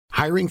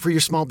Hiring for your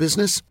small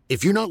business?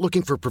 If you're not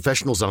looking for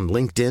professionals on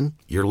LinkedIn,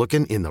 you're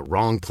looking in the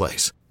wrong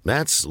place.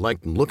 That's like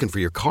looking for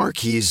your car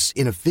keys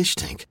in a fish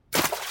tank.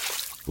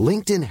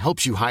 LinkedIn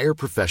helps you hire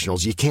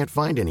professionals you can't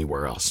find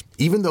anywhere else,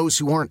 even those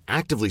who aren't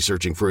actively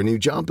searching for a new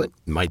job but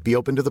might be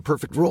open to the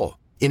perfect role.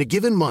 In a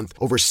given month,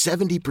 over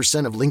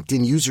 70% of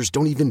LinkedIn users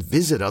don't even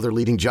visit other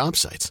leading job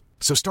sites.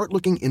 So start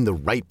looking in the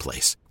right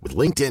place. With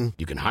LinkedIn,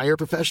 you can hire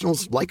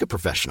professionals like a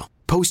professional.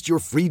 Post your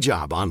free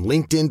job on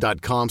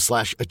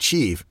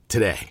linkedin.com/achieve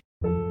today.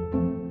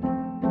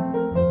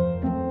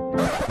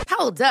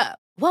 Hold up.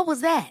 What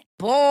was that?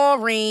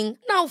 Boring.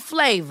 No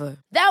flavor.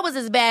 That was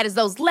as bad as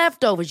those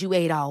leftovers you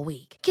ate all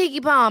week.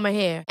 Keke Palmer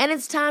here. And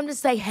it's time to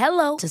say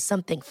hello to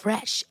something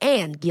fresh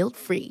and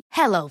guilt-free.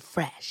 Hello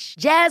Fresh.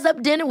 Jazz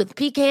up dinner with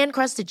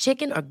pecan-crusted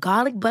chicken or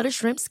garlic butter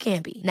shrimp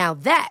scampi. Now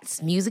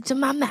that's music to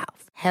my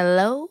mouth.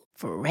 Hello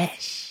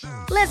Fresh.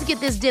 Let's get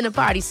this dinner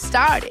party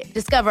started.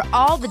 Discover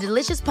all the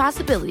delicious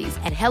possibilities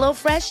at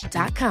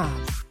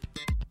hellofresh.com.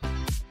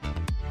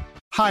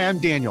 Hi, I'm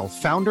Daniel,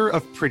 founder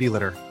of Pretty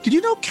Litter. Did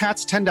you know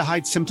cats tend to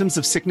hide symptoms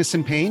of sickness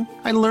and pain?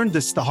 I learned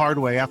this the hard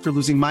way after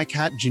losing my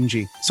cat,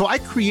 Gingy. So I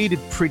created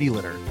Pretty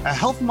Litter, a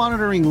health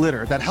monitoring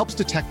litter that helps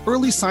detect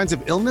early signs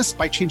of illness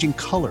by changing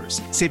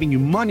colors, saving you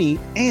money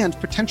and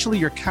potentially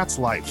your cat's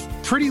life.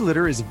 Pretty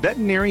Litter is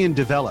veterinarian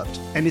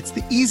developed, and it's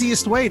the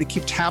easiest way to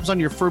keep tabs on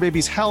your fur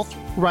baby's health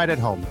right at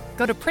home.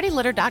 Go to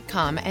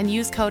prettylitter.com and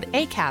use code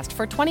ACAST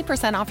for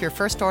 20% off your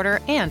first order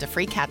and a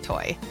free cat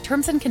toy.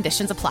 Terms and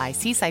conditions apply.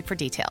 See site for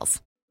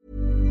details.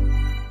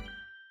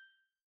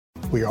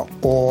 We are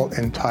all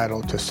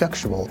entitled to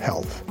sexual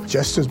health,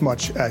 just as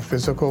much as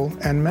physical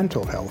and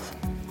mental health.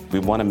 We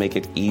want to make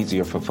it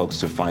easier for folks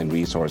to find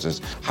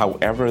resources.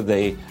 However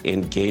they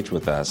engage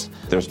with us,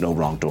 there's no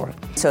wrong door.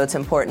 So it's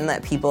important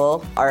that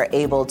people are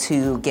able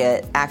to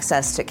get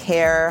access to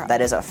care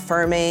that is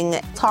affirming.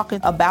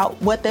 Talking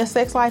about what their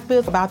sex life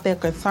is, about their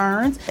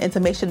concerns, and to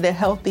make sure they're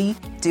healthy.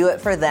 Do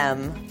it for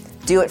them.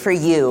 Do it for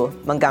you,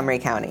 Montgomery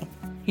County.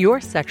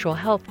 Your sexual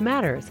health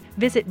matters.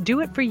 Visit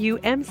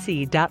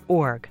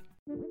doitforyoumc.org.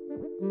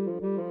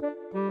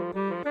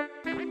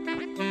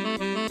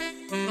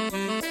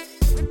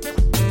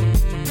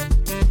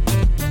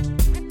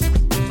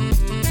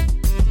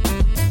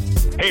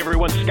 Hey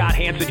everyone, Scott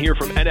Hansen here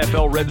from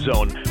NFL Red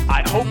Zone.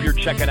 I hope you're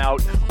checking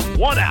out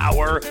 1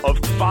 hour of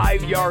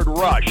 5 Yard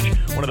Rush,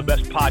 one of the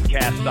best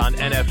podcasts on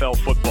NFL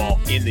football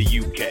in the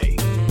UK.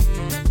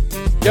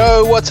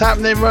 Yo, what's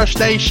happening, Rush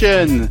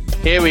Nation?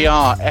 Here we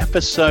are,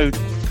 episode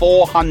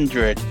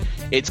 400.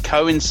 It's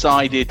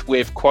coincided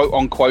with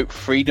quote-unquote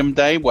Freedom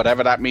Day,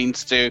 whatever that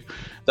means to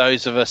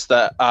those of us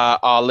that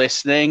are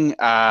listening.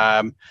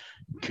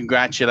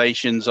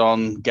 Congratulations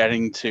on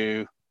getting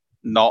to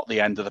not the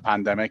end of the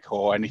pandemic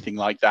or anything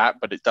like that,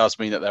 but it does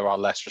mean that there are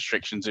less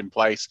restrictions in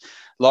place.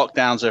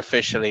 Lockdowns are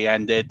officially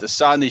ended. The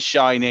sun is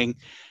shining.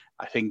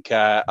 I think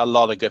a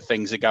lot of good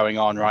things are going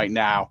on right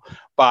now,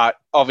 but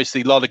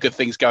obviously a lot of good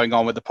things going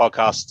on with the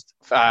podcast.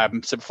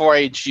 So before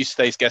I introduce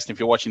today's guest, if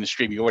you're watching the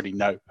stream, you already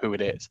know who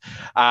it is.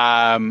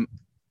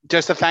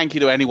 Just a thank you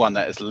to anyone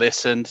that has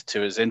listened,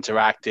 to has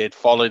interacted,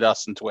 followed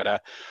us on Twitter,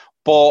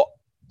 bought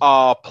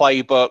our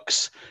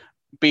playbooks,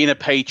 been a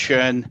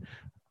patron,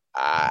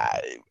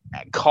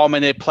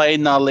 commented, played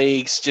in our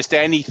leagues, just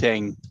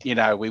anything. You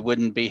know, we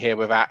wouldn't be here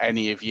without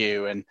any of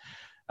you. And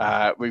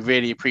we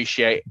really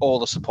appreciate all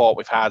the support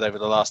we've had over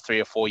the last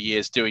 3 or 4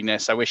 years doing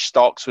this. I wish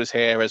Stocks was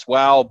here as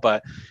well,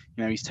 but,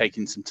 you know, he's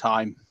taking some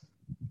time.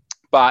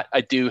 But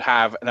I do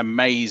have an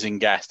amazing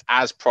guest,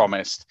 as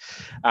promised.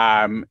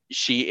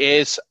 She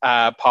is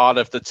part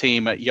of the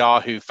team at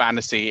Yahoo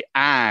Fantasy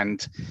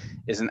and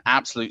is an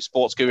absolute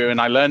sports guru.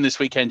 And I learned this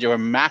weekend you're a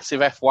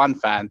massive F1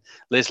 fan.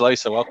 Liz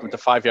Losa, welcome to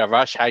 5 Yard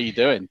Rush. How are you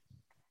doing?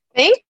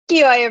 Thank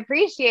you. I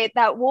appreciate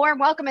that warm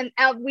welcome. And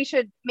we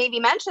should maybe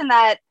mention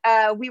that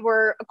we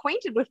were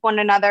acquainted with one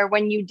another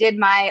when you did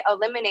my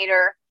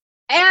Eliminator.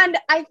 And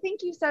I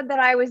think you said that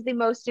I was the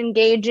most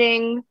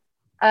engaging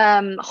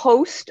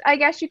host, I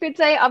guess you could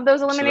say, of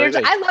those Eliminators.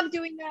 Absolutely. I love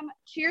doing them.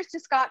 Cheers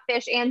to Scott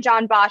Fish and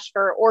John Bosch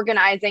for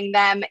organizing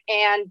them.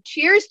 And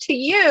cheers to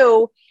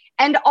you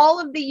and all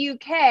of the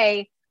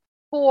UK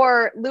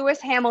for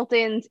Lewis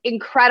Hamilton's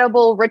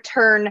incredible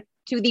return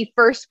to the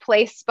first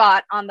place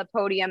spot on the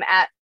podium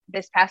at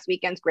this past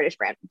weekend's British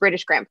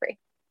Grand Prix.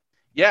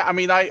 Yeah, I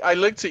mean, I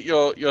looked at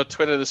your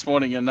Twitter this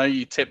morning. I know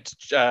you tipped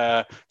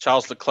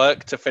Charles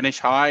Leclerc to finish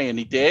high, and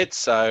he did.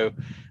 So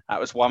that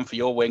was one for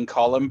your win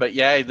column. But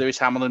yeah, Lewis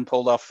Hamilton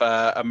pulled off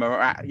a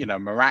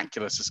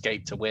miraculous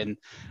escape to win.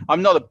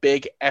 I'm not a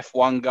big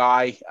F1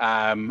 guy.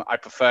 I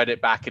preferred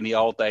it back in the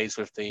old days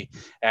with the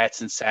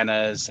Ayrton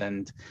Sennas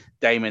and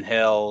Damon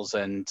Hills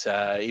and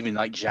even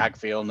like Jacques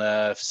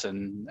Villeneuve's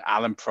and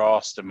Alan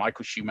Prost and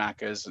Michael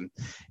Schumacher's and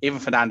even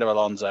Fernando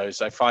Alonso's.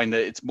 I find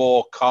that it's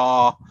more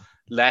car,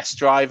 less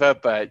driver,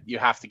 but you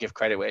have to give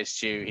credit where it's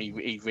due.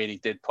 He really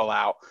did pull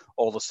out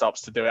all the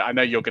stops to do it. I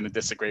know you're going to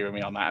disagree with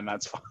me on that, and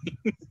that's fine.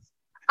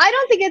 I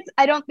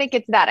don't think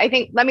it's that. I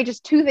think, let me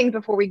just two things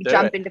before we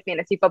jump into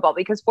fantasy football,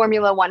 because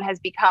Formula One has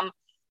become,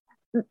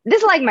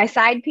 this is like my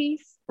side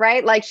piece,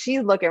 right? Like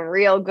she's looking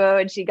real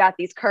good. She got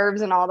these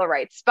curves in all the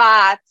right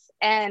spots.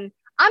 And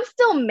I'm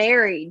still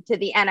married to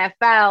the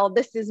NFL.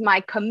 This is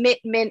my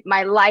commitment,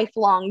 my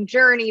lifelong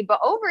journey. But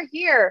over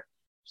here,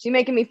 she's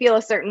making me feel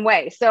a certain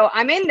way. So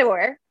I'm into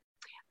her.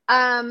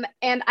 And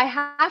I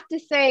have to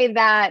say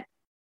that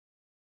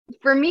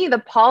for me, the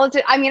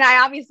politics, I mean,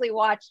 I obviously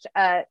watched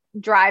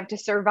Drive to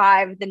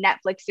Survive, the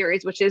Netflix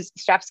series, which is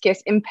Chef's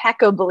Kiss,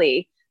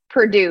 impeccably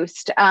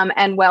produced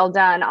and well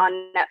done on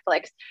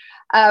Netflix.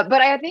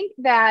 But I think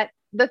that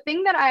the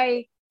thing that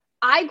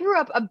I grew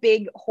up a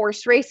big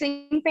horse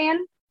racing fan.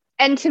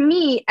 And to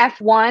me,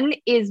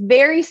 F1 is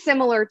very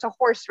similar to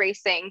horse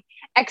racing,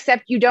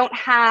 except you don't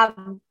have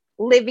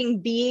living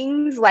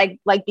beings like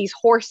these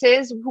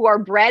horses who are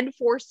bred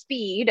for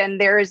speed. And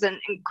there is an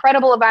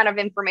incredible amount of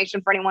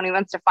information for anyone who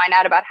wants to find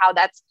out about how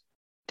that's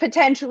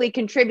potentially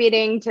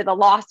contributing to the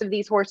loss of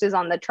these horses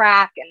on the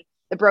track and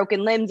the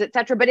broken limbs,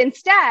 etc. But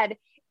instead,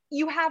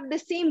 you have the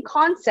same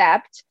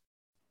concept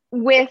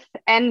with,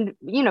 and,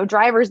 you know,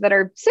 drivers that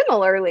are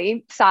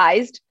similarly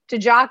sized to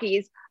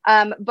jockeys,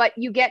 but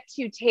you get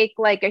to take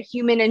like a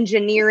human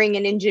engineering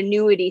and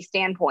ingenuity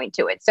standpoint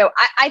to it. So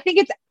I think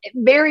it's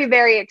very,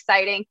 very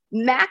exciting.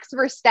 Max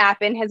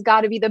Verstappen has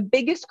got to be the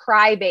biggest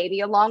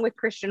crybaby, along with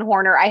Christian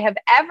Horner, I have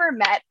ever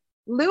met.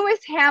 Lewis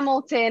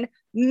Hamilton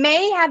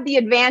may have the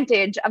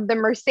advantage of the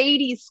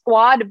Mercedes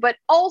squad, but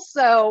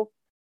also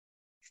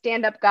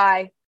stand-up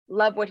guy.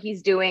 Love what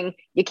he's doing.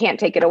 You can't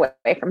take it away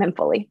from him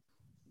fully.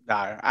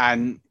 No,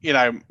 and you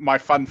know, my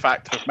fun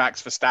fact with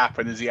Max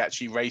Verstappen is he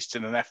actually raced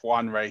in an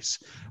F1 race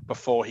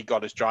before he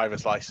got his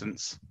driver's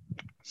license.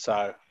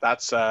 So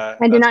that's I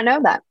did not know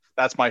that.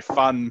 That's my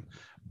fun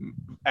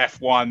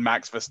F1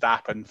 Max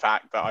Verstappen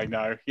fact that I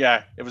know.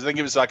 Yeah, I think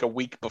it was like a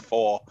week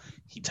before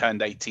he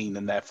turned 18,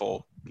 and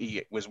therefore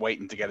he was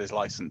waiting to get his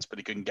license, but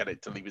he couldn't get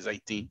it till he was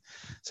 18.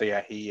 So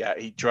yeah,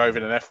 he drove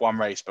in an F1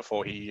 race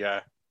before he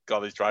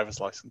got his driver's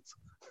license.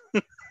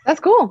 That's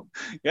cool.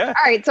 Yeah.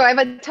 All right. So I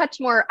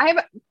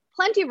have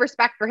plenty of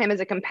respect for him as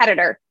a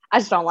competitor. I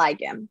just don't like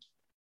him.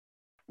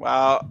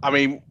 Well, I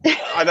mean,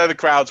 I know the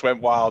crowds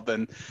went wild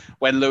and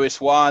when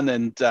Lewis won,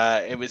 and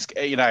it was,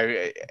 you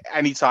know,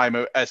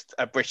 anytime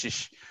a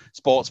British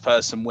sports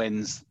person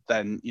wins,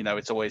 then, you know,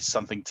 it's always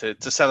something to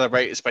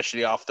celebrate,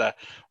 especially after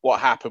what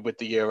happened with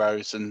the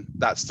Euros. And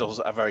that's still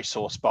a very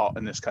sore spot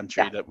in this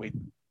country that we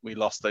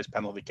lost those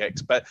penalty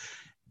kicks. But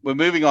we're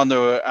moving on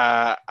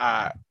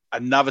to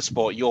another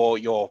sport,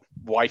 your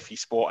wifey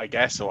sport, I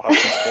guess, or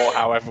husband sport,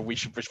 however we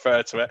should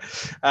refer to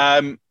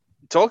it.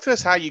 Talk to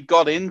us how you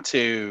got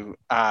into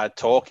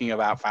talking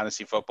about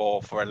fantasy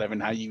football for a living,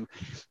 how you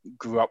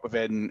grew up with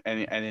it and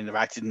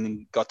interacted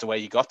and got to where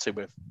you got to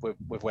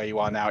with where you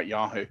are now at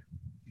Yahoo.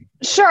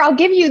 Sure. I'll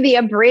give you the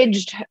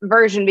abridged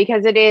version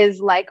because it is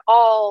like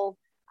all,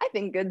 I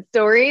think, good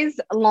stories,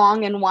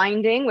 long and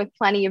winding with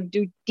plenty of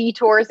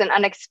detours and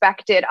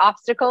unexpected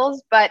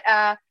obstacles. But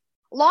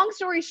long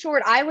story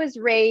short, I was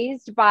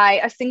raised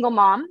by a single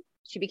mom.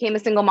 She became a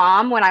single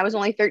mom when I was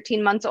only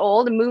 13 months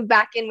old and moved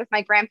back in with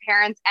my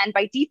grandparents and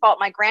by default,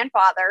 my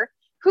grandfather,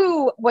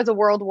 who was a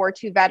World War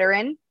II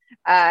veteran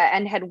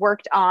and had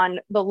worked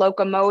on the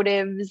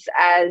locomotives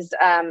as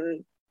a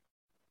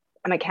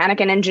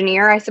mechanic and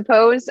engineer, I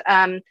suppose.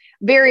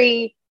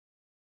 Very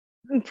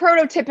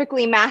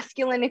prototypically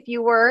masculine, if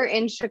you were,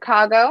 in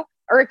Chicago,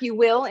 or if you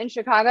will, in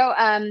Chicago.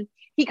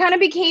 He kind of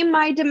became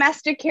my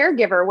domestic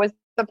caregiver, was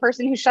the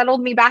person who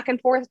shuttled me back and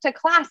forth to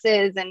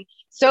classes and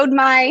sewed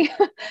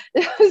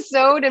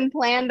and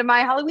planned my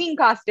Halloween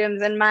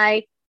costumes and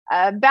my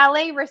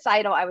ballet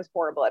recital. I was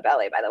horrible at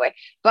ballet, by the way,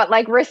 but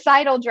like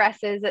recital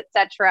dresses,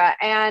 etc.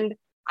 And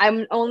I'm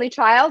an only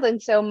child.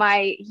 And so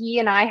he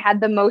and I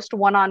had the most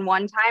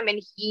one-on-one time,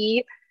 and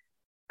he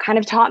kind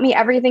of taught me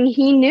everything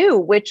he knew,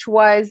 which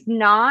was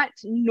not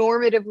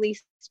normatively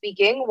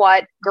speaking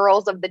what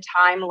girls of the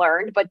time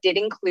learned, but did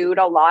include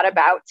a lot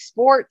about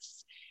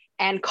sports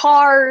and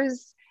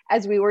cars,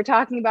 as we were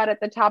talking about at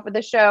the top of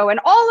the show,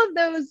 and all of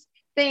those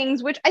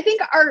things, which I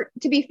think are,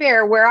 to be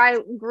fair, where I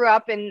grew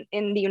up in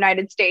the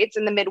United States,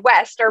 in the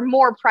Midwest, are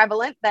more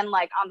prevalent than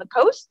like on the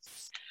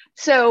coasts.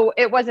 So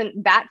it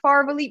wasn't that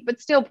far of a leap, but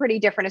still pretty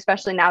different,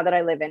 especially now that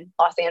I live in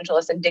Los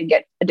Angeles and did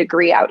get a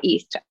degree out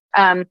east.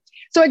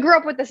 So I grew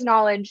up with this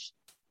knowledge,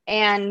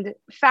 and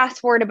fast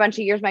forward a bunch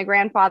of years, my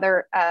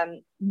grandfather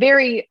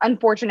very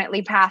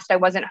unfortunately passed. I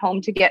wasn't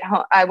home to get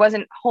home. I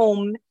wasn't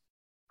home.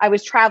 I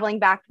was traveling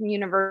back from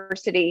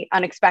university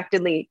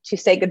unexpectedly to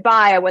say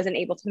goodbye. I wasn't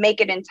able to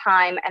make it in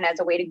time. And as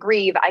a way to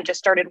grieve, I just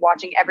started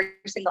watching every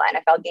single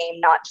NFL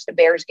game, not just a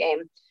Bears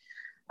game,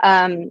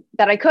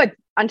 that I could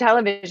on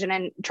television,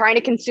 and trying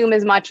to consume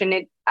as much.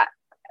 And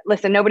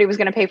listen, nobody was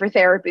going to pay for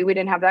therapy. We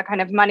didn't have that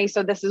kind of money.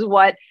 So this is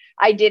what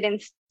I did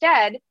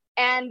instead.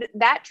 And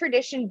that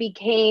tradition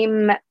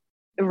became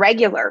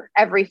regular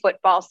every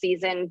football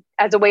season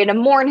as a way to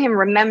mourn him,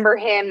 remember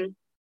him,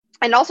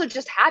 and also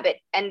just habit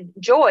and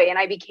joy. And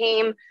I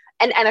became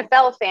an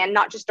NFL fan,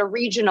 not just a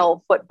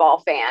regional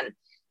football fan.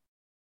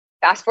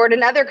 Fast forward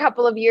another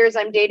couple of years,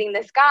 I'm dating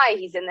this guy.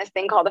 He's in this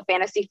thing called the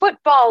Fantasy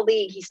Football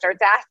League. He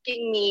starts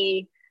asking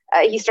me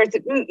he starts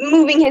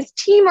moving his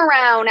team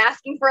around,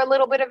 asking for a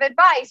little bit of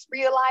advice,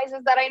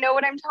 realizes that I know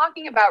what I'm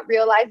talking about,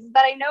 realizes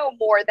that I know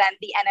more than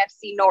the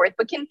NFC North,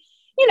 but can,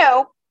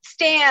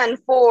 stand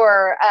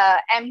for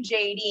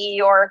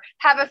MJD or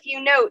have a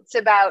few notes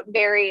about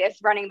various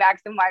running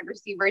backs and wide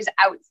receivers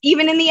out,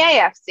 even in the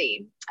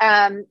AFC.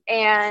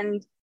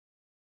 And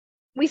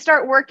we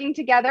start working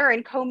together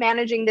and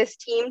co-managing this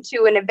team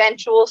to an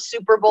eventual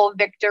Super Bowl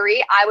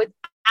victory. I was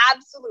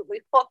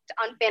absolutely hooked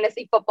on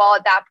fantasy football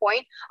at that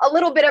point. A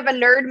little bit of a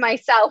nerd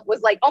myself,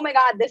 was like, oh my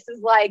God, this is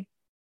like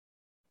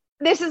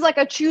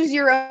a choose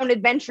your own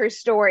adventure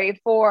story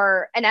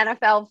for an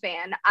NFL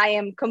fan. I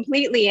am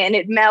completely in.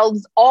 It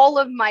melds all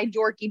of my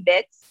dorky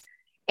bits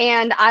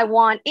and I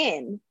want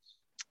in.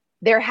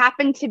 There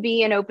happened to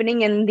be an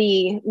opening in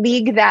the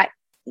league that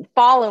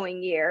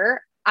following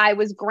year. I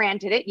was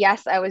granted it.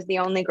 Yes, I was the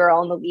only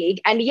girl in the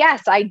league. And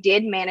yes, I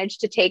did manage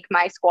to take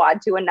my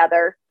squad to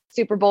another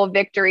Super Bowl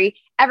victory.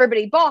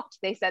 Everybody balked.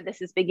 They said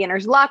this is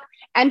beginner's luck.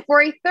 And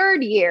for a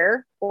third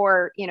year,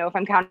 or, if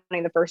I'm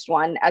counting the first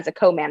one as a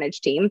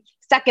co-managed team,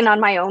 second on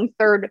my own,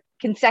 third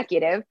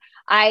consecutive,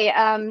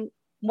 I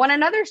won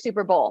another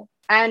Super Bowl.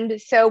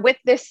 And so with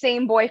this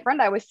same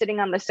boyfriend, I was sitting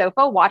on the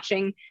sofa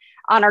watching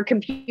on our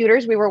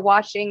computers. We were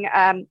watching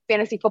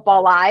Fantasy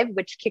Football Live,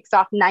 which kicks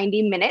off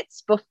 90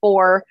 minutes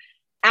before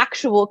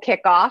actual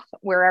kickoff,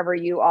 wherever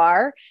you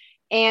are.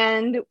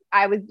 And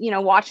I was,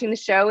 watching the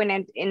show in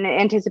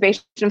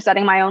anticipation of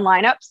setting my own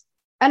lineups.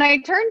 And I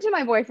turned to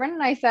my boyfriend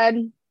and I said,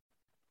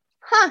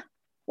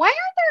 why aren't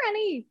there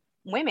any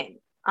women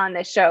on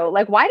this show?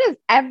 Like, why does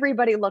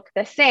everybody look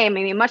the same?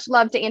 I mean, much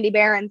love to Andy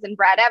Behrens and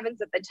Brad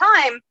Evans at the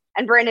time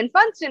and Brandon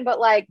Funston, but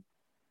like,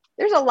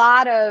 there's a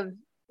lot of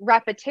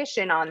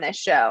repetition on this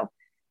show.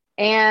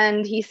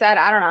 And he said,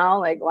 I don't know,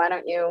 like, why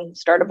don't you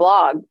start a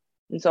blog?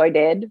 And so I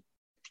did.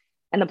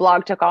 And the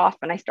blog took off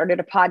and I started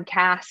a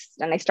podcast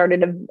and I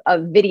started a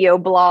video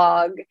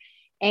blog.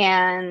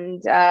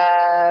 And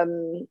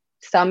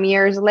some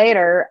years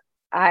later,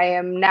 I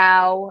am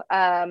now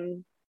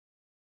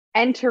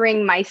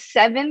entering my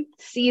 7th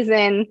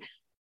season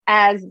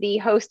as the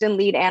host and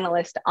lead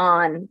analyst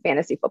on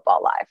Fantasy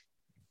Football Live.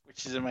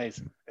 Which is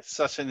amazing. It's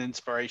such an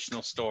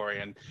inspirational story.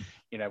 And,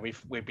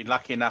 we've been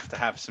lucky enough to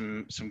have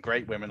some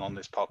great women on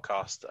this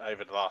podcast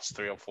over the last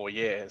 3 or 4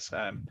 years.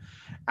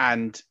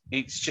 And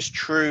it's just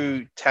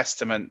true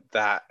testament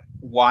that,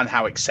 one,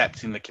 how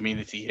accepting the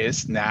community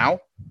is now.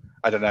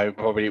 I don't know,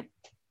 probably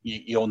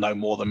you'll know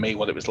more than me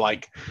what it was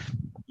like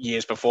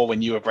years before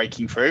when you were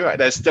breaking through.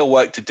 There's still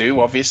work to do,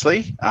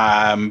 obviously.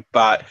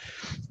 But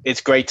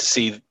it's great to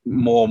see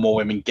more and more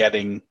women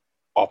getting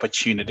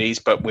opportunities,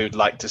 but we would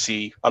like to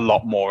see a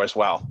lot more as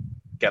well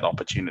get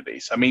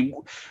opportunities. I mean,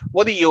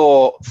 what are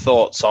your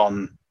thoughts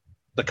on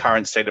the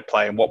current state of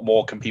play and what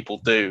more can people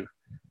do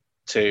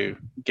to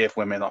give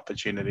women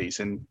opportunities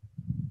in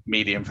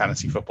media and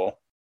fantasy football?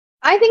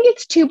 I think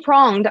it's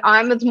two-pronged.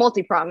 It's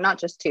multi-pronged, not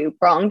just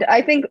two-pronged.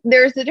 I think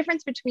there's a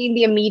difference between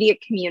the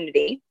immediate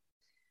community,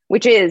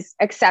 which is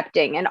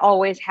accepting and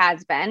always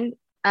has been,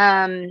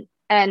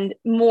 and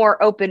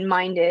more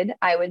open-minded,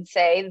 I would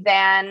say,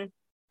 than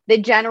the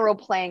general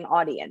playing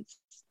audience.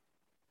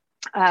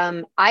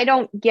 I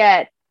don't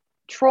get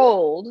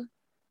trolled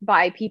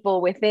by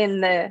people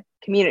within the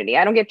community.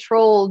 I don't get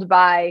trolled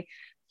by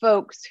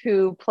folks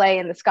who play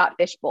in the Scott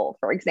Fish Bowl,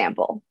 for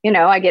example.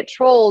 I get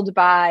trolled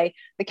by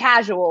the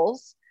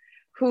casuals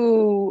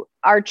who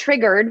are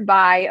triggered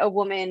by a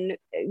woman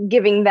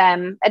giving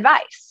them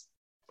advice,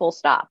 full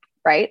stop,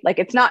 right? Like,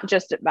 it's not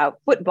just about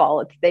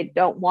football. It's they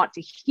don't want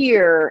to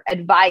hear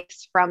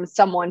advice from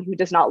someone who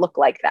does not look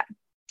like them.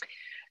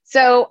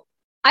 So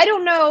I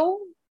don't know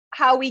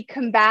how we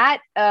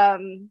combat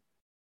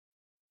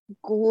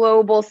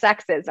global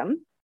sexism.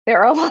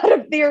 There are a lot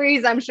of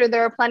theories. I'm sure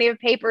there are plenty of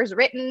papers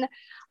written,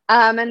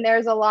 and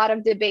there's a lot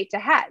of debate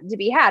to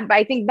be had. But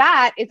I think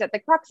that is at the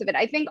crux of it.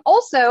 I think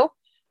also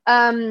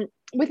within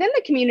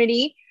the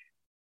community,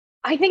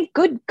 I think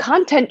good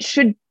content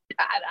should.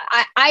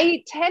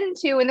 I tend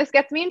to, and this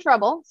gets me in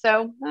trouble.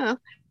 So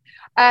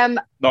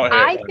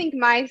I think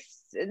my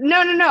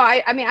no.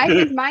 I mean, I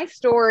think my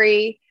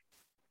story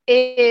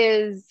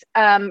is.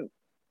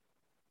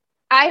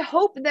 I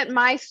hope that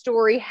my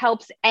story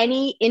helps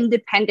any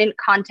independent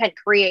content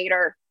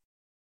creator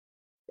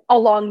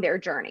along their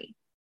journey.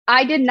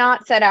 I did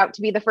not set out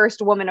to be the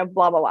first woman of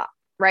blah, blah, blah,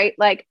 right?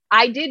 Like,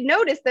 I did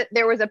notice that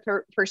there was a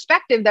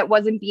perspective that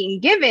wasn't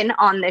being given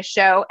on this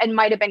show and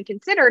might have been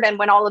considered. And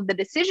when all of the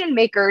decision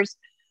makers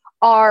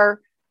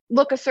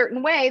look a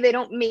certain way, they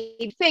don't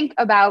maybe think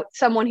about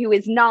someone who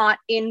is not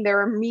in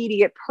their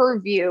immediate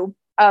purview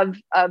of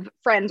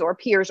friends or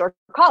peers or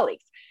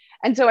colleagues.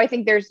 And so I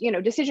think there's,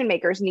 decision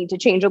makers need to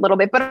change a little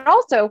bit, but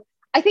also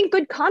I think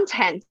good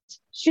content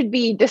should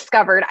be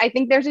discovered. I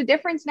think there's a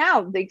difference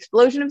now, the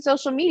explosion of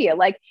social media,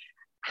 like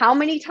how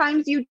many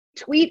times you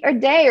tweet a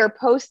day or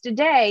post a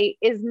day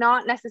is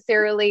not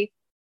necessarily,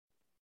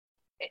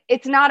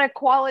 it's not a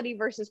quality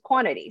versus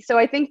quantity. So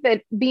I think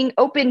that being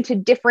open to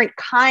different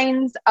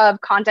kinds of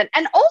content,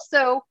 and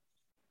also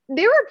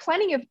there are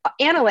plenty of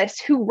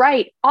analysts who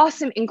write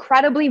awesome,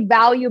 incredibly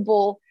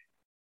valuable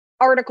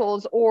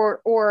articles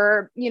or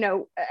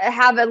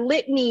have a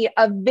litany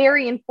of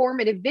very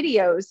informative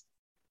videos,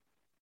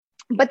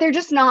 but they're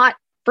just not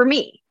for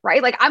me,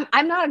 right? Like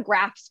I'm not a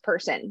graphs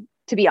person,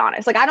 to be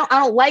honest. Like I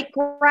don't like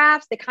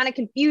graphs. They kind of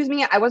confuse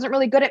me. I wasn't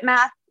really good at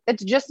math.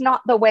 That's just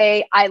not the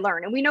way I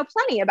learn. And we know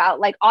plenty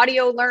about like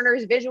audio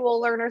learners, visual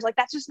learners. Like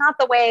that's just not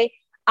the way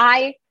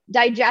I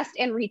digest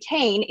and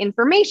retain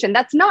information.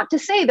 That's not to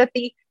say that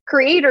the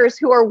creators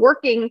who are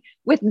working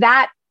with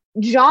that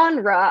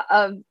genre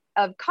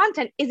of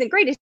content isn't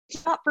great.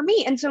 It's not for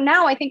me. And so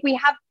now I think we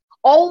have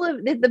all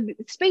of the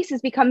space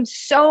has become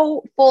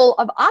so full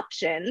of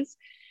options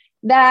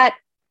that,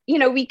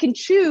 we can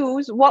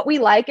choose what we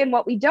like and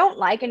what we don't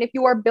like. And if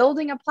you are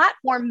building a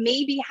platform,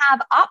 maybe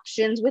have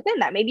options within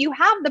that. Maybe you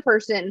have the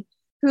person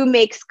who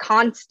makes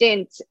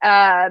constant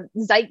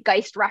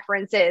zeitgeist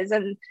references,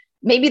 and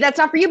maybe that's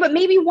not for you, but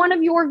maybe one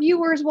of your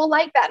viewers will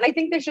like that. And I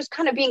think there's just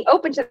kind of being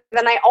open to that.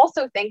 And I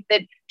also think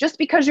that just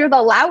because you're the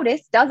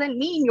loudest doesn't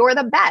mean you're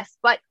the best,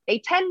 but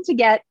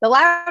the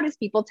loudest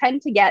people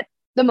tend to get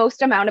the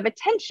most amount of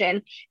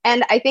attention.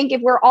 And I think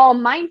if we're all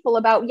mindful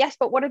about, yes,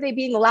 but what are they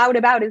being loud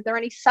about? Is there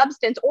any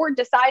substance, or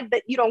decide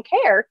that you don't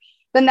care?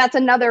 Then that's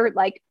another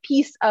like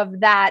piece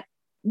of that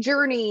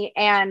journey.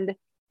 And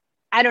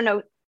I don't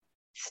know,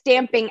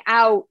 stamping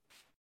out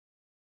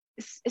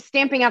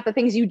the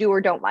things you do or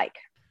don't like.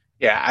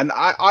 Yeah. And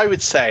I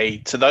would say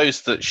to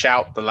those that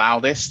shout the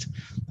loudest,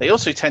 they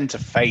also tend to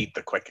fade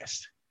the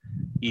quickest.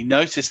 You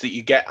notice that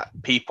you get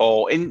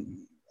people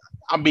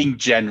I'm being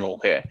general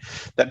here,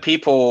 that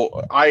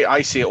people,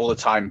 I see it all the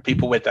time,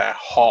 people with their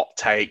hot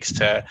takes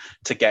to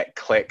get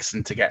clicks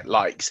and to get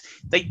likes,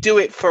 they do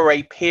it for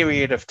a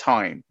period of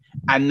time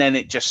and then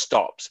it just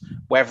stops,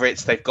 whether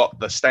it's they've got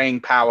the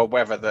staying power,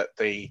 whether that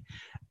the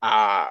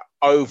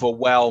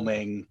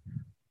overwhelming,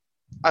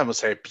 I won't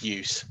say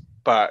abuse,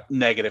 but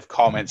negative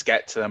comments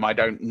get to them. I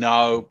don't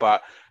know,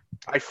 but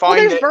I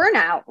find there's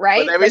burnout,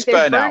 right? There is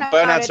burnout.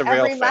 Burnout's a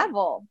real thing.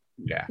 Level.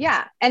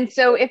 Yeah. And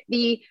so if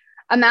the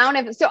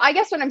so I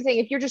guess what I'm saying,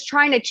 if you're just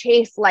trying to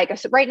chase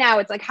right now,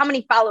 it's like how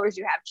many followers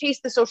you have, chase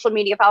the social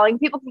media following.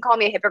 People can call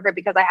me a hypocrite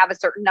because I have a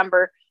certain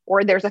number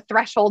or there's a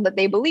threshold that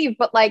they believe.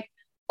 But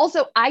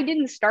also I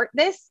didn't start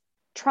this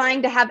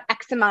trying to have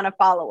X amount of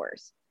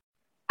followers.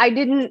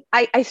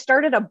 I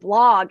started a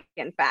blog.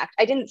 In fact,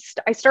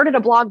 I started a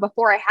blog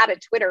before I had a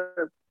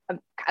Twitter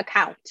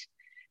account.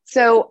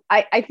 So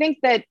I think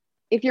that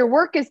if your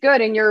work is good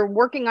and you're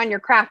working on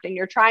your craft and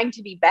you're trying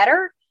to be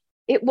better,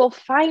 it will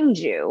find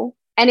you.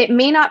 And it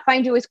may not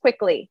find you as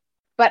quickly,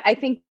 but I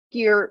think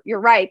you're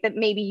right that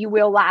maybe you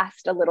will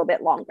last a little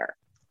bit longer.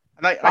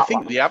 And I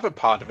think the other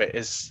part of it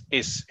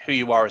is who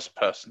you are as a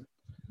person.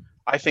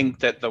 I think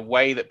that the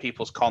way that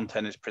people's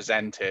content is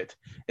presented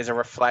is a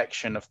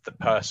reflection of the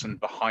person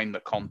behind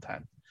the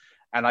content.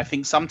 And I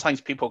think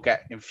sometimes people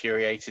get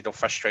infuriated or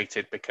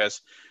frustrated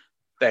because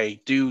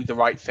they do the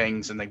right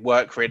things and they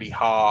work really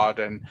hard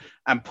and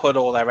put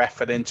all their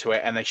effort into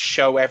it and they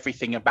show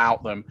everything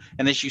about them.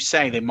 And as you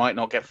say, they might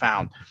not get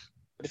found.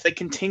 But if they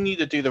continue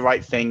to do the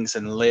right things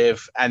and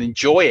live and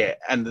enjoy it,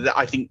 and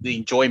I think the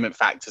enjoyment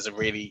factor is a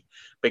really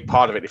big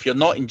part of it. If you're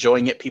not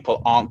enjoying it,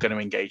 people aren't going to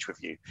engage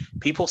with you.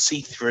 People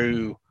see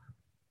through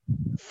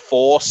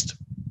forced,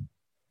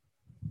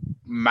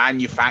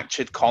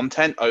 manufactured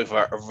content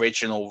over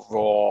original,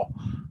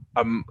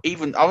 raw,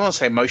 even I won't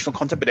say emotional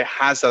content, but it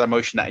has that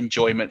emotion, that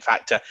enjoyment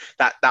factor,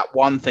 that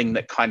one thing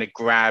that kind of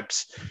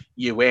grabs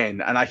you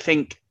in. And I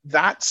think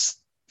that's,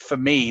 for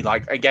me,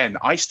 again,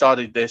 I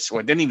started this, well,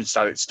 I didn't even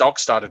start it, Stock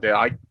started it.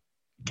 I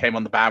came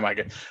on the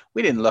bandwagon.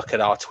 We didn't look at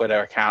our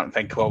Twitter account and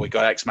think, well, we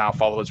got X amount of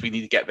followers, we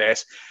need to get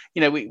this.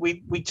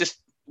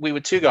 We were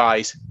two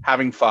guys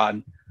having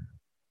fun,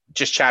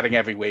 just chatting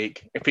every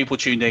week. If people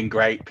tuned in,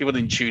 great. People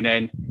didn't tune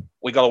in,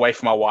 we got away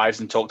from our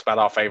wives and talked about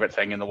our favorite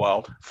thing in the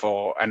world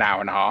for an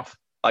hour and a half.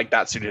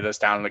 That suited us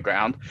down on the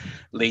ground.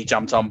 Lee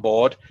jumped on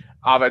board.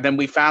 Then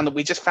we found that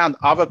we just found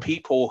other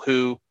people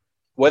who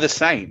were the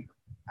same.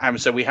 And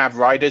so we have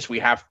writers, we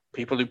have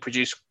people who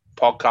produce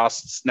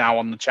podcasts now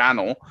on the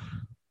channel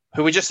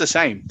who are just the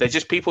same. They're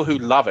just people who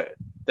love it.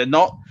 They're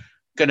not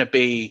going to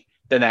be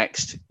the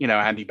next,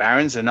 Andy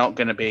Barons. They're not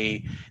going to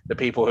be the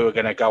people who are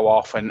going to go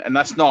off. And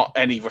that's not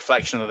any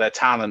reflection of their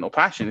talent or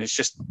passion. It's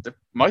just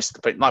most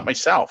of it, like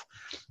myself.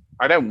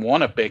 I don't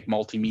want a big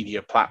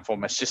multimedia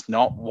platform. It's just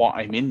not what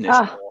I'm in this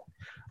for.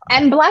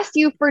 And bless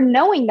you for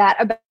knowing that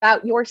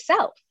about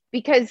yourself.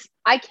 Because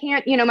I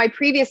can't, my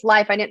previous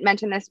life, I didn't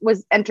mention this,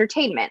 was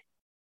entertainment.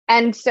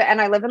 And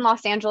I live in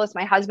Los Angeles.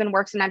 My husband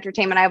works in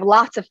entertainment. I have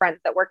lots of friends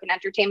that work in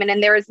entertainment,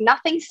 and there is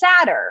nothing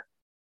sadder.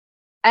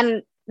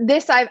 And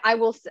this, I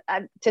will,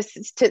 I'm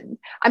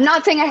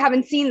not saying I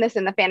haven't seen this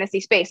in the fantasy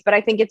space, but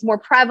I think it's more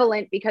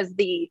prevalent because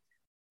the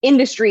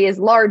industry is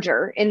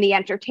larger in the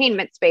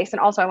entertainment space. And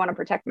also I want to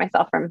protect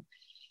myself from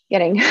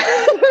getting,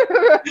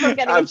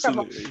 in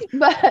trouble.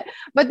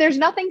 But there's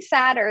nothing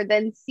sadder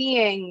than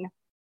seeing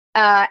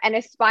an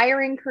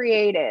aspiring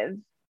creative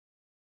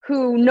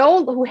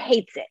who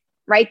hates it,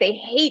 right? They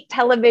hate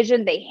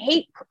television, they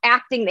hate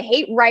acting, they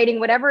hate writing,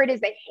 whatever it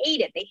is, they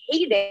hate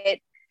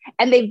it.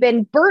 And they've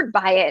been burnt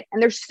by it.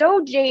 And they're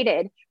so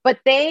jaded, but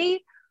they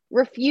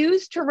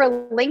refuse to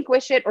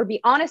relinquish it or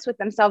be honest with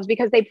themselves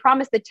because they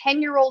promise the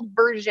 10-year-old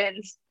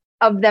versions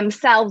of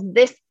themselves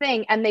this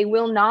thing, and they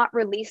will not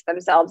release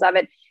themselves of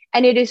it.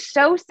 And it is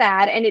so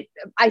sad. And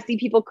I see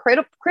people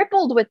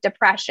crippled with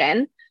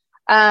depression,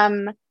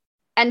 and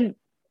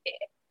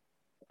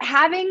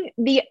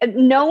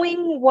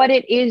knowing what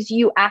it is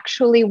you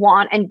actually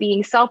want and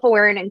being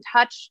self-aware and in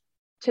touch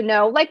to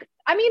know, like,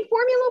 I mean,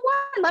 Formula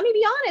One, let me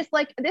be honest,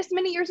 like this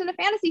many years into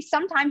fantasy,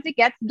 sometimes it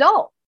gets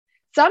dull.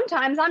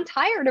 Sometimes I'm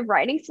tired of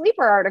writing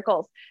sleeper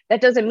articles.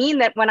 That doesn't mean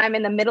that when I'm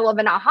in the middle of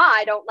an aha,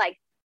 I don't like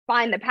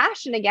find the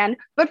passion again.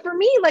 But for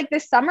me, like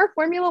this summer,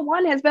 Formula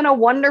One has been a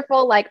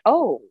wonderful, like,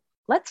 oh,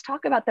 let's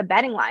talk about the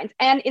betting lines.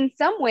 And in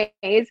some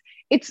ways,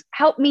 it's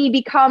helped me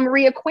become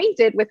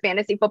reacquainted with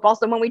fantasy football.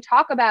 So when we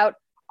talk about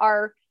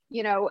our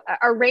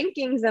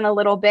rankings in a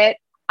little bit,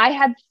 I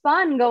had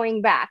fun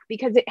going back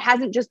because it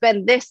hasn't just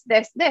been this,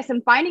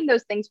 and finding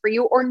those things for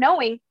you, or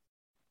knowing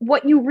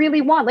what you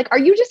really want. Like, are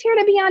you just here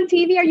to be on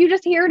TV? Are you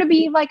just here to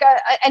be like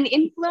an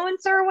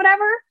influencer or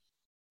whatever?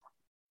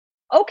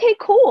 Okay,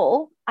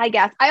 cool, I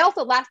guess.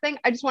 Last thing,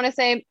 I just want to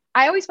say,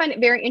 I always find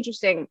it very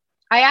interesting.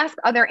 I ask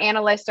other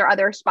analysts or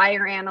other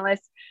Aspire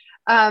analysts,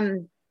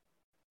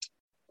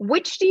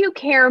 which do you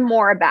care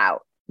more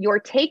about, your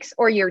takes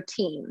or your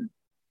team?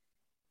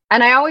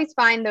 And I always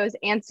find those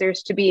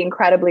answers to be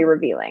incredibly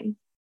revealing.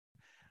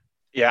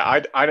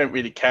 Yeah, I don't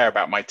really care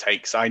about my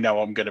takes. I know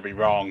I'm going to be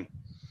wrong.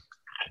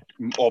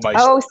 Almost.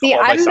 Oh, see,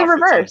 I'm the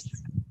reverse.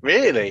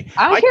 Really?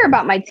 I don't care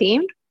about my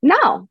team.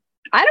 No,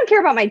 I don't care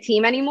about my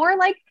team anymore.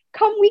 Like,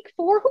 come week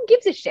 4, who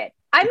gives a shit?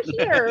 I'm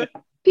here.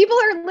 People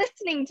are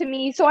listening to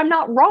me, so I'm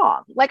not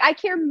wrong. Like, I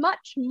care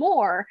much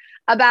more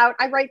about,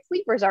 I write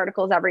sleepers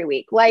articles every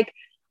week. Like,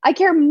 I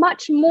care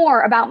much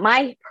more about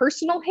my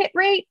personal hit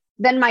rate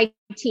than my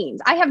teams.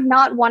 I have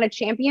not won a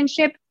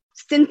championship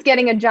since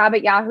getting a job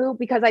at Yahoo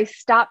because I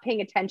stopped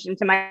paying attention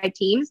to my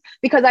teams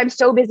because I'm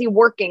so busy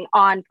working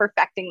on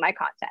perfecting my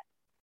content.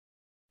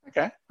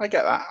 Okay, I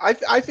get that.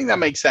 I think that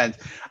makes sense.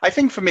 I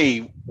think for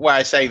me, where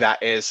I say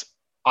that is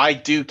I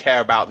do care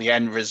about the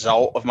end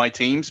result of my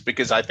teams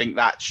because I think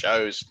that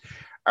shows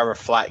a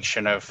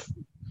reflection of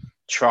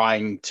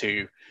trying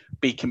to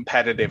be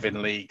competitive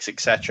in leagues,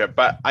 etc.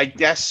 But I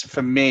guess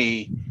for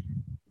me,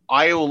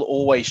 I will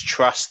always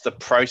trust the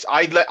process.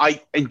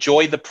 I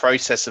enjoy the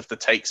process of the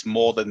takes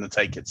more than the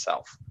take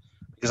itself,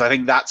 because I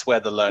think that's where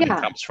the learning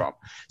comes from.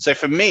 So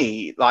for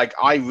me, like,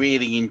 I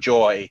really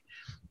enjoy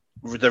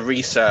the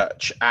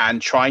research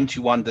and trying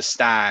to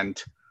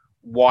understand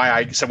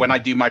why so when I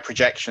do my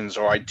projections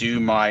or I do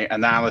my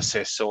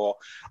analysis or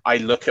I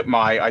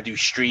do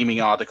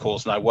streaming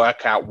articles and I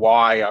work out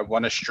why I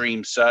want to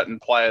stream certain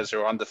players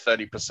who are under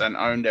 30%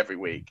 owned every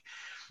week.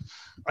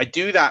 I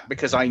do that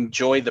because I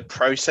enjoy the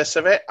process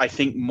of it, I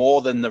think,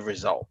 more than the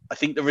result. I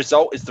think the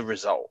result is the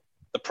result.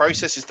 The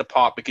process is the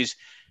part because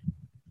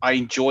I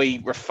enjoy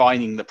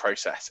refining the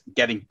process,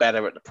 getting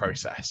better at the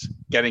process,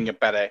 getting a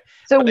better...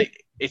 So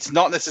it's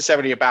not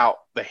necessarily about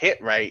the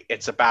hit rate.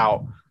 It's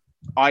about,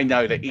 I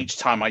know that each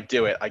time I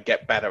do it, I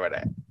get better at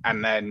it.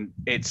 And then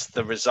it's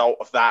the result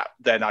of that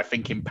then I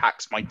think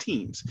impacts my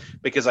teams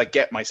because I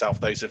get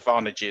myself those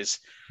advantages.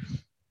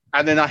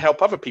 And then I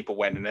help other people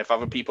win. And if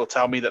other people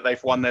tell me that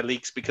they've won their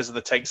leagues because of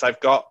the takes I've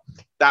got,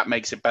 that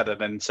makes it better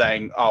than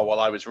saying, oh, well,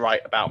 I was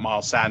right about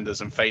Miles Sanders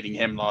and fading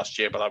him last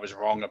year, but I was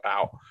wrong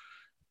about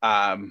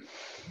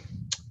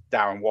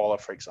Darren Waller,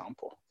 for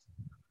example.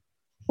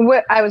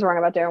 I was wrong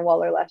about Darren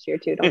Waller last year,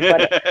 too. Don't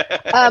sweat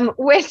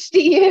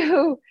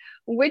it.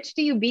 Which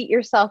do you beat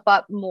yourself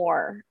up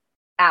more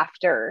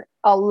after?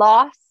 A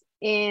loss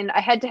in a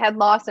head-to-head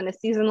loss in a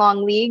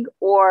season-long league,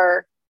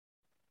 or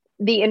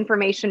the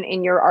information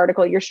in your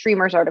article, your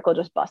streamer's article,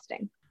 just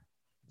busting?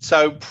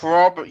 So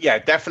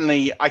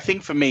definitely. I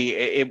think for me,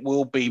 it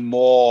will be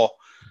more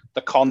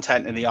the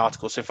content in the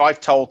article. So if I've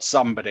told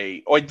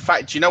somebody, or in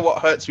fact, do you know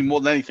what hurts me more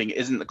than anything? It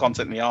isn't the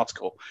content in the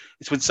article.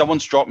 It's when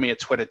someone's dropped me a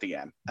Twitter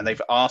DM and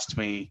they've asked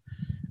me,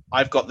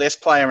 I've got this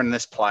player and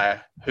this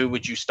player, who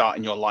would you start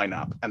in your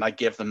lineup? And I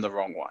give them the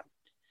wrong one.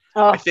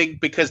 I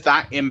think because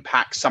that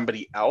impacts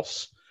somebody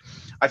else.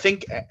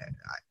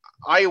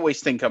 I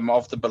always think I'm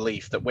of the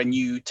belief that when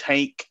you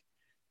take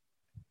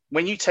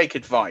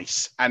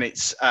advice and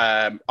it's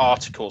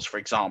articles, for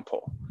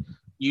example,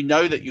 you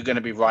know that you're going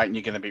to be right and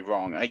you're going to be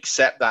wrong. I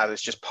accept that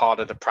as just part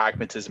of the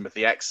pragmatism of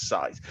the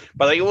exercise.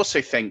 But I also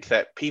think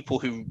that people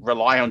who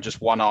rely on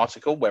just one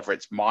article, whether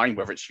it's mine,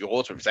 whether it's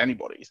yours, or if it's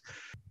anybody's,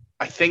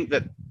 I think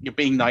that you're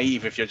being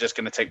naive if you're just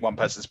going to take one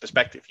person's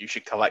perspective. You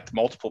should collect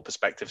multiple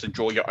perspectives and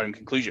draw your own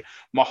conclusion.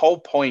 My whole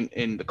point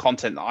in the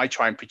content that I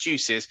try and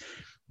produce is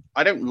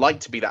I don't like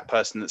to be that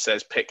person that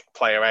says pick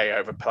player A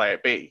over player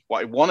B.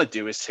 What I want to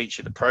do is teach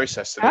you the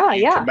process so that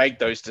you can make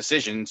those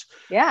decisions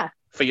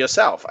for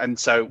yourself. And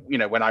so,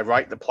 when I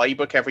write the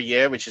playbook every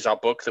year, which is our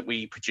book that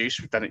we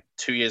produce, we've done it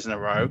 2 years in a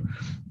row.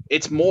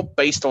 it's more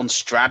based on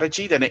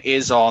strategy than it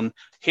is on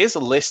here's a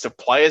list of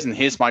players and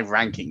here's my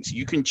rankings.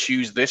 You can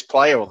choose this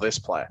player or this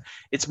player.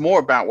 It's more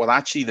about, well,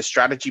 actually the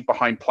strategy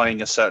behind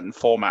playing a certain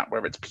format,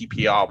 whether it's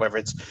PPR, whether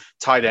it's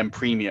tight end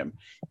premium.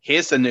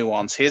 Here's the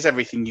nuance. Here's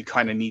everything you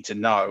kind of need to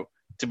know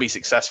to be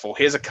successful.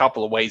 Here's a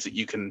couple of ways that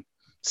you can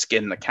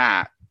skin the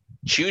cat.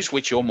 Choose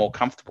which you're more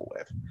comfortable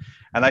with.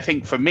 And I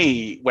think for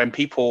me, when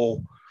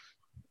people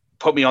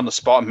put me on the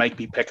spot and make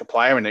me pick a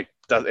player and it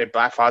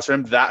backfires for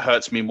him, that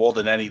hurts me more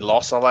than any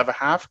loss I'll ever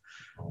have.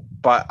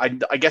 But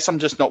I guess I'm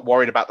just not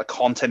worried about the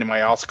content in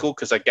my article,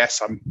 because I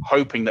guess I'm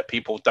hoping that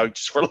people don't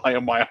just rely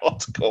on my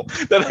article,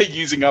 that they're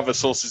using other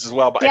sources as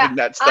well. But I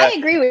think I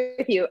agree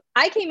with you.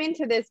 I came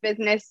into this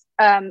business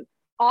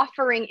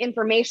offering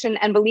information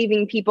and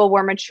believing people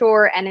were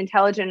mature and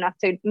intelligent enough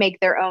to make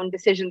their own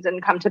decisions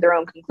and come to their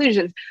own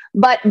conclusions.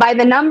 But by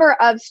the number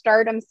of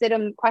stardom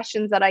situm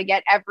questions that I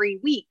get every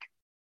week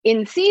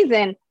in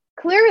season,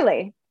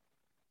 clearly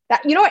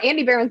that, you know what,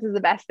 Andy Behrens is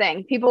the best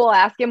thing. People will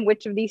ask him,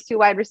 which of these two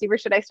wide receivers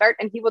should I start?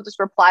 And he will just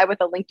reply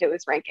with a link to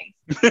his rankings.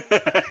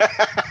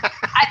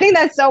 I think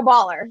that's so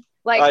baller.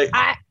 Like,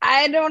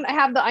 I don't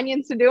have the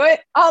onions to do it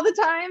all the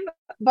time,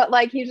 but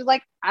like, he's just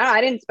like,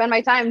 I didn't spend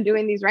my time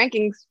doing these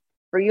rankings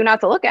for you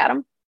not to look at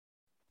them.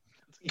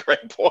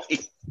 Great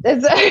point.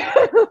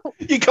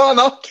 You can't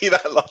argue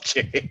that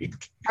logic.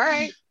 All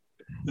right.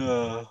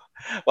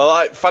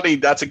 Well, funny,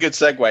 that's a good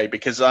segue,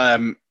 because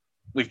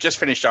we've just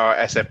finished our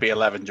SFB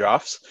 11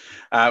 drafts.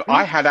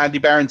 I had Andy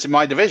Behrens in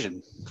my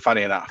division,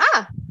 funny enough.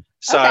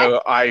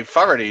 So I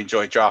thoroughly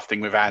enjoyed drafting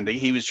with Andy.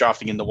 He was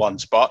drafting in the one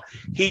spot.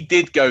 He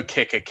did go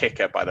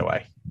kicker, by the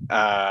way,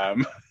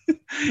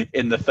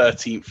 in the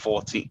 13th,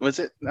 14th, was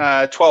it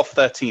 12th,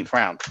 13th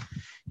round.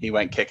 He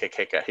went kicker.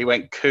 He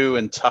went Koo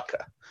and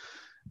Tucker.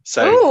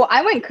 So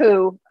I went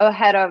Koo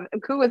ahead of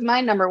Koo was my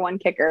number one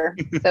kicker.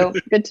 So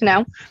good to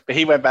know. But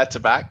he went back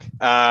to back.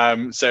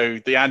 So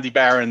the Andy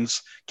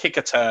Behrens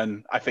kicker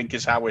turn, I think,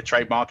 is how we're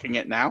trademarking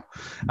it now.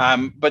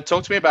 But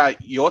talk to me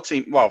about your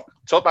team. Well,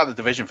 talk about the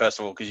division first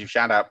of all, because you've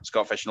shouted out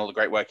Scott Fish and all the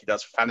great work he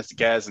does for Fantasy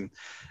Cares and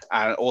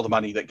all the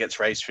money that gets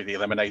raised through the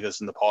Eliminators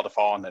and the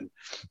Podathon and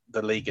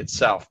the league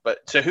itself.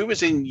 But so who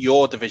was in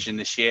your division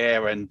this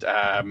year? And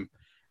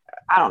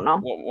I don't know.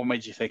 What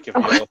made you think of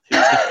your team?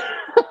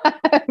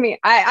 I mean,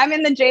 I'm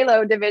in the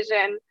J-Lo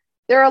division.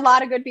 There are a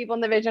lot of good people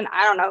in the division.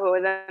 I don't know who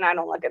is in. I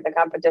don't look at the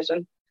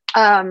competition.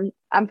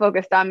 I'm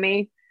focused on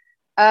me.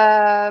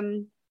 I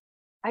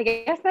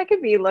guess that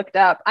could be looked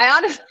up. I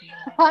honestly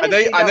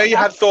I know you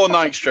had Thor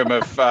Nystrom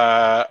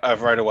of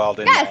Rotoworld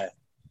in there.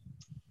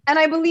 And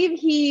I believe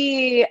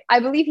he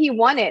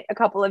won it a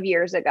couple of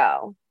years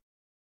ago.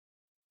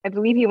 I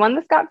believe he won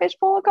the Scott Fish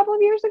Bowl a couple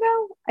of years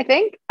ago. I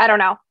think. I don't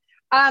know.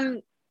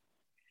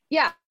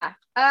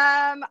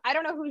 I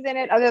don't know who's in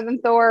it other than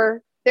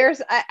Thor.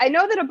 I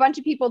know that a bunch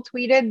of people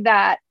tweeted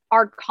that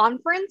our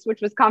conference,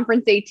 which was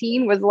Conference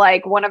 18, was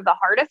like one of the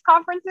hardest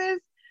conferences.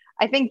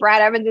 I think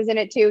Brad Evans is in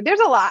it too. There's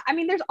a lot. I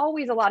mean, there's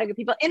always a lot of good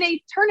people in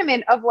a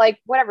tournament of like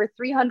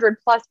 300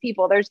 plus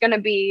people. There's going to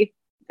be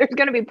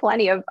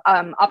plenty of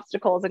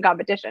obstacles and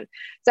competition.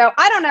 So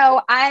I don't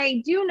know.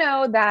 I do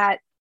know that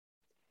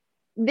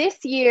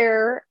this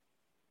year,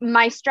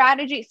 my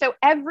strategy, so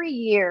every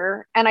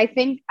year, and I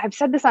think I've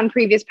said this on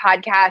previous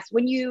podcasts,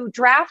 when you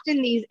draft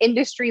in these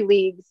industry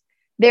leagues,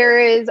 there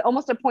is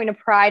almost a point of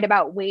pride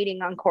about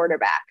waiting on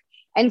quarterback.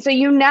 And so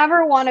you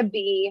never want to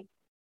be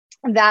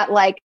that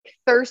like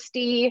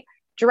thirsty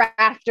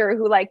drafter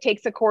who like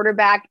takes a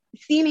quarterback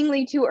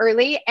seemingly too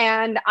early.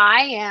 And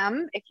I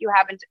am, if you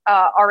haven't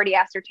already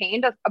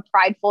ascertained, a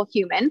prideful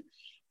human.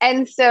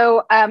 And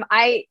so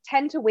I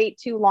tend to wait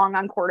too long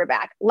on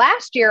quarterback.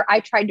 Last year, I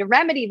tried to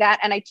remedy that,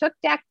 and I took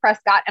Dak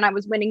Prescott, and I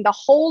was winning the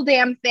whole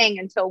damn thing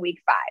until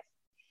week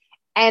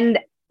 5.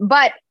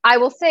 But I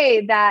will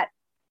say that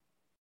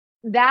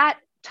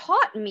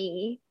taught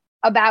me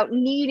about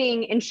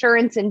needing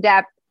insurance in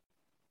depth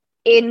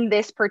in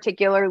this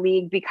particular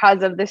league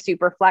because of the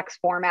super flex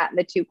format and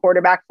the 2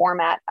 quarterback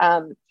format.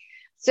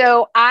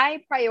 So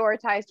I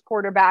prioritized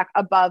quarterback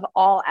above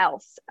all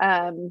else.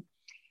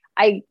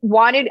 I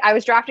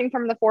was drafting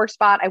from the 4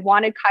 spot. I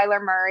wanted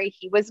Kyler Murray.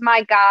 He was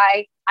my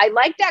guy. I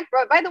like Dak.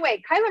 By the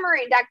way, Kyler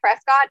Murray and Dak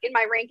Prescott in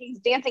my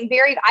rankings, dancing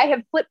varied. I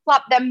have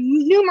flip-flopped them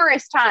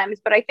numerous times,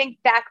 but I think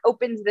Dak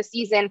opens the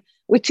season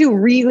with 2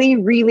 really,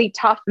 really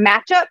tough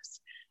matchups.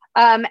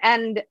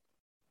 And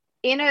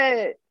in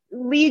a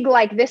league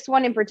like this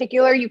one in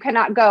particular, you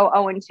cannot go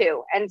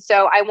 0-2. And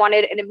so I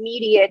wanted an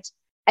immediate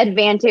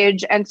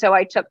advantage. And so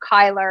I took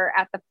Kyler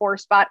at the 4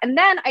 spot. And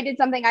then I did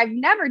something I've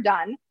never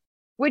done,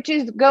 which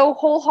is go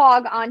whole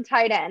hog on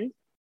tight end.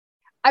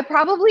 I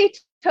probably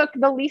took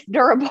the least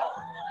durable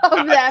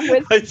of them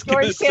with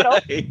George Kittle.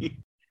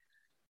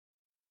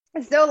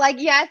 So like,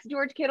 yes,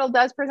 George Kittle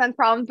does present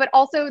problems, but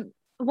also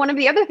one of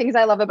the other things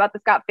I love about the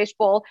Scott Fish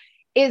Bowl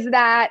is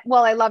that,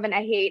 well, I love and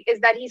I hate, is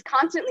that he's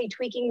constantly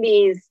tweaking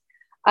these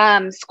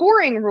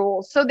scoring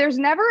rules. So there's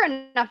never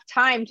enough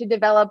time to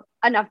develop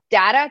enough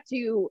data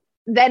to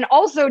then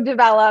also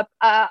develop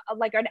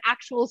like an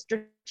actual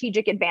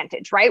strategic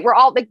advantage, right? We're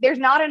all like, there's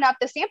not enough,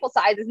 the sample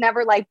size is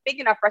never like big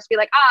enough for us to be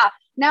like,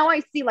 now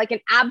I see like an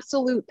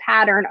absolute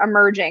pattern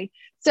emerging.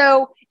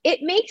 So it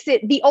makes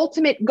it the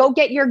ultimate go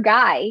get your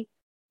guy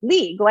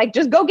league. Like,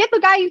 just go get the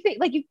guy you think,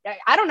 like,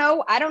 I don't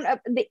know.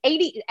 The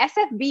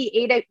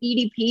SFB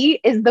EDP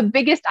is the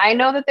biggest. I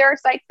know that there are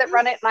sites that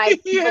run it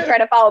and people try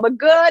to follow, but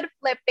good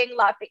flipping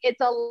luck.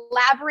 It's a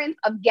labyrinth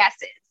of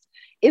guesses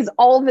is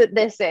all that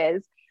this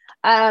is.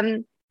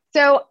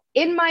 So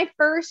in my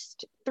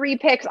first 3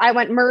 picks, I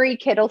went Murray,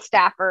 Kittle,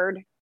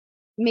 Stafford.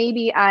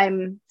 Maybe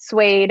I'm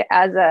swayed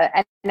as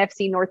a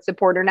NFC North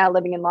supporter now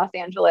living in Los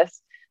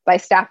Angeles by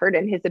Stafford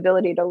and his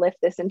ability to lift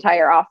this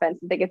entire offense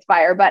and think it's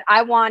fire. But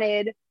I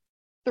wanted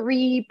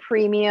 3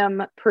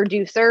 premium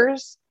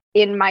producers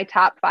in my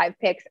top 5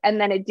 picks.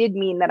 And then it did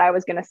mean that I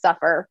was going to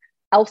suffer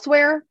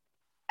elsewhere.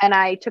 And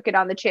I took it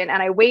on the chin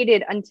and I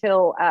waited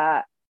until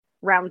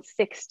round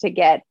 6 to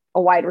get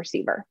a wide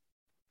receiver.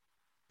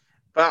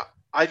 But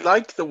I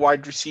like the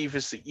wide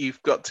receivers that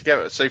you've got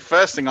together. So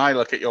first thing I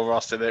look at your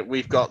roster, that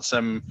we've got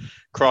some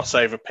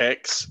crossover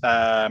picks.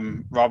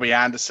 Robbie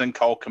Anderson,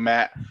 Cole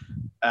Kmet,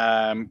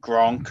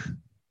 Gronk,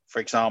 for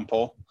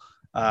example.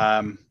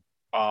 I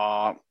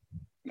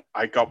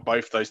got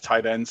both those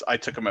tight ends. I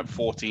took them at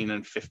 14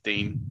 and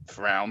 15th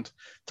round.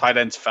 Tight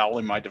ends fell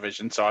in my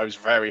division, so I was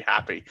very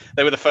happy.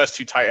 They were the first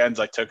 2 tight ends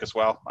I took as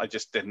well. I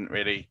just didn't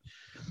really...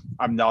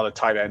 I'm not a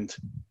tight end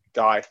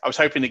guy. I was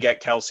hoping to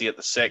get Kelsey at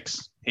the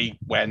 6. He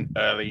went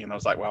early, and I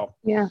was like, well,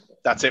 yeah,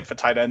 that's it for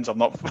tight ends. I'm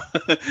not...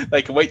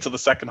 They can wait till the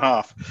second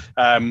half.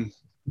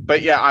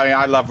 But yeah,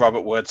 I love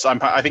Robert Woods.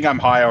 I think I'm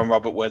higher on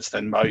Robert Woods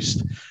than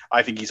most.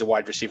 I think he's a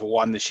wide receiver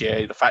 1 this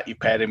year. The fact you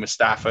paired him with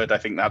Stafford, I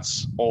think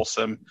that's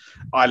awesome.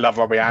 I love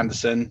Robbie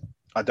Anderson.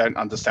 I don't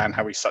understand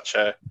how he's such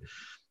a...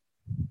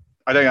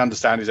 I don't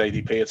understand his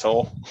ADP at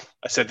all.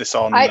 I said this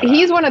on...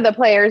 he's one of the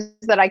players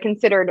that I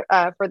considered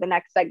for the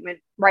next segment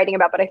writing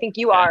about, but I think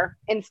you are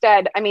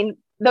instead. I mean,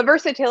 the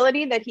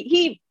versatility that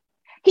he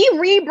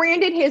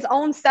rebranded his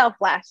own self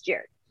last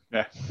year.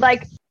 Yeah.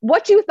 Like,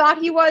 what you thought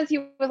he was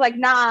like,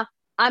 nah,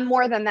 I'm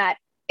more than that.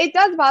 It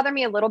does bother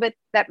me a little bit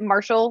that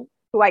Marshall,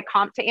 who I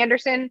comped to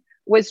Anderson,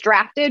 was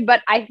drafted,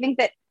 but I think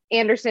that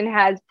Anderson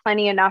has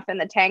plenty enough in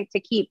the tank to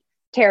keep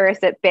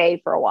Terrace at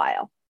bay for a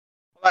while.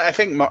 I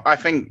think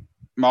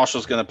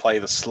Marshall's going to play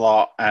the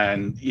slot,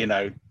 and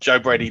Joe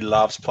Brady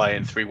loves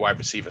playing 3 wide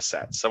receiver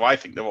sets, so I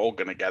think they're all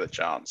going to get a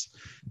chance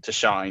to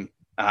shine.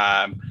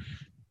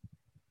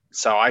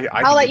 So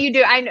I'll let you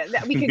do. I know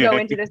that we could go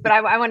into this, but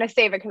I want to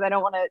save it because I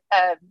don't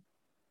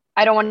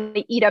want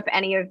to eat up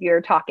any of your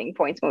talking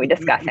points when we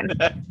discuss him.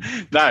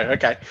 No,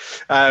 okay.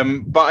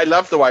 But I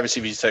love the wide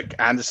receivers you took: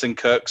 Anderson,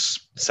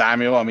 Cooks,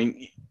 Samuel. I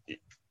mean,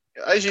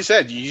 as you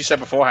said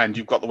beforehand,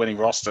 you've got the winning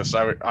roster,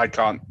 so I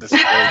can't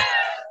disagree.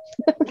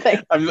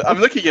 I'm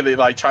looking at it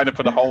like trying to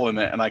put a hole in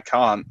it, and I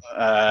can't.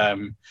 I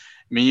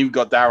mean, you've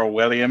got Darrell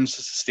Williams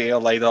as a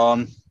steal late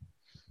on,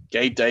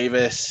 Gabe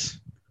Davis.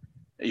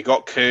 You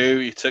got Koo.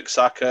 You took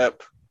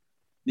Suckup,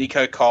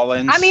 Nico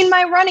Collins. I mean,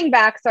 my running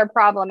backs are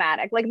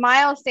problematic. Like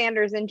Miles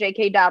Sanders and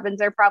J.K. Dobbins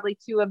are probably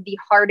 2 of the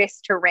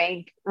hardest to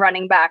rank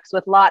running backs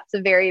with lots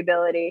of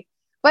variability.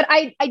 But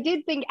I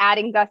did think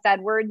adding Gus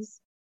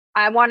Edwards,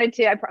 I wanted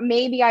to,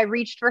 maybe I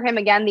reached for him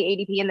again. The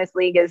ADP in this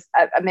league is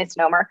a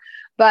misnomer,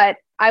 but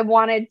I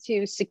wanted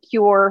to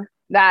secure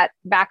that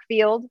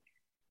backfield.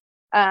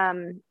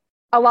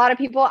 A lot of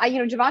people,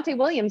 Javonte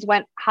Williams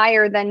went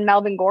higher than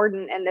Melvin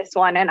Gordon in this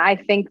one. And I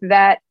think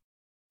that,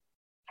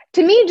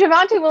 to me,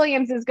 Javonte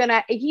Williams is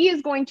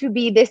going to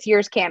be this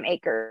year's Cam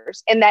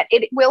Akers, and that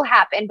it will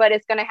happen, but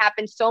it's going to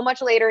happen so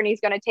much later, and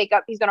he's going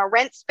to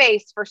rent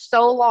space for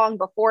so long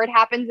before it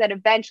happens that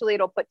eventually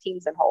it'll put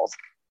teams in holes.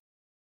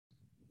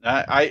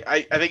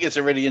 I think it's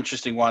a really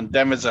interesting one.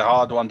 Denver's a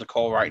hard one to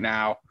call right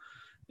now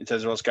in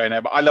terms of what's going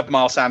on, but I love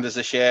Miles Sanders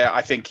this year.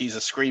 I think he's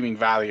a screaming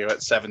value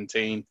at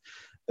 17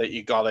 that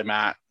you got him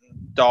at.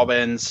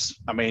 Dobbins,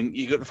 I mean,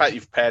 the fact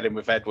you've paired him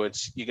with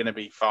Edwards, you're going to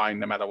be fine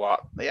no matter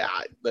what. Yeah,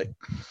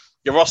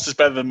 your roster's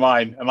better than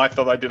mine, and I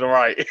thought I did all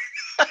right.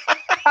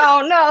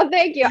 Oh, no,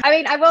 thank you. I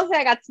mean, I will say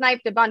I got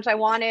sniped a bunch. There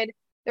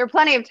were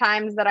plenty of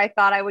times that I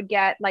thought I would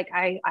get, like,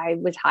 I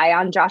was high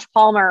on Josh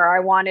Palmer, or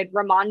I wanted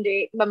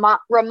Ramondre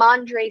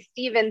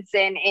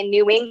Stevenson in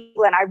New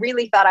England. I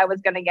really thought I was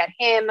going to get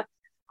him.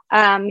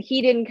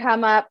 He didn't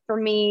come up for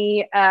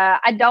me.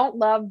 I don't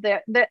love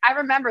I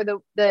remember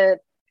the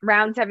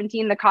round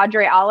 17, the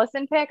Kadre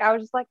Allison pick. I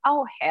was just like,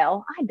 oh,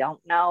 hell, I don't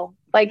know.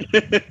 Like,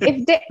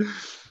 this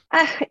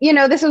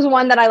was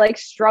one that I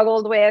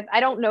struggled with.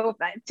 I don't know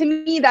to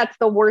me, that's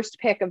the worst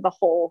pick of the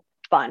whole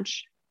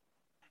bunch.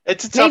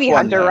 It's a tough maybe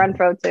one, Hunter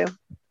Renfrow too.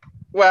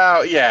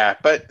 Well, yeah,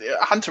 but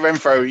Hunter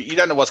Renfrow, you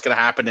don't know what's going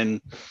to happen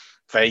in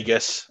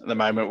Vegas at the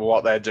moment with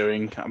what they're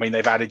doing. I mean,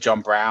 they've added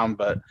John Brown,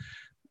 but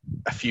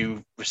a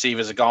few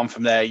receivers are gone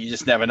from there. You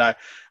just never know.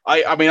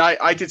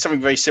 I did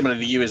something very similar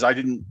to you, is I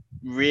didn't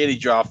really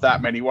draft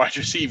that many wide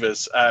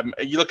receivers.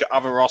 You look at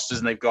other rosters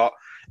and they've got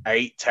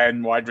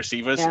 8-10 wide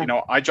receivers.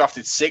 Yeah. I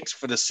drafted 6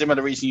 for the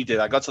similar reason you did.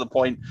 I got to the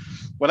point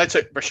when I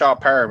took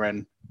Brashad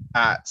Perriman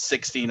at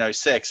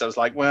 1606, I was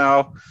like,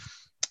 well,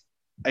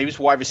 he was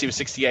wide receiver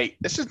 68.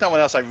 This is no one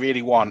else I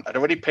really want. I'd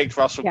already picked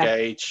Russell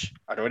Gage.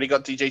 I'd already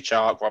got DJ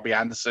Chark, Robbie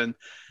Anderson,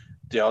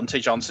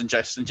 Deontay Johnson,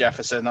 Justin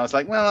Jefferson. I was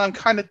like, well, I'm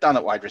kind of done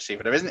at wide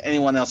receiver. There isn't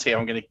anyone else here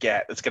I'm going to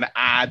get that's going to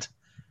add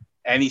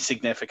any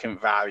significant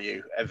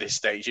value at this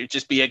stage. It would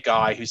just be a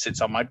guy who sits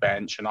on my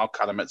bench and I'll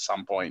cut him at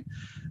some point.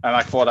 And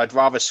I thought I'd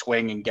rather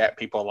swing and get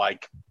people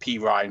like P.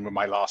 Ryan with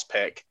my last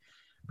pick,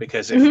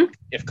 because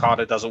if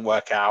Carter doesn't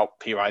work out,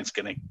 P. Ryan's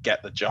going to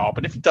get the job.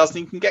 And if he doesn't,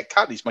 he can get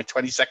cut. He's my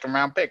 22nd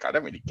round pick. I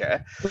don't really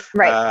care.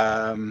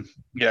 Right.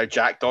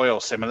 Jack Doyle,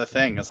 similar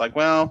thing. It's like,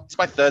 well, it's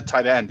my third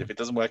tight end. If it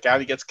doesn't work out,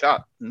 he gets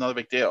cut. Not a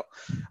big deal.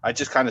 I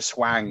just kind of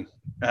swung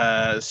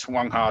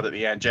hard at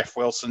the end. Jeff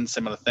Wilson,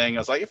 similar thing. I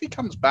was like, if he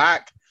comes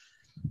back,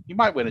 you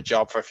might win a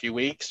job for a few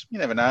weeks. You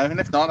never know. And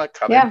if not, I'd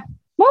cut him.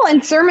 Well,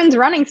 and Sermon's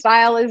running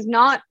style is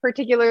not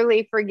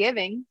particularly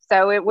forgiving.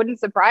 So it wouldn't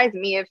surprise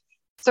me if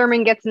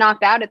Sermon gets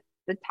knocked out at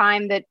the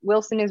time that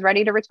Wilson is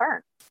ready to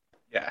return.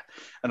 Yeah.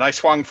 And I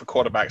swung for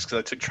quarterbacks because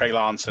I took Trey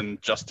Lance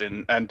and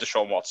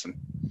Deshaun Watson.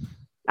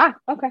 Ah,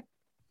 okay.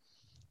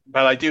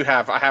 But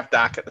I have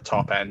Dak at the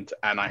top end,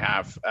 and I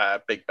have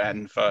Big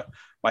Ben for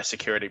my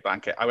security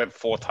blanket. I went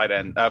 4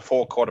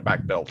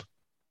 quarterback build.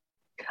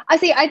 I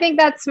think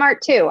that's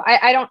smart too.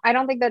 I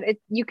don't think that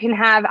you can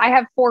have. I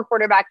have 4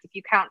 quarterbacks if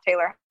you count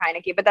Taylor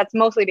Heineke, but that's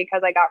mostly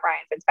because I got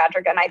Ryan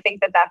Fitzpatrick, and I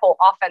think that whole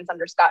offense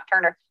under Scott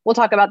Turner, we'll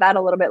talk about that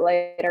a little bit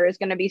later, is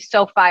going to be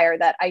so fire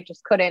that I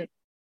just couldn't.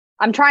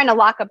 I'm trying to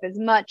lock up as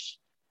much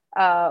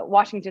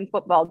Washington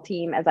football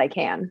team as I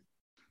can.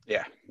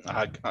 Yeah,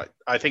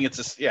 I think it's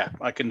just,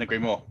 I couldn't agree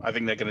more. I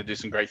think they're going to do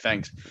some great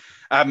things.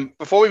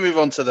 Before we move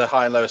on to the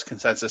high and lowest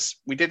consensus,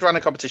 we did run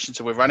a competition.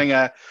 So we're running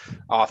our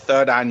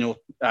 3rd annual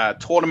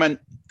tournament,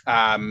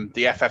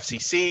 the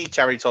FFCC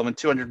charity tournament,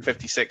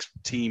 256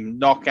 team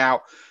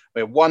knockout.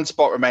 We have 1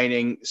 spot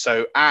remaining.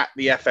 So at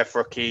the FF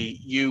Rookie,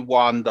 you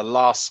won the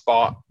last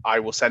spot. I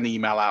will send the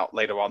email out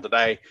later on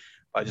today.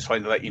 I just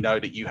wanted to let you know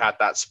that you had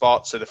that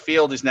spot. So the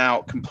field is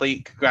now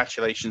complete.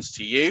 Congratulations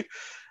to you.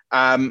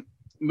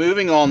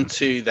 Moving on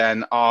to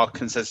then our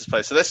consensus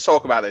play. So let's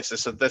talk about this.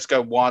 So let's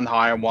go 1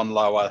 higher and 1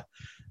 lower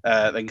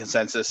than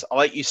consensus. I'll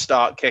let you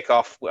kick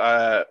off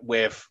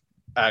with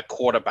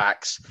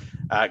quarterbacks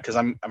because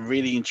I'm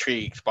really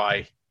intrigued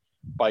by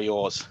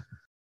yours.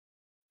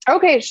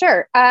 Okay,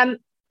 sure.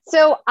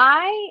 So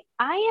I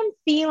am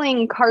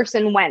feeling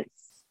Carson Wentz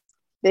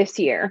this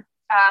year,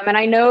 and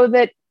I know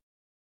that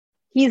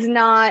he's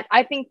not.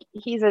 I think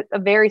he's a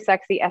very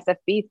sexy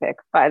SFB pick,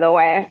 by the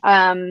way.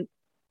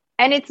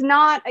 And it's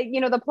not,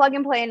 the plug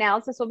and play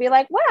analysis will be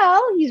like,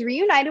 well, he's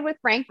reunited with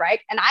Frank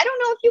Reich. And I don't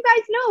know if you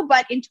guys know,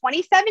 but in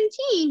 2017,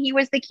 he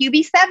was the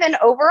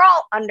QB7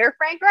 overall under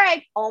Frank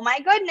Reich. Oh my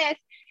goodness.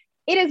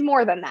 It is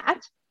more than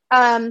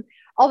that.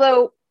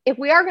 Although if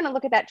we are going to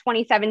look at that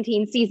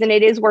 2017 season,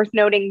 it is worth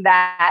noting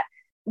that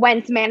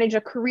Wentz managed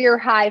a career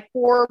high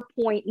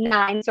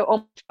 4.9, so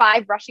almost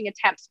 5 rushing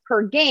attempts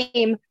per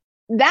game.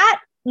 That,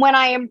 when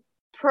I am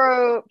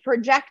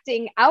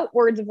projecting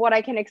outwards of what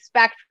I can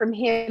expect from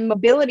him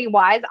mobility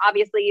wise,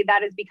 obviously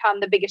that has become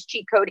the biggest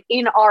cheat code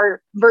in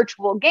our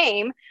virtual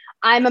game.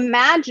 I'm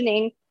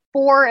imagining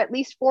at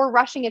least 4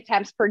 rushing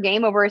attempts per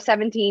game over a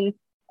 17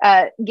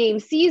 game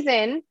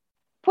season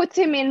puts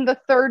him in the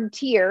 3rd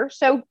tier.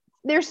 So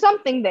there's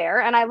something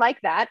there. And I like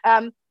that.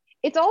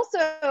 It's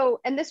also,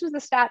 and this was the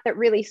stat that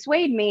really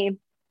swayed me,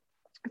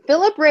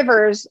 Phillip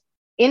Rivers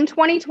in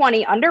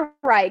 2020 under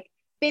Reich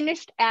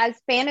finished as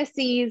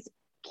Fantasy's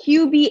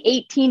QB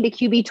 18 to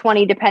QB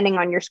 20, depending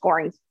on your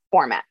scoring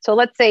format. So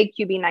let's say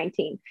QB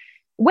 19,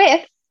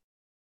 with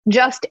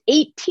just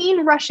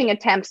 18 rushing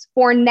attempts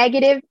for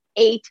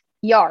 -8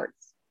 yards.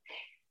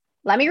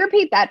 Let me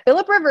repeat that.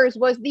 Phillip Rivers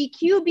was the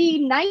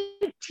QB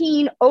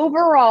 19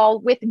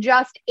 overall with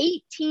just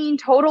 18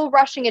 total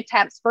rushing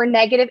attempts for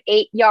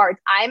 -8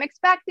 yards. I'm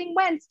expecting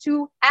Wentz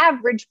to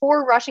average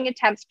 4 rushing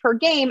attempts per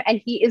game,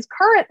 and he is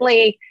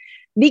currently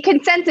the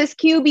consensus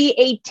QB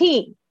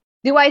 18.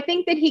 Do I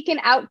think that he can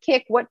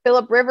outkick what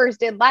Phillip Rivers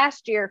did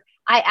last year?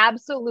 I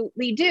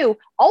absolutely do.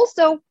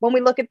 Also, when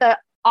we look at the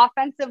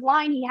offensive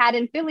line he had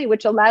in Philly,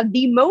 which allowed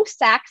the most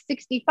sacks,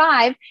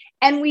 65,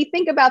 and we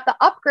think about the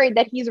upgrade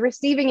that he's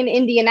receiving in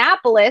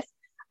Indianapolis,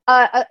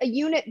 a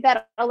unit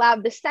that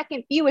allowed the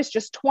second fewest,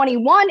 just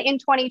 21 in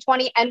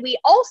 2020. And we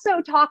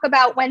also talk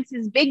about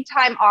Wentz's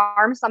big-time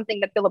arm, something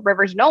that Phillip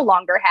Rivers no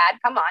longer had,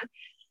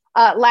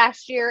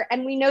 last year.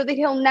 And we know that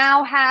he'll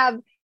now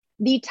have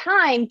the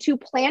time to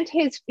plant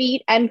his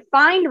feet and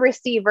find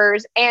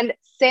receivers and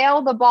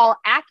sail the ball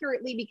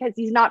accurately because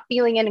he's not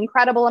feeling an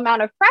incredible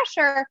amount of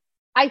pressure.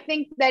 I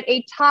think that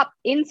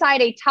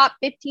inside a top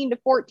 15 to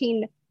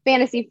 14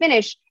 fantasy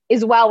finish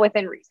is well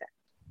within reason.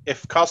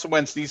 If Carson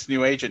Wentz needs a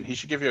new agent, he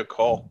should give you a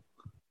call.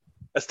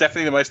 That's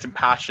definitely the most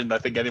impassioned I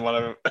think anyone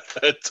ever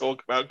heard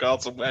talk about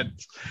Carson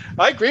Wentz.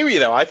 I agree with you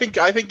though. I think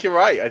you're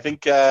right. I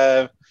think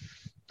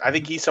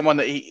he's someone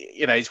that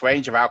his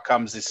range of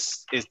outcomes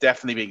is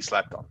definitely being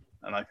slept on.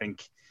 And I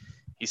think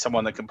he's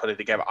someone that can put it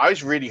together. I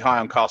was really high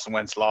on Carson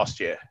Wentz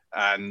last year,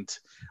 and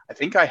I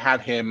think I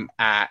had him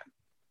at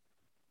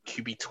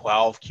QB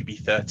 12, QB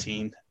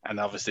 13, and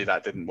obviously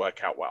that didn't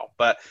work out well.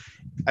 But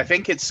I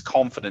think it's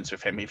confidence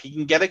with him. If he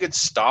can get a good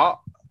start,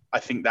 I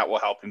think that will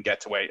help him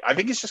get to where. I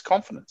think it's just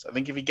confidence. I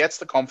think if he gets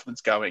the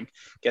confidence going,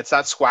 gets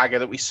that swagger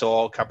that we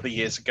saw a couple of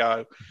years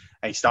ago,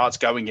 and he starts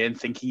going in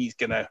thinking he's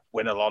going to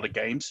win a lot of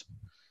games,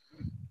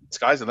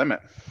 sky's the limit.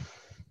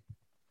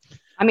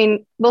 I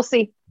mean, we'll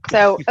see.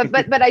 So,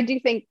 but I do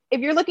think if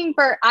you're looking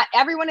for,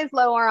 everyone is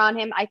lower on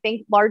him. I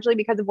think largely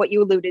because of what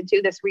you alluded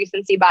to, this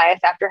recency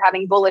bias after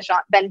having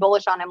been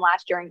bullish on him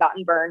last year and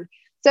gotten burned.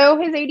 So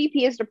his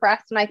ADP is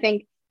depressed, and I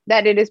think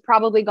that it has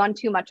probably gone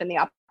too much in the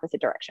opposite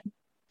direction.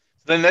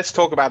 Then let's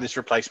talk about his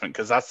replacement,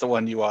 because that's the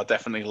one you are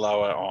definitely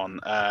lower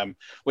on,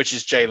 which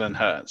is Jalen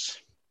Hurts.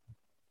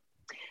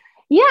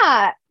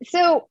 Yeah.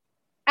 So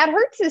at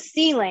Hurts'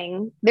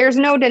 ceiling, there's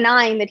no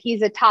denying that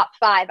he's a top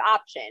 5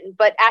 option,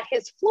 but at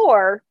his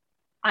floor,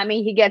 I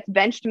mean, he gets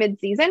benched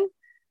midseason.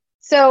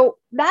 So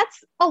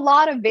that's a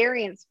lot of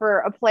variance for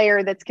a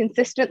player that's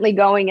consistently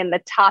going in the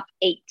top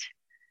 8.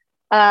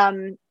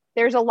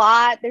 There's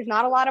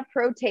not a lot of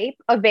pro tape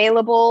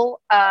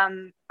available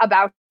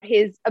about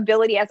his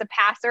ability as a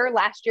passer.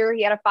 Last year,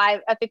 he had a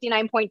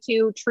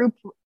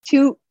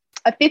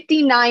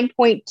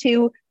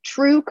 59.2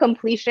 true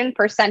completion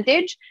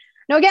percentage.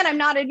 Now, again, I'm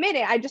not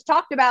admitting, I just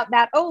talked about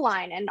that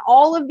O-line and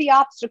all of the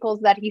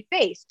obstacles that he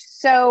faced.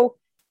 So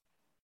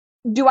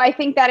do I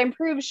think that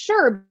improves?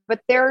 Sure.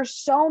 But there are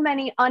so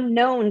many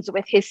unknowns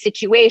with his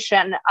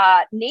situation,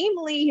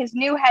 namely his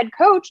new head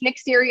coach, Nick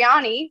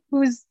Sirianni,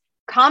 who's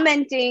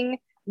commenting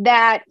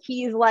that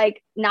he's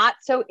like not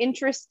so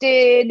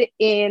interested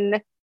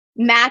in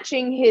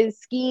matching his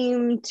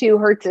scheme to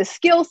Hurts'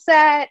 skill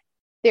set.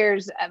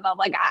 There's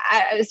Sirianni's like,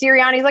 I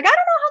don't know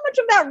how much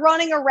of that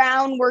running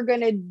around we're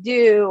going to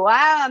do.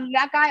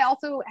 That guy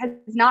also has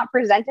not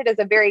presented as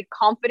a very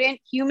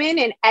confident human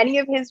in any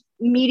of his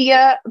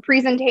media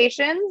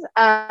presentations.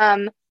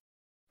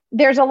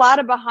 There's a lot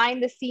of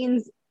behind the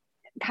scenes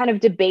kind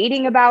of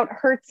debating about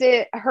Hurts.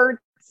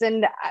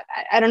 And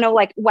I don't know,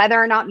 like whether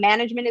or not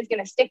management is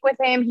going to stick with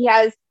him. He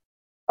has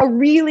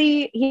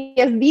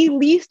the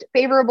least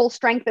favorable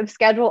strength of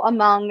schedule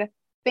among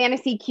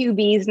fantasy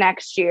QBs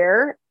next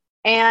year.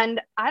 And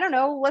I don't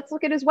know, let's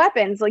look at his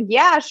weapons. Like,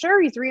 yeah, sure,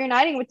 he's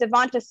reuniting with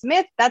Devonta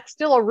Smith. That's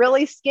still a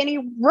really skinny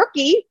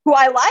rookie who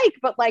I like,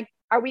 but like,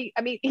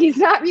 he's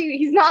not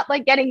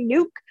like getting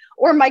Nuke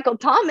or Michael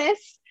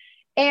Thomas.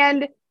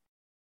 And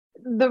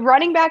the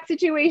running back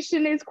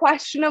situation is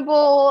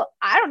questionable.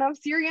 I don't know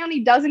if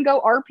Sirianni doesn't go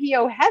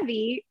RPO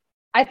heavy.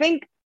 I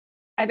think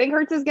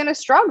Hurts is going to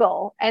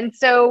struggle. And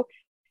so,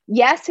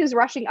 yes, his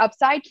rushing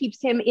upside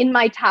keeps him in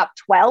my top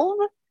 12,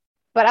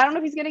 but I don't know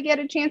if he's going to get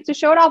a chance to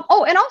show it off.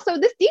 Oh, and also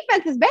this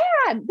defense is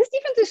bad. This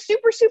defense is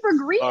super, super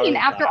green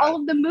after all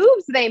of the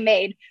moves they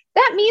made.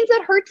 That means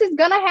that Hurts is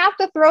going to have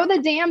to throw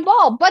the damn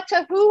ball, but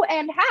to who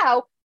and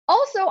how?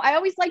 Also, I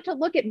always like to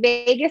look at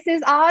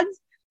Vegas's odds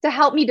to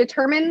help me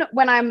determine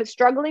when I'm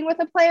struggling with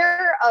a player,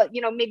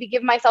 maybe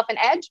give myself an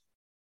edge.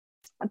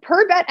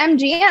 Per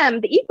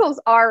BetMGM, the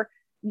Eagles are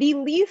the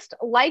least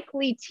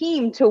likely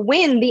team to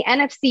win the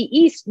NFC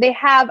East. They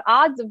have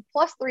odds of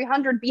plus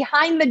 300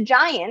 behind the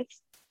Giants,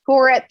 who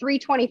are at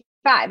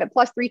 325, at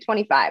plus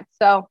 325.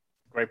 So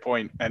great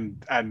point.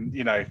 And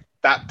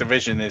that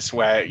division is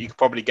where you could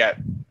probably get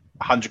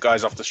 100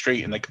 guys off the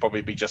street and they could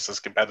probably be just as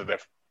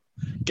competitive,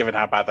 given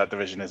how bad that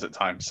division is at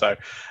times. So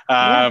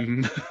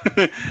I'm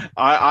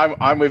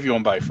with you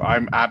on both.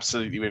 I'm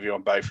absolutely with you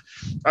on both.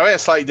 I went a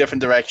slightly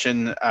different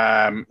direction.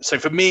 So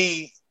for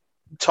me,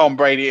 Tom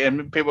Brady,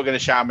 and people are going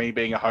to shout me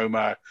being a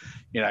homer,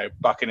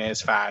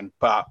 Buccaneers fan,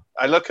 but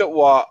I look at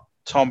what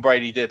Tom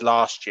Brady did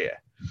last year.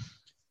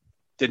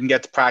 Didn't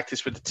get to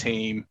practice with the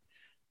team.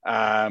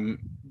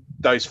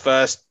 Those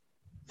first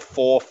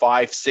 4,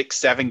 5, 6,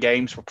 7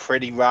 games were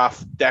pretty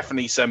rough.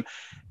 Definitely some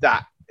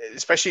that,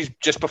 especially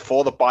just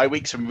before the bye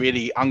week, some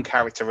really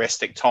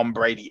uncharacteristic Tom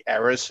Brady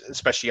errors,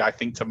 especially I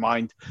think to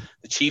mind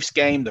the Chiefs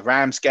game, the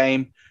Rams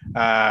game,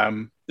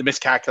 the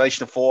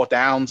miscalculation of 4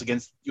 downs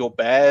against your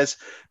Bears.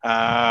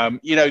 There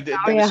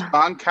was some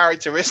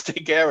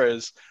uncharacteristic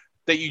errors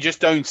that you just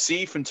don't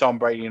see from Tom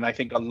Brady. And I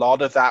think a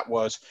lot of that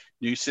was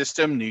new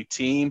system, new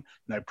team,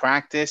 no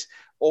practice,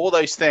 all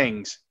those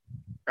things.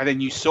 And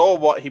then you saw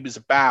what he was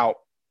about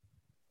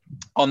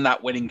on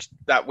that winning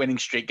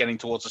streak getting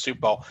towards the Super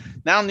Bowl.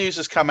 Now news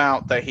has come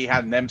out that he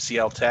had an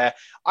MCL tear.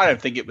 I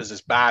don't think it was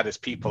as bad as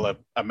people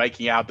are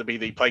making out to be.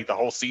 That he played the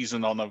whole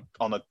season on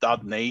a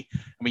dud knee.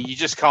 I mean, you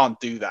just can't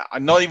do that.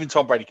 And not even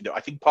Tom Brady can do it.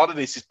 I think part of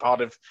this is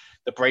part of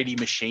the Brady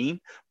machine,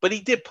 but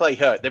he did play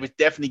hurt. There was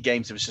definitely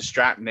games. It was a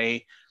strap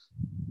knee.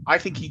 I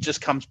think he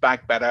just comes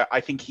back better. I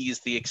think he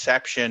is the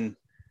exception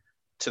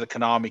to the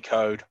Konami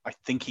code. I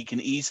think he can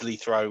easily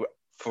throw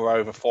for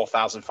over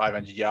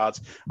 4,500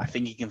 yards. I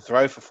think he can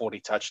throw for 40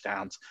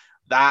 touchdowns.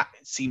 That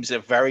seems a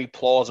very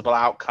plausible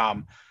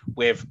outcome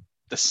with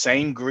the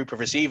same group of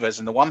receivers.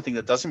 And the one thing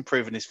that does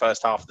improve in his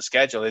first half of the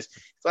schedule is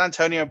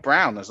Antonio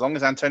Brown. As long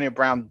as Antonio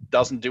Brown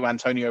doesn't do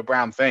Antonio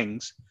Brown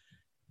things,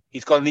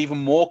 he's got an even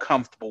more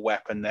comfortable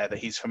weapon there that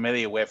he's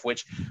familiar with,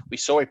 which we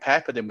saw he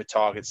peppered him with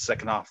targets the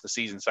second half of the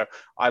season. So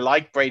I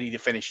like Brady to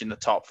finish in the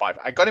top 5.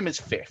 I got him as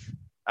 5th,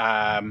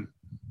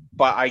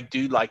 but I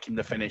do like him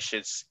to finish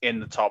in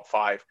the top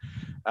 5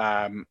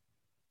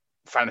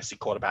 fantasy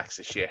quarterbacks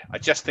this year. I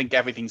just think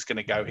everything's going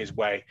to go his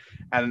way,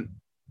 and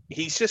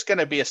he's just going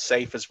to be as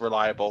safe, as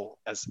reliable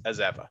as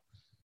ever.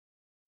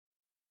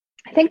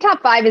 I think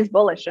top 5 is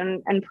bullish,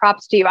 and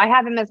props to you. I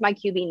have him as my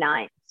QB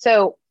 9.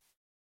 So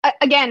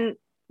again,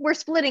 we're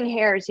splitting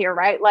hairs here,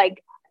 right?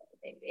 Like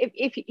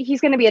if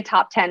he's going to be a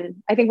top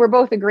 10, I think we're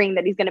both agreeing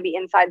that he's going to be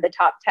inside the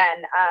top 10.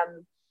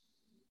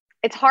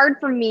 It's hard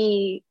for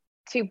me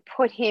to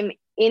put him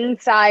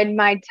inside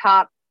my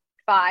top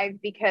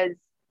 5 because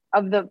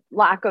of the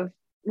lack of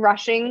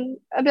rushing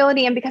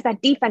ability, and because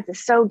that defense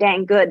is so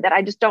dang good that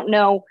I just don't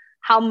know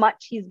how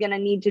much he's going to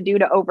need to do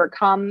to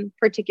overcome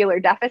particular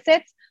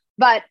deficits.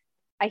 But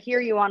I hear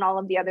you on all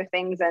of the other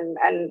things,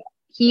 and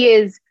he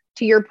is,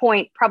 to your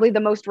point, probably the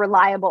most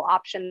reliable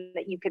option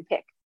that you could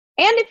pick.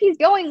 And if he's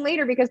going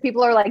later because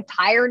people are like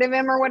tired of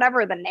him or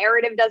whatever, the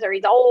narrative does, or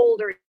he's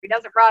old or he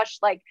doesn't rush,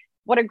 like,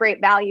 what a great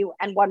value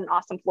and what an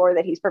awesome floor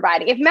that he's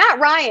providing. If Matt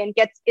Ryan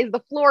is the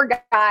floor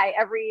guy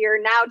every year,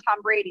 now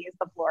Tom Brady is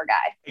the floor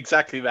guy.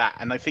 Exactly that.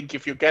 And I think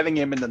if you're getting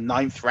him in the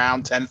 9th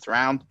round, 10th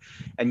round,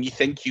 and you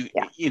think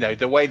you know,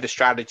 the way the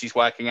strategy's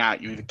working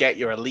out, you either get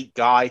your elite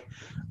guy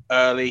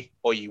early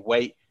or you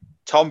wait.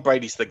 Tom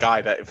Brady's the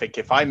guy that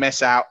if I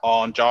miss out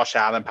on Josh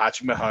Allen,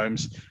 Patrick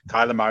Mahomes,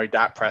 Kyler Murray,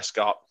 Dak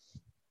Prescott,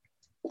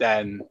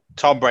 then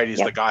Tom Brady's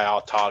the guy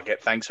I'll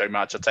target. Thanks very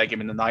much. I'll take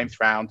him in the 9th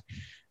round.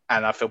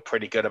 And I feel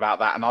pretty good about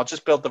that. And I'll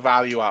just build the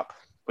value up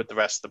with the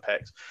rest of the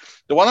picks.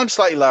 The one I'm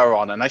slightly lower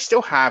on, and I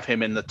still have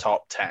him in the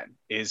top 10,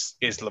 is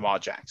Lamar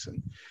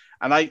Jackson.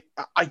 And I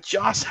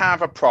just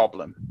have a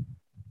problem.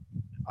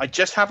 I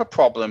just have a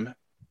problem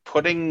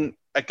putting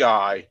a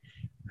guy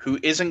who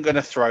isn't going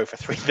to throw for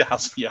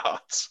 3,000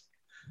 yards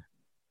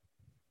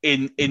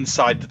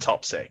inside the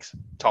top 6,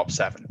 top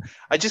 7.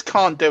 I just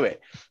can't do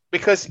it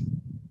because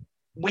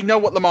we know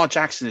what Lamar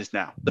Jackson is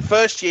now. The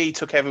first year he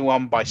took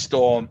everyone by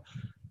storm.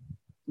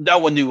 No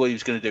one knew what he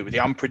was going to do with the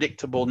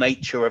unpredictable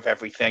nature of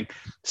everything.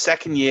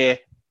 Second year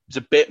was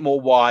a bit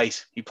more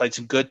wise. He played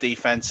some good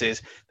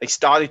defenses. They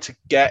started to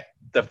get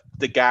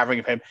the gathering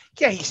of him.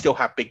 Yeah, he still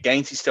had big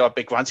gains. He still had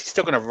big runs. He's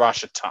still going to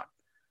rush a ton.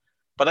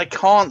 But I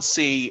can't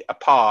see a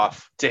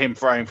path to him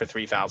throwing for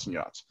 3,000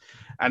 yards.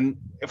 And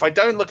if I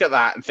don't look at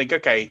that and think,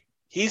 okay,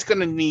 he's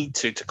going to need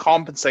to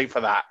compensate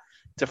for that,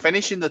 to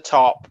finish in the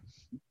top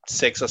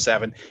 6 or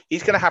 7,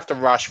 he's going to have to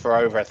rush for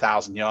over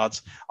 1,000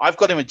 yards. I've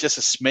got him at just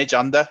a smidge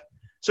under.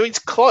 So it's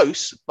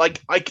close.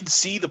 Like, I can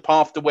see the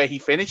path to where he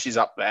finishes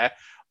up there.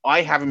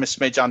 I have him a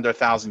smidge under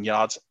 1,000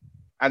 yards.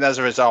 And as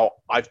a result,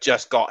 I've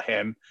just got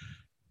him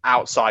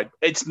outside.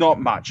 It's not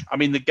much. I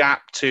mean,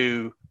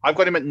 I've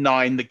got him at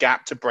 9. The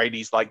gap to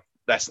Brady's like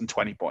less than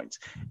 20 points.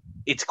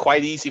 It's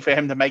quite easy for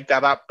him to make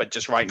that up, but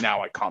just right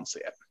now, I can't see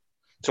it.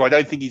 So I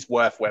don't think he's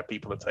worth where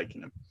people are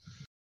taking him.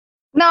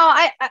 No,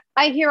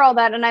 I hear all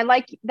that. And I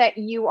like that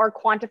you are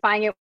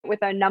quantifying it with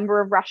a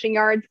number of rushing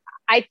yards.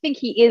 I think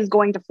he is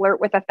going to flirt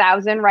with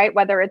 1,000, right?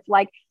 Whether it's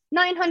like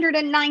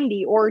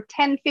 990 or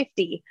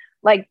 1050,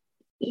 like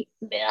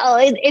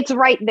it's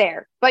right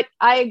there. But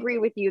I agree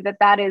with you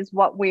that is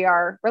what we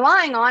are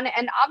relying on.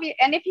 And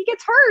and if he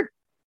gets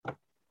hurt,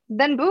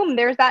 then boom,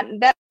 there's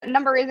that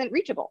number isn't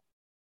reachable.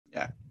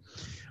 Yeah.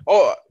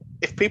 Or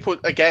if people,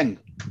 again,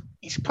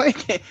 he's playing,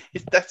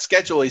 that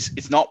schedule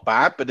is not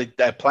bad, but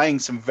they're playing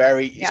some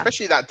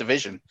especially that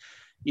division.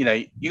 You know,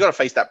 you got to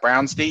face that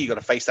Browns D. You got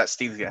to face that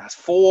Steelers. It has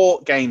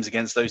 4 games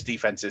against those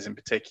defenses in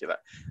particular.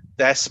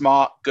 They're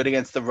smart, good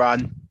against the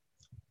run.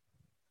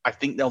 I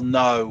think they'll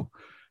know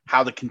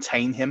how to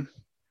contain him.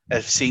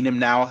 I've seen him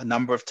now a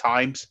number of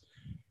times.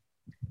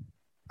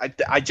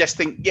 I just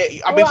think,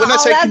 I mean, when I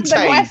say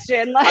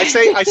contain,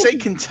 I say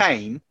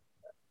contain.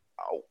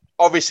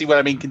 Obviously, what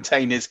I mean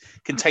contain is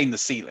contain the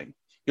ceiling.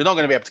 You're not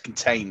going to be able to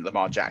contain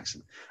Lamar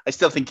Jackson. I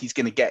still think he's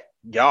going to get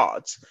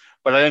yards,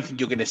 but I don't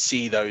think you're going to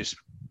see those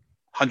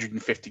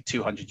 150,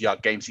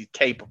 200-yard games he's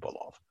capable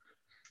of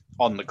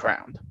on the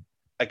ground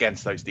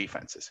against those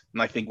defenses.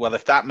 And I think, well,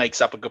 if that makes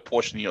up a good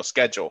portion of your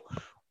schedule,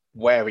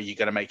 where are you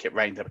going to make it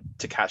rain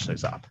to catch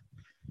those up?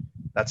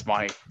 That's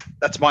my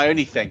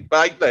only thing.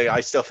 But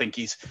I still think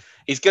he's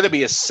going to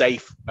be as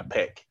safe a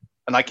pick.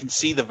 And I can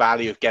see the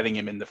value of getting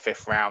him in the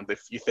 5th round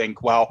if you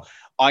think, well,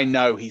 I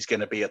know he's going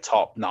to be a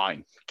top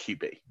 9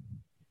 QB.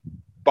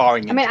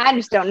 Barring I mean, I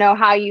just don't know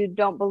how you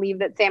don't believe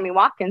that Sammy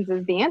Watkins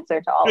is the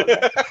answer to all of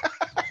this.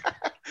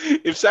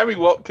 If Sammy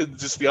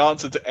Watkins is the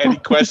answer to any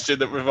question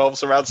that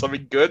revolves around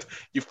something good,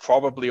 you've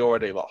probably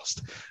already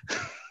lost.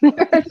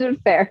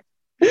 Fair.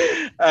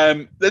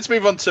 Let's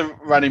move on to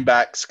running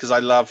backs because I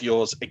love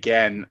yours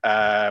again.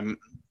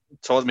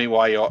 Tell me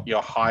why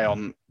you're high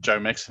on Joe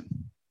Mixon.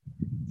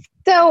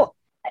 So,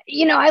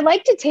 you know, I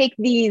like to take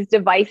these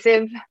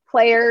divisive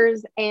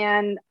players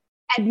and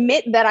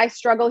admit that I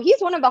struggle. He's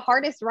one of the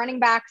hardest running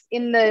backs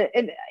in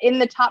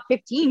the top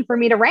 15 for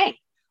me to rank.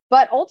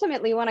 But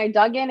ultimately, when I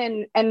dug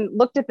in and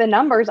looked at the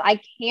numbers,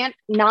 I can't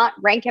not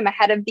rank him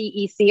ahead of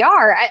the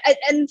ECR.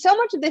 And so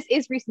much of this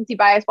is recency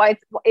bias,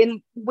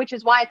 which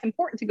is why it's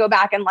important to go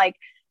back and like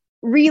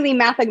really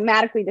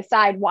mathematically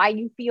decide why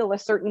you feel a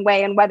certain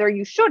way and whether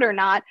you should or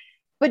not.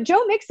 But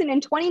Joe Mixon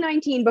in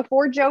 2019,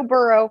 before Joe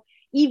Burrow,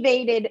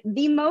 evaded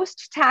the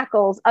most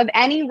tackles of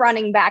any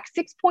running back,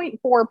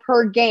 6.4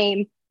 per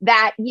game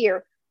that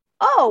year.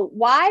 Oh,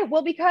 why?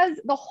 Well, because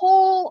the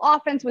whole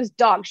offense was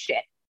dog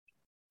shit.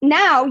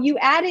 Now you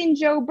add in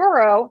Joe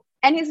Burrow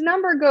and his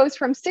number goes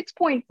from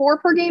 6.4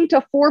 per game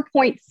to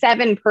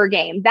 4.7 per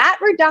game. That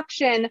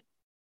reduction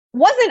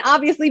wasn't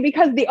obviously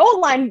because the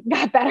O-line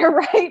got better,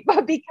 right?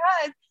 But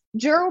because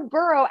Joe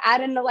Burrow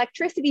added an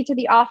electricity to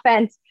the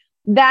offense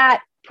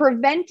that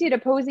prevented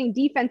opposing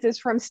defenses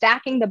from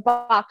stacking the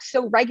box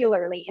so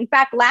regularly. In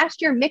fact,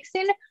 last year,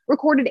 Mixon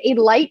recorded a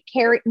light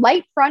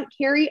front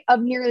carry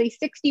of nearly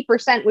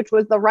 60%, which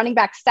was the running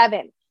back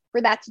 7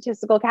 for that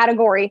statistical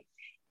category.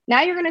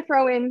 Now you're going to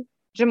throw in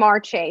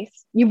Jamar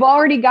Chase. You've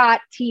already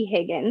got T.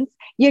 Higgins.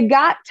 You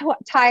got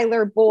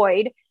Tyler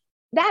Boyd.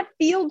 That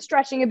field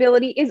stretching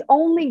ability is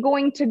only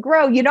going to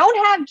grow. You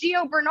don't have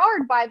Gio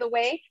Bernard, by the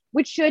way,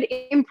 which should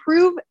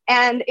improve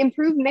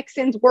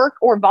Mixon's work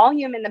or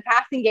volume in the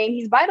passing game.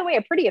 He's, by the way,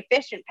 a pretty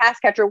efficient pass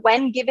catcher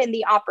when given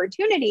the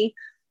opportunity.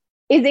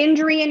 Is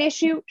injury an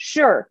issue?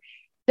 Sure.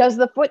 Does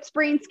the foot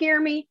sprain scare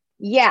me?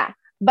 Yeah.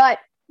 But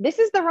this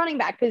is the running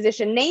back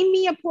position. Name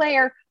me a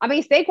player. I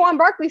mean, Saquon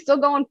Barkley's still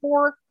going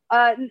for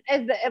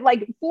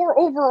 4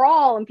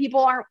 overall, and people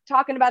aren't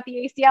talking about the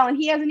ACL, and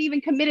he hasn't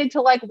even committed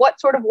to like what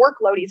sort of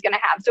workload he's going to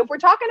have. So if we're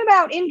talking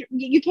about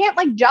you can't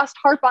like just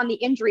harp on the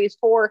injuries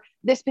for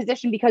this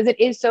position because it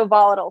is so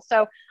volatile.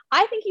 So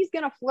I think he's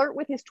going to flirt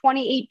with his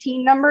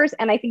 2018 numbers,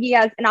 and I think he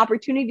has an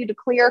opportunity to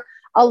clear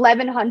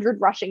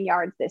 1,100 rushing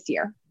yards this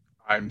year.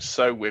 I'm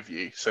so with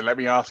you. So let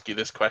me ask you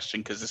this question,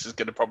 because this is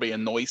going to probably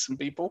annoy some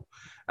people,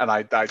 and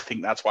I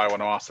think that's why I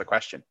want to ask the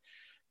question.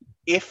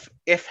 If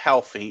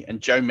healthy and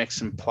Joe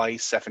Mixon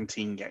plays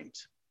 17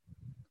 games,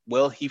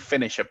 will he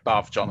finish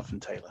above Jonathan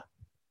Taylor?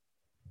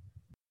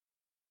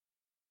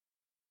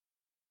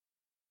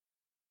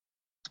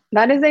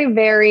 That is a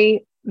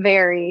very,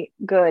 very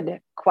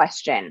good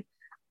question.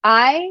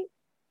 I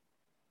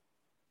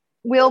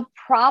will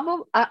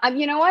probably,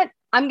 you know what?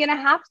 I'm going to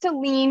have to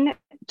lean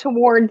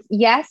towards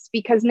yes,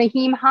 because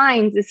Nyheim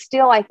Hines is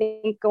still, I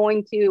think,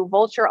 going to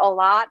vulture a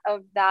lot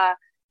of the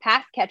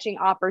pass catching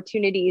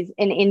opportunities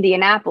in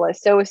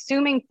Indianapolis. So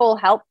assuming full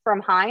help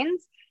from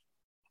Hines,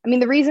 I mean,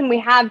 the reason we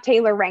have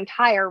Taylor ranked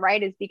higher,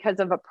 right, is because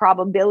of a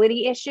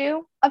probability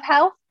issue of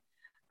health.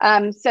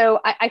 So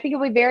I think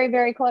it'll be very,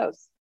 very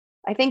close.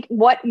 I think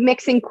what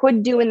Mixon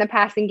could do in the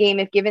passing game,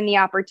 if given the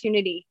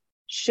opportunity,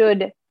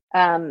 should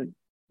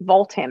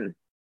vault him.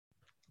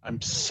 I'm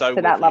so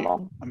to that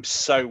level. I'm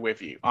so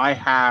with you. I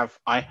have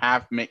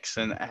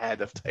Mixon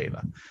ahead of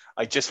Taylor.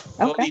 I just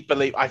fully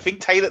believe. I think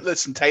Taylor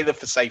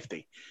for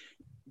safety.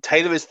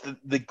 Taylor is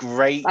the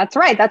great. That's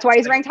right. That's why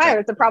he's ranked higher.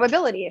 It's a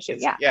probability issue.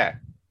 Yeah. Yeah.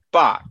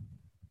 But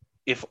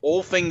if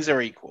all things are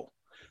equal,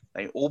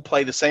 they all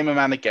play the same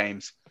amount of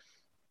games,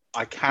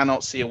 I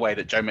cannot see a way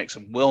that Joe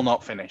Mixon will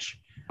not finish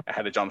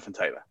ahead of Jonathan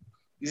Taylor.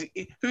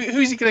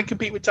 Who's he going to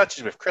compete with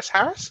touches with? Chris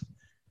Harris?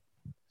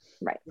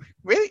 Right.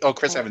 Really? Oh,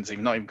 Chris Evans,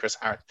 even not even Chris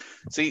Harris.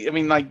 See, I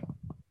mean, like,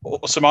 or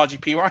Samaje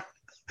Perine.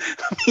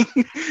 I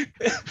mean,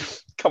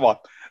 come on.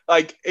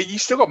 Like, you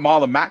still got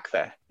Marlon Mack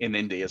there in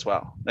Indy as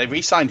well. They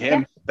re-signed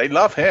him. Yeah. They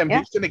love him. Yeah.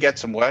 He's going to get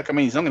some work. I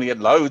mean, he's not going to get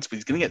loads, but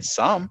he's going to get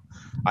some.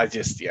 I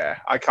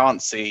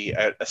can't see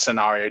a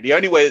scenario.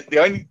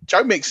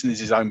 Joe Mixon is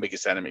his own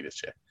biggest enemy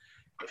this year.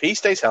 If he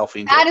stays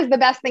healthy. That is the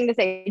best thing to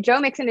say. Joe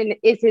Mixon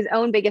is his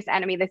own biggest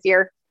enemy this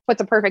year. Puts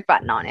a perfect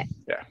button on it.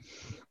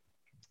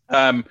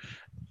 Yeah.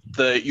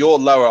 You're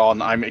lower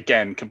on, I'm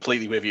again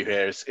completely with you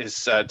here, is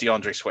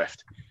DeAndre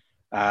Swift.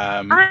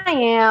 I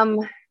am.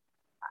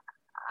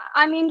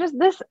 I mean, just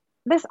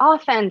this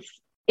offense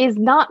is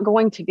not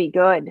going to be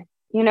good.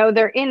 You know,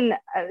 they're in,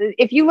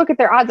 if you look at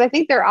their odds, I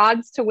think their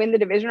odds to win the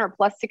division are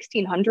plus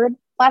 1,600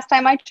 last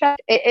time I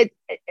checked.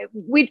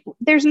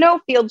 There's no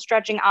field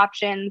stretching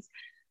options.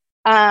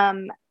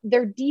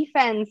 Their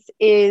defense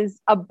is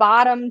a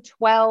bottom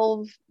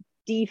 12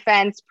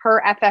 defense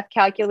per FF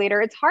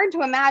calculator. It's hard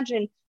to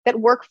imagine that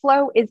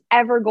workflow is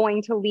ever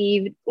going to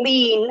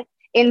lean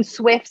in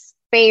Swift's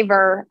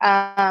favor.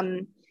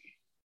 I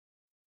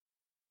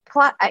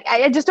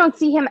just don't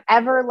see him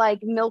ever like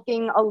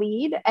milking a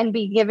lead and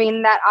be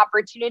given that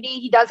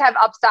opportunity. He does have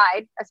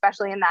upside,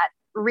 especially in that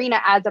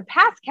arena as a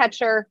pass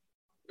catcher,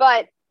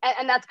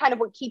 and that's kind of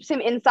what keeps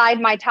him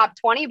inside my top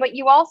 20. But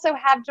you also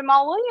have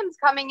Jamal Williams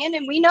coming in,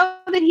 and we know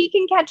that he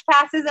can catch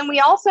passes, and we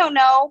also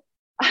know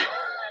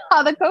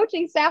how the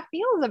coaching staff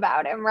feels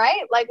about him,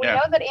 right? Like we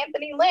know that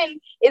Anthony Lynn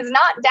is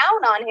not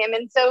down on him.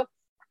 And so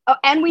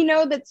And we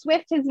know that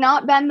Swift has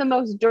not been the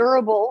most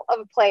durable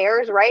of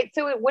players, right?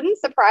 So it wouldn't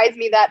surprise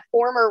me that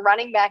former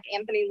running back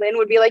Anthony Lynn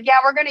would be like, yeah,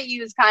 we're going to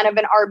use kind of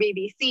an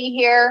RBBC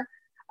here.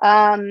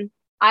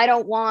 I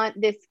don't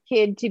want this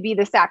kid to be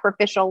the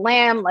sacrificial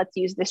lamb. Let's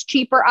use this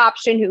cheaper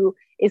option who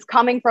is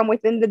coming from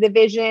within the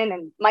division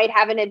and might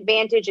have an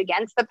advantage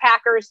against the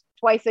Packers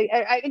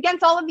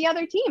against all of the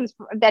other teams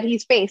that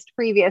he's faced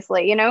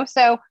previously, you know?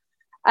 So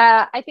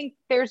I think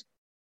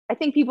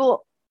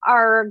people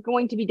are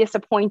going to be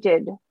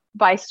disappointed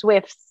by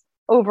Swift's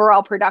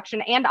overall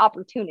production and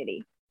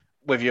opportunity.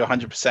 With you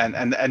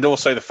 100%. And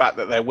also the fact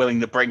that they're willing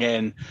to bring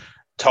in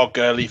Todd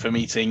Gurley for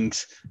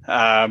meetings,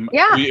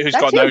 who's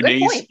got no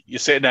knees. Point. You're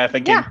sitting there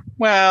thinking,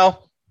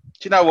 well,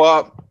 do you know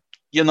what?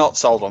 You're not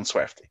sold on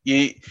Swift.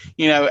 You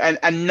know,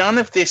 and none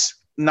of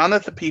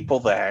the people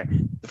there,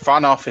 the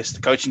front office,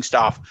 the coaching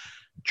staff,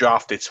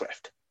 drafted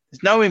Swift.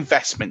 There's no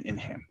investment in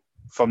him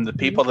from the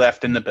people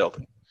left in the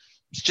building.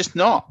 It's just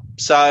not.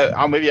 So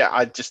I'm with you.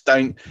 I just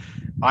don't.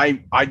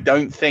 I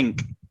don't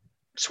think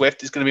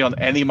Swift is going to be on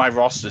any of my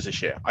rosters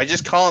this year. I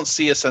just can't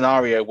see a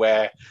scenario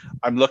where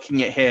I'm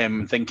looking at him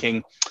and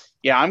thinking,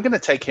 yeah, I'm going to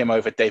take him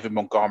over David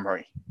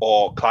Montgomery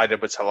or Clyde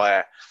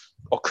Edwards-Helaire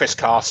or Chris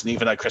Carson,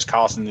 even though Chris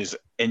Carson is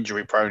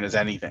injury prone as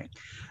anything.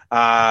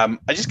 I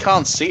just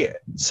can't see it.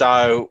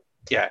 So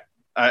yeah,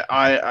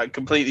 I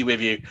completely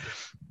with you.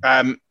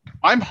 I'm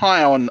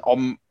high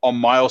on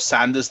Miles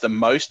Sanders the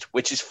most,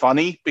 which is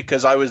funny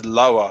because I was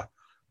lower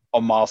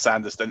on Miles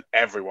Sanders than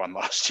everyone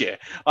last year.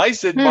 I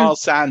said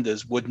Miles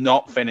Sanders would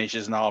not finish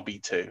as an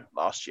RB2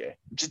 last year.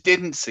 Just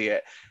didn't see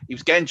it. He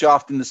was getting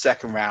drafted in the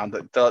second round.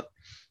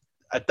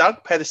 A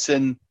Doug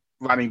Peterson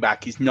running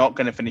back is not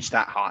going to finish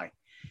that high.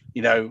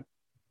 You know,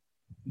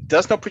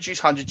 does not produce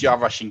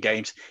 100-yard rushing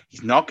games.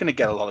 He's not going to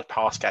get a lot of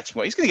pass catching.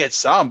 Well, he's going to get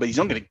some, but he's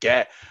not going to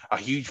get a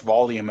huge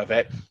volume of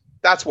it.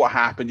 That's what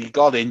happened. He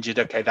got injured.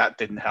 Okay, that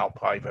didn't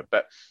help either.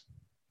 But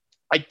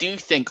I do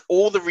think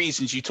all the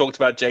reasons you talked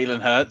about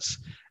Jalen Hurts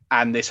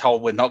and this whole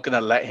we're not going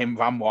to let him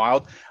run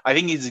wild, I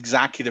think is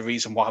exactly the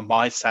reason why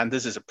Miles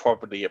Sanders is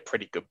probably a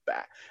pretty good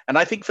bet. And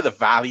I think for the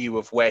value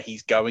of where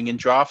he's going in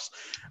drafts,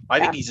 I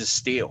think he's a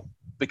steal.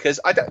 Because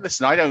I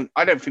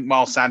don't think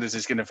Miles Sanders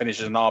is going to finish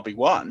as an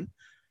RB1,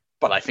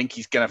 but I think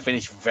he's going to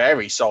finish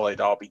very solid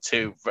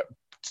RB2,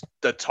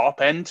 the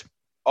top end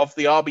of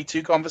the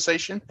RB2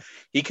 conversation.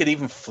 He could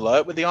even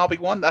flirt with the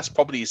RB1. That's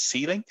probably his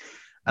ceiling.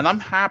 And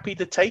I'm happy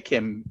to take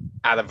him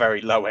at a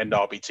very low end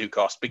RB2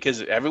 cost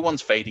because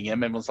everyone's fading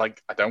him. Everyone's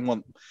like,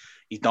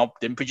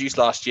 didn't produce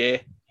last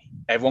year.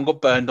 Everyone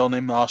got burned on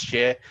him last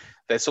year.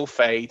 Let's all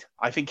fade.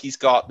 I think he's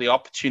got the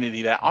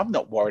opportunity there. I'm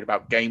not worried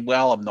about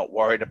Gainwell. I'm not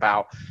worried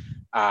about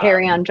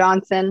Kerryon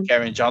Johnson.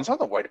 I'm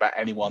not worried about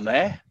anyone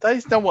there.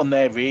 There's no one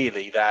there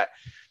really that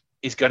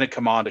is going to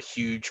command a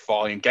huge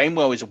volume.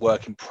 Gainwell is a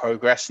work in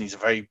progress, and he's a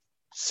very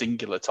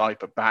singular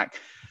type of back.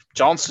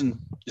 Johnson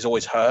is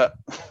always hurt.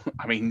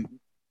 I mean,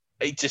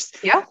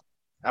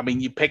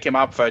 you pick him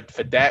up for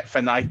depth,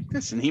 and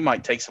he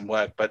might take some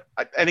work. But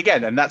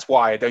and that's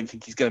why I don't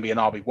think he's going to be an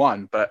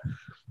RB1. But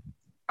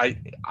I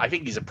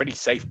think he's a pretty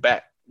safe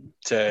bet.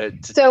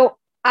 So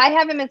I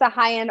have him as a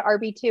high end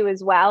RB2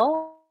 as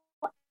well.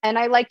 And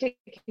I like to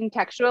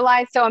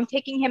contextualize. So I'm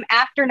taking him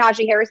after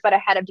Najee Harris, but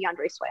ahead of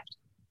DeAndre Swift.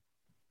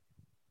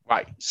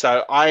 Right.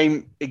 So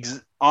I'm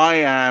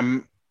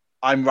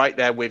right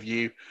there with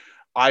you.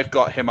 I've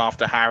got him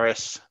after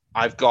Harris.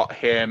 I've got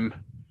him.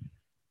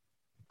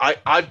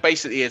 I've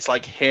basically, it's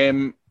like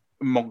him,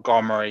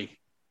 Montgomery,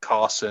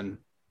 Carson,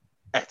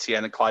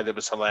 Etienne, and Clyde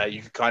Edwards-Helaire.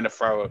 You could kind of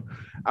throw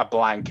a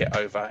blanket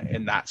over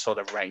in that sort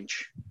of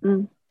range.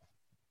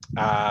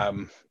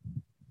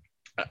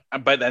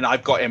 But then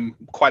I've got him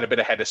quite a bit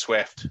ahead of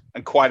Swift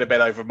and quite a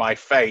bit over my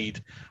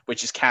fade,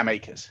 which is Cam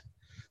Akers.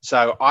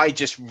 So I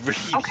just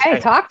really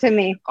talk to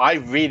me. I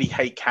really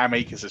hate Cam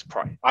Akers'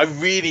 price. I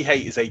really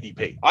hate his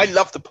ADP. I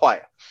love the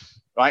player,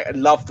 right? I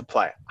love the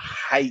player.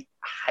 I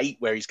hate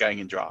where he's going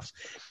in drafts.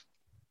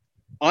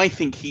 I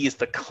think he is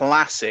the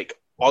classic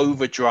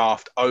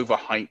overdraft,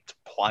 overhyped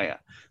player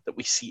that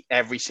we see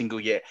every single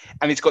year.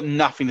 And it's got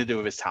nothing to do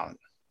with his talent.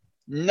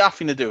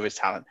 Nothing to do with his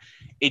talent.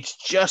 It's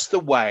just the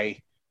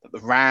way that the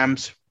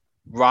Rams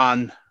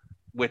run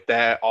with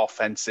their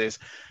offenses.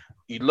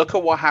 You look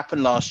at what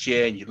happened last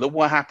year and you look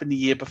what happened the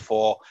year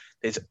before.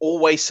 There's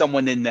always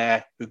someone in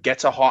there who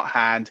gets a hot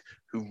hand,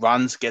 who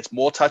runs, gets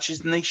more touches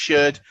than they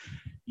should.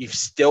 You've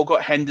still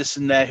got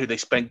Henderson there, who they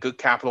spent good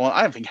capital on.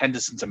 I don't think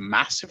Henderson's a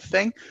massive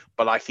thing,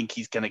 but I think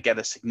he's going to get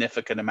a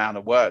significant amount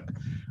of work.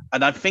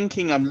 And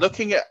I'm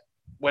looking at,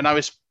 when I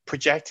was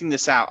projecting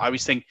this out, I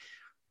was thinking,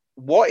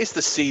 what is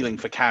the ceiling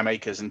for Cam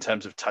Akers in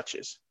terms of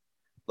touches?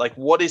 Like,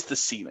 what is the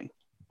ceiling?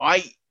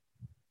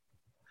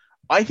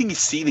 I think his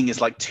ceiling is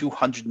like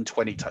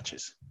 220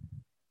 touches,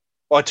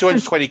 or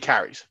 220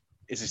 carries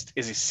is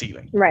his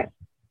ceiling. Right.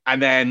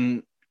 And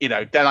then,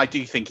 then I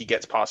do think he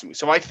gets passing.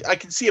 So I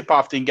can see a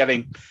path to him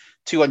getting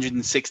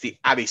 260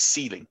 at his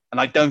ceiling. And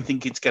I don't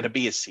think it's going to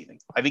be his ceiling.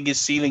 I think his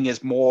ceiling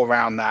is more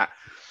around that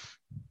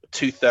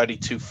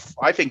 230,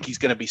 I think he's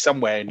going to be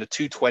somewhere in the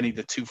 220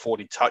 to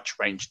 240 touch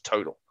range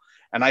total.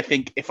 And I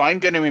think if I'm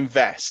going to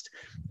invest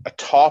a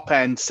top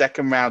end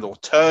second round or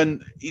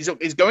turn, he's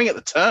going at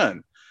the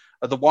turn,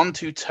 or the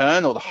 1-2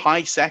 turn or the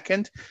high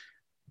second.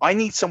 I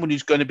need someone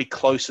who's going to be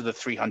closer to the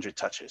 300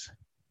 touches,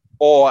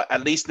 or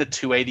at least in the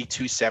 280,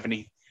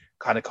 270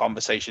 kind of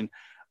conversation.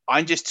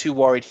 I'm just too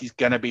worried he's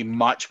going to be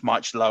much,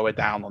 much lower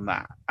down on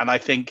that. And I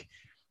think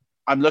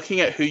I'm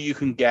looking at who you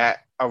can get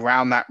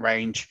around that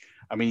range.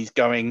 I mean,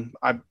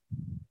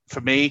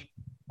 for me,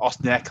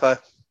 Austin Eckler,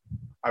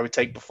 I would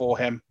take before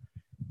him.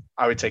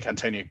 I would take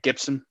Antonio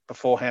Gibson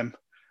before him.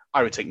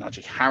 I would take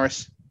Najee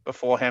Harris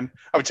before him.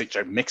 I would take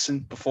Joe Mixon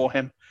before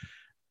him.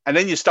 And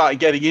then you start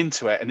getting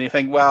into it and you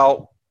think,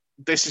 well,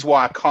 this is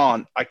why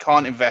I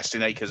can't invest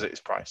in Akers at his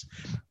price.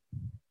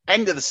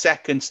 End of the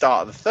second,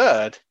 start of the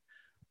third,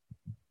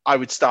 I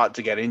would start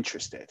to get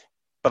interested.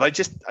 But I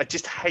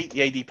just hate the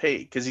ADP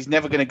because he's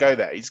never going to go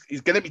there. He's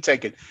going to be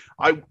taken.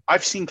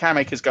 I've seen Cam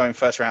Akers go in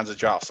first rounds of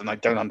drafts and I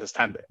don't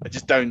understand it. I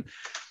just don't.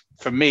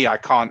 For me, I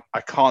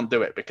can't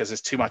do it because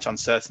there's too much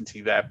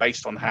uncertainty there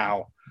based on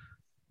how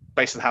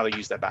they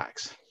use their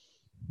backs.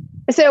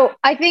 So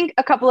I think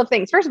a couple of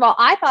things. First of all,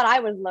 I thought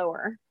I was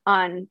lower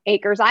on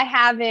Akers. I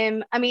have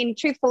him. I mean,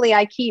 truthfully,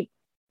 I keep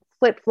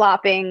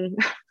flip-flopping.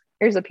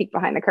 Here's a peek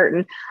behind the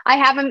curtain. I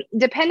have him,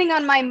 depending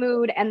on my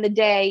mood and the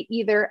day,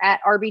 either at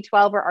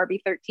RB12 or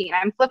RB13.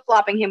 I'm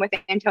flip-flopping him with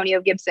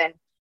Antonio Gibson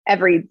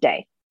every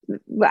day.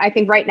 I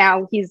think right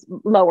now he's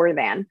lower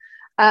than.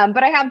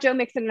 But I have Joe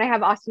Mixon and I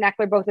have Austin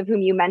Eckler, both of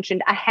whom you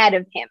mentioned, ahead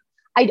of him.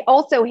 I'd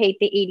also hate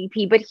the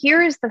ADP, but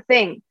here's the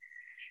thing.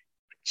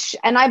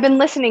 And I've been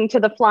listening to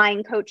the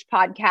Flying Coach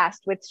podcast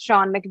with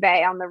Sean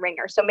McVay on The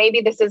Ringer. So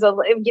maybe this is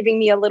giving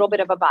me a little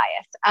bit of a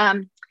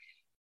bias.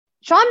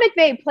 Sean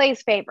McVay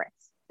plays favorites.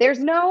 There's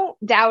no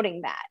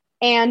doubting that.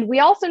 And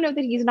we also know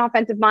that he's an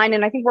offensive mind.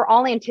 And I think we're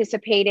all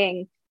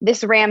anticipating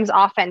this Rams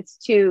offense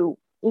to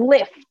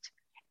lift.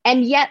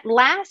 And yet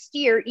last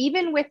year,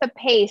 even with a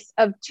pace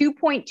of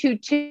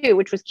 2.22,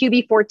 which was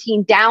QB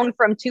 14, down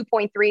from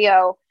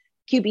 2.30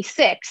 QB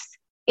 6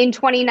 in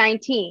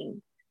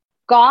 2019,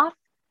 Goff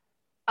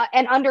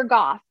and under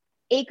Goff,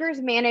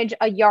 Akers manage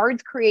a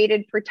yards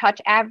created per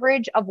touch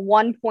average of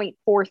 1.43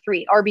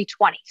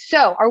 RB20.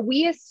 So are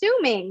we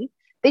assuming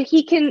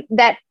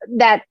that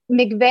that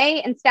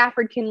McVay and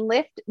Stafford can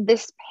lift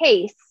this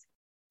pace,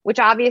 which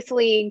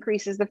obviously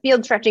increases the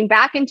field stretching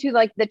back into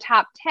like the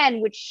top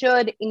 10, which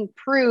should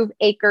improve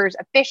Akers'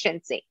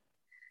 efficiency?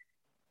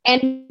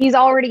 And he's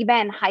already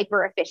been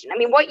hyper efficient. I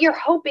mean, what you're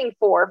hoping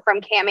for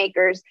from Cam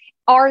Akers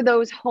are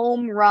those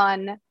home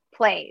run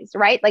plays,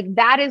 right? Like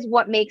that is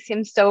what makes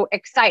him so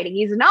exciting.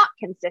 He's not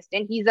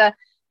consistent. He's a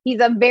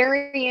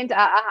variant,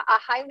 a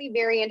highly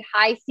variant,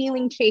 high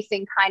ceiling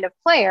chasing kind of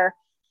player.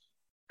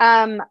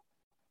 I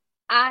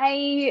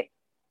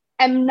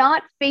am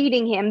not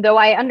fading him, though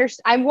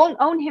I won't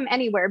own him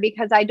anywhere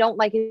because I don't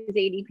like his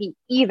ADP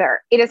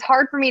either. It is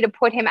hard for me to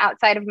put him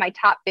outside of my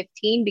top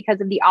 15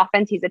 because of the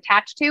offense he's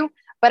attached to,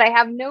 but I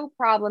have no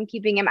problem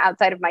keeping him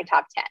outside of my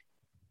top 10.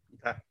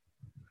 Okay.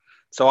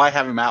 So I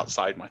have him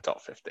outside my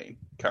top 15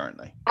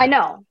 currently. I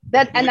know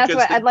that. And that's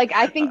what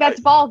I think that's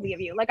ballsy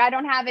of you. Like, I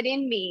don't have it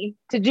in me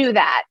to do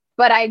that,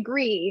 but I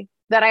agree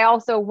that I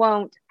also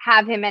won't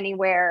have him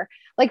anywhere.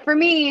 Like for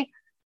me,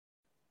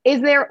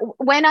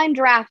 when I'm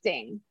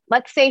drafting,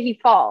 let's say he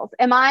falls,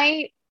 let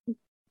me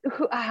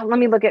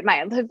look at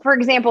for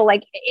example,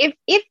 like if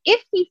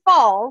he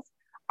falls,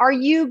 are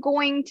you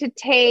going to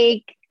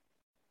take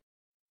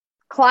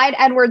Clyde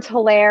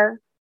Edwards-Helaire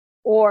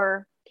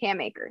or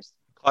Cam Akers?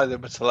 Clyde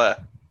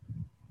Edwards-Helaire.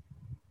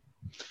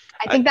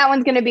 I think that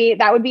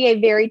would be a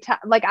very tough,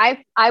 like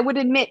I would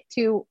admit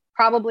to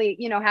probably,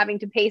 having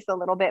to pace a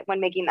little bit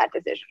when making that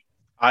decision.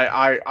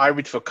 I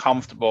would feel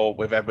comfortable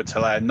with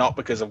Edwards-Helaire, not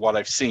because of what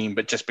I've seen,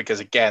 but just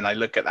because, again, I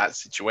look at that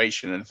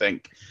situation and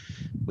think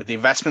with the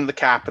investment of the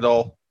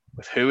capital,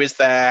 with who is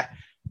there,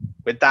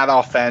 with that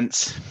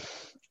offense,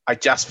 I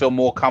just feel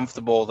more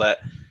comfortable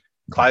that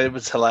Clyde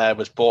Edwards-Helaire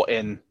was brought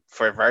in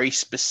for a very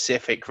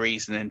specific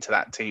reason into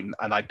that team.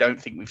 And I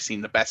don't think we've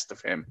seen the best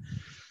of him.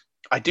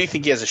 I do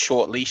think he has a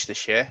short leash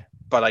this year,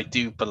 but I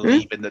do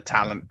believe in the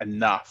talent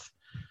enough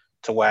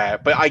to where,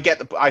 but I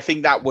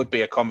think that would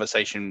be a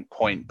conversation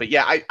point. But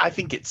yeah, I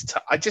think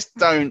I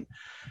don't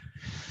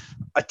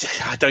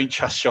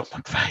trust Sean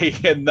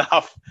McVay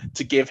enough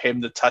to give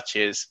him the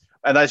touches.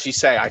 And as you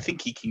say, I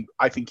think he can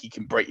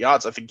break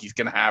yards. I think he's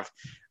going to have,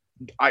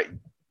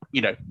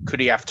 could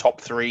he have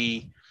top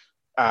 3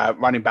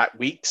 running back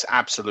weeks?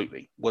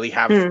 Absolutely. Will he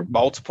have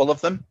multiple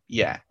of them?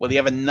 Yeah. Will he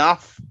have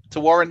enough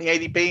to warrant the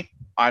ADP?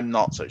 I'm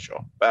not so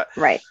sure, but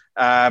right.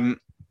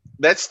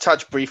 Let's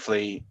touch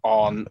briefly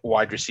on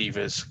wide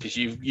receivers because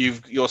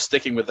you're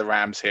sticking with the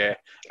Rams here,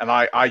 and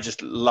I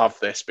just love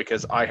this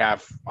because I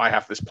have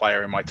this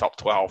player in my top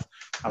 12,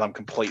 and I'm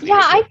completely. Yeah,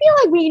 I feel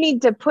like we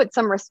need to put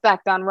some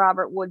respect on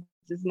Robert Woods'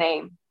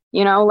 name.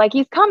 Like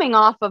he's coming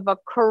off of a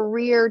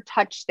career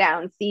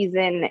touchdown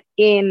season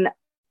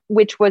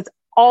which was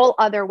all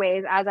other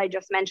ways, as I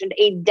just mentioned,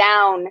 a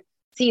down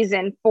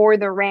season for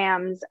the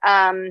Rams.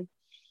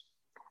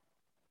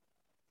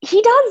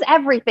 He does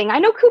everything. I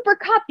know Cooper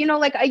Kupp,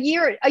 like a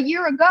year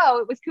ago,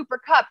 it was Cooper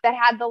Kupp that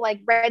had the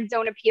like red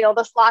zone appeal,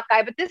 the slot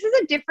guy, but this is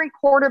a different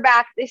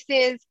quarterback.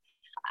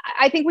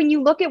 I think when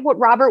you look at what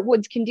Robert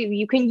Woods can do,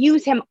 you can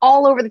use him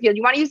all over the field.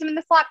 You want to use him in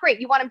the slot? Great.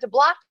 You want him to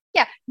block?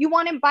 Yeah. You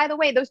want him, by the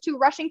way, those 2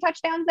 rushing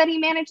touchdowns that he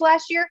managed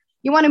last year,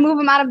 you want to move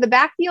him out of the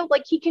backfield?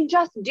 Like, he can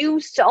just do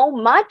so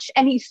much,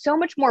 and he's so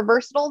much more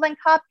versatile than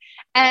Kupp.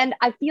 And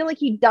I feel like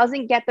he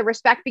doesn't get the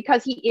respect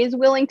because he is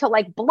willing to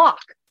like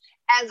block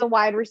as a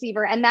wide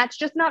receiver. And that's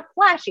just not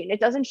flashing. It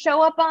doesn't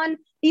show up on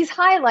these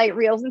highlight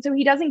reels. And so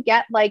he doesn't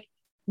get like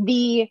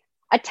the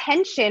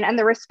attention and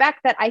the respect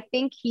that I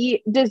think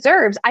he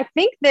deserves. I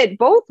think that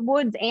both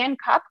Woods and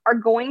Kupp are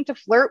going to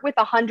flirt with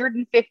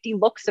 150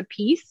 looks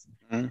apiece.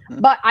 Mm-hmm.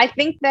 But I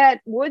think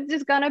that Woods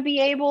is going to be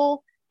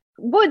able,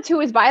 Woods,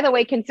 who is, by the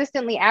way,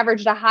 consistently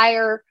averaged a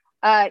higher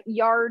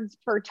yards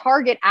per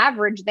target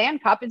average than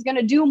Kupp, is going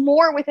to do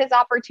more with his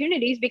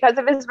opportunities because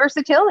of his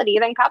versatility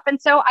than Kupp. And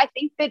so I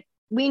think that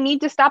we need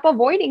to stop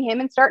avoiding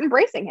him and start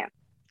embracing him.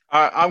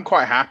 I'm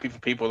quite happy for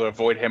people to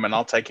avoid him, and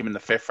I'll take him in the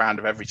 5th round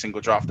of every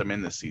single draft I'm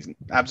in this season.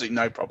 Absolutely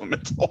no problem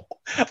at all.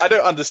 I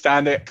don't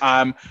understand it.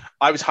 I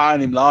was high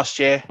on him last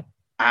year,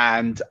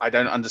 and I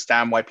don't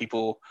understand why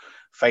people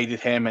faded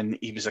him, and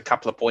he was a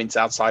couple of points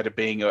outside of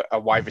being a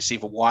wide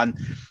receiver 1.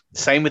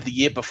 Same with the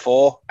year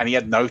before, and he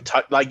had no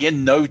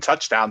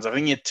touchdowns. I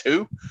think he had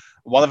 2.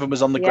 One of them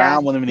was on the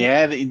ground, one of them in the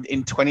air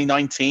in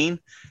 2019.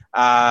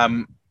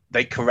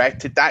 They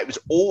corrected that. It was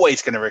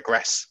always going to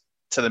regress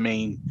to the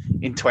mean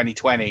in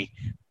 2020.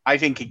 I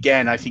think you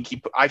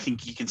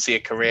can see a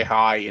career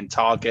high in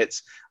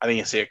targets. I think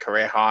you see a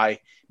career high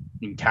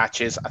in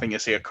catches. I think you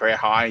see a career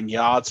high in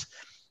yards.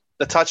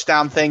 The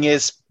touchdown thing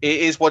it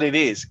is what it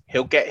is.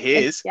 He'll get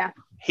his. Yeah.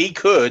 He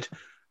could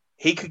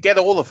get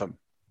all of them.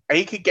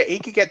 He could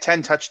get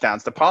 10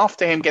 touchdowns. The path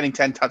to him getting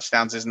 10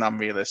 touchdowns isn't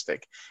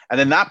unrealistic. And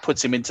then that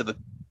puts him into the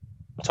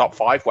top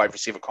 5 wide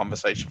receiver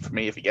conversation for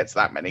me if he gets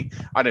that many.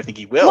 I don't think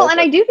he will. Well, and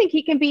I do think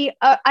he can be,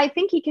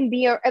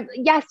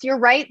 yes, you're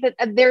right that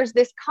there's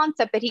this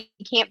concept that he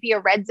can't be a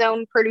red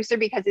zone producer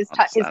because his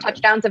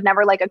touchdowns have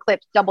never like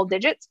eclipsed double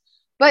digits.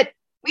 But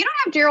we don't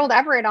have Gerald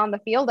Everett on the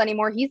field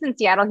anymore. He's in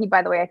Seattle. He,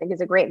 by the way, I think is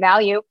a great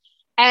value.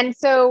 And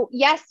so,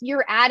 yes,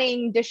 you're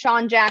adding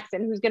Deshaun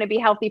Jackson, who's going to be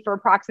healthy for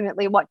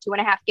approximately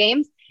 2.5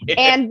 games.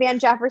 And Van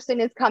Jefferson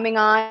is coming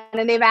on,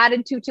 and they've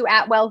added Tutu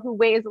Atwell, who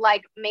weighs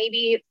like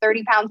maybe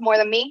 30 pounds more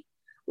than me.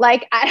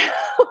 Like, I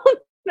don't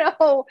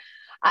know.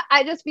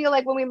 I just feel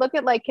like when we look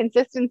at like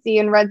consistency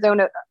and red zone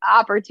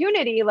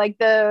opportunity, like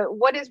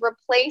what is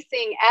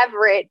replacing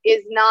Everett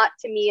is not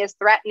to me as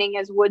threatening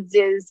as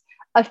Woods'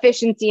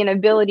 efficiency and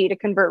ability to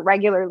convert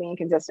regularly and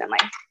consistently.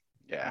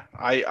 Yeah,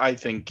 I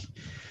think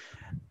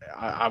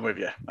I'm with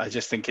you. I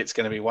just think it's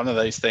going to be one of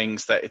those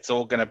things that it's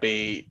all going to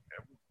be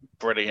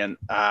brilliant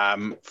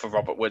for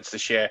Robert Woods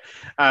this year.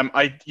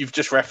 You've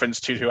just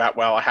referenced Tutu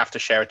Atwell. I have to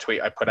share a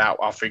tweet I put out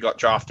after he got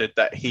drafted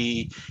that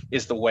he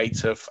is the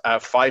weight of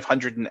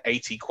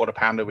 580 quarter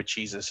pounder with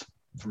cheeses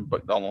from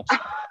McDonald's.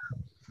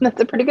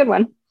 That's a pretty good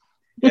one.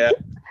 Yeah.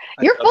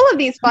 You're full of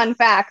these fun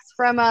facts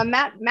from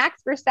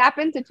Max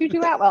Verstappen to Tutu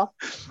Atwell.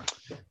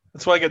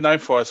 That's what I get known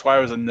for. That's why I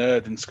was a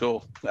nerd in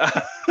school.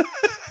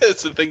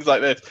 So things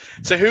like this.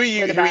 So who are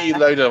you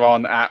loaded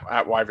on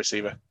at wide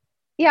receiver?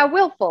 Yeah,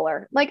 Will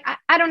Fuller. Like,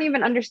 I don't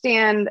even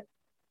understand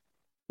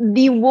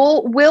the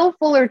Will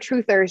Fuller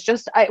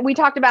truthers. We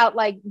talked about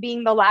like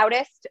being the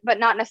loudest, but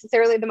not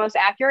necessarily the most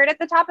accurate at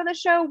the top of the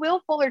show.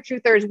 Will Fuller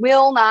truthers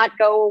will not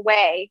go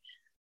away.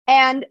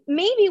 And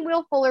maybe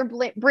Will Fuller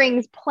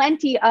brings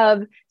plenty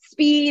of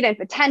speed and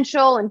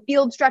potential and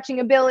field stretching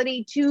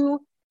ability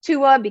to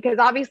Tua, because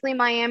obviously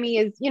Miami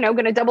is,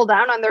 going to double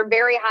down on their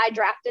very high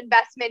draft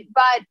investment.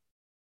 But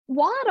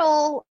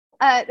Waddle,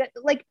 I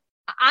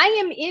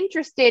am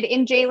interested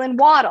in Jalen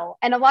Waddle.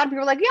 And a lot of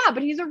people are like, yeah,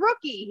 but he's a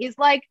rookie. He's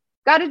like,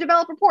 got to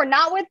develop rapport.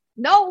 Not with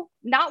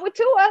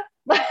Tua.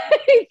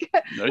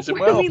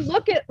 When we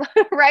look at,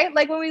 right?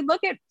 Like when we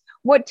look at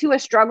what Tua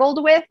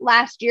struggled with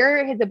last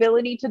year, his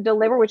ability to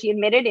deliver, which he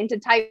admitted, into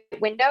tight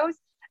windows.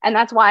 And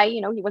that's why,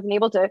 he wasn't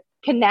able to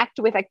connect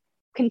with a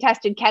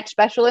contested catch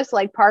specialist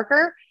like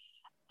Parker.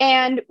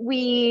 And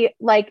we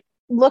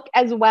look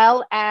as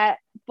well at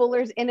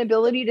Fuller's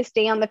inability to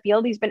stay on the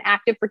field. He's been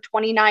active for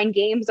 29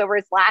 games over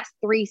his last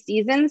 3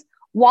 seasons.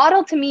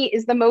 Waddle to me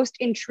is the most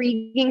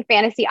intriguing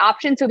fantasy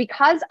option. So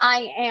because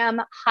I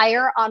am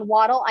higher on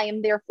Waddle, I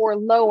am therefore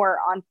lower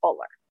on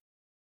Fuller.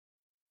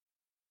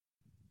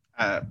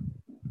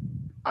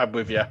 I'm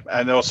with you.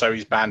 And also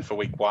he's banned for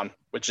week 1,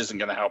 which isn't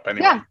going to help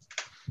anyone.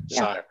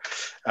 Yeah.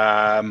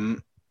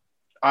 So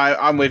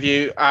I'm with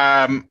you.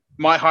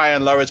 My high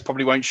and lowers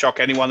probably won't shock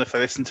anyone if they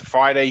listen to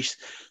Friday's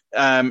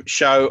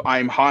show.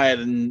 I'm higher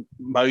than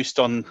most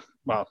on,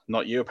 well,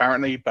 not you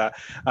apparently, but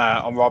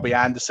on Robbie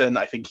Anderson.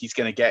 I think he's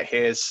going to get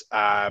his.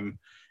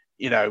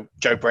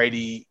 Joe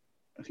Brady,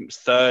 I think was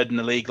 3rd in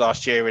the league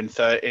last year in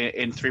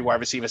 3 wide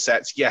receiver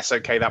sets. Yes,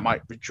 okay, that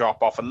might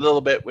drop off a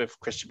little bit with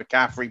Christian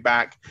McCaffrey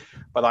back,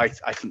 but I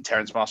think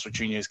Terrence Marshall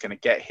Jr. is going to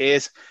get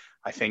his.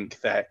 I think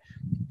that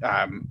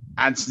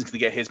Anderson's going to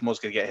get his, Moore's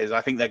going to get his.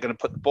 I think they're going to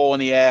put the ball in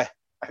the air.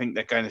 I think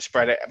they're going to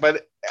spread it.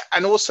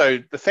 And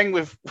also the thing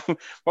with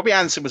Robbie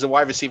Anderson was a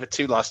wide receiver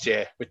 2 last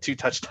year with 2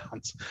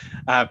 touchdowns.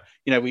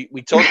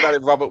 We talked about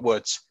it, Robert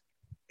Woods.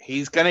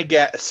 He's going to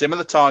get a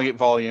similar target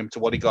volume to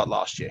what he got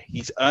last year.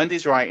 He's earned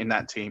his right in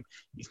that team.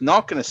 He's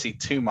not going to see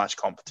too much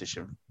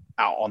competition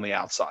out on the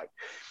outside.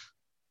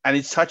 And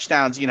his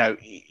touchdowns,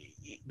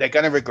 they're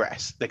going to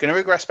regress. They're going to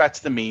regress back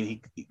to the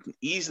mean. He can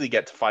easily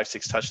get to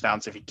 5-6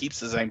 touchdowns if he keeps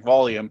the same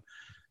volume.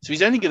 So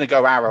he's only going to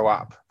go arrow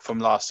up from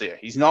last year.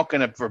 He's not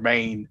going to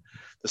remain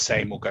the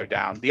same or go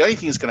down. The only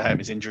thing that's going to hurt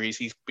him is injuries.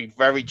 He's been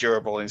very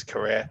durable in his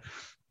career.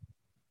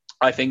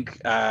 I think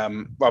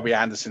Robbie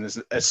Anderson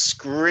is a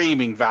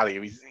screaming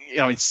value.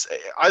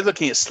 I'm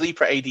looking at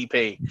sleeper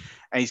ADP,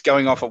 and he's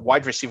going off at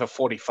wide receiver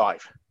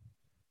 45.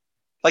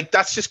 Like,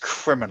 that's just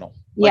criminal.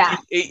 Yeah.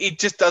 It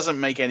just doesn't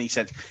make any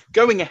sense.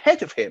 Going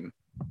ahead of him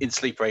in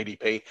sleeper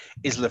ADP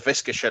is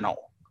Laviska Shenault,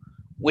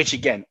 which,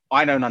 again,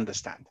 I don't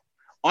understand.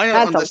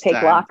 That's a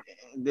take lock.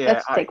 Yeah,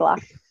 that's a take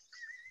lock.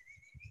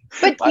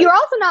 But you're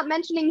also not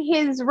mentioning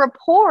his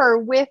rapport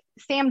with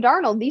Sam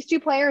Darnold. These two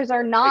players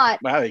are not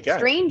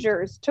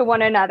strangers to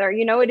one another.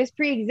 It is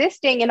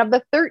pre-existing. And of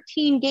the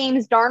 13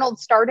 games Darnold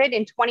started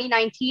in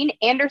 2019,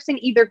 Anderson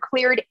either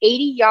cleared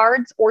 80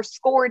 yards or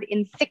scored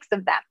in 6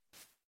 of them.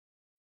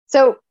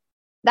 So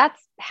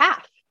that's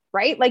half,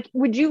 right? Like,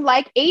 would you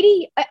like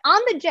 80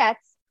 on the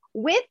Jets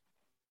with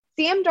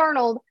Sam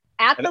Darnold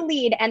at the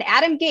lead and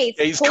Adam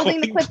Gates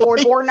holding the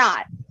clipboard or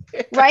not?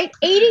 Right?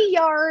 80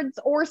 yards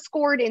or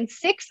scored in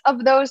 6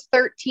 of those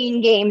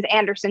 13 games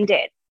Anderson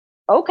did.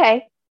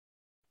 Okay.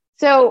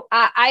 So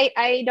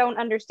I don't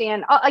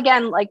understand.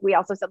 Again, like we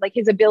also said, like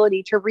his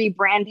ability to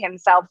rebrand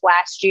himself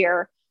last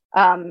year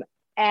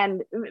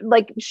and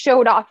like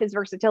showed off his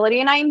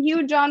versatility. And I'm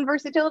huge on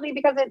versatility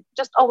because it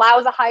just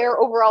allows a higher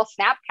overall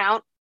snap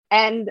count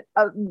and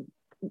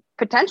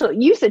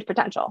usage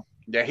potential.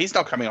 Yeah, he's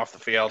not coming off the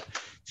field.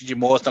 DJ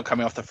Moore's not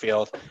coming off the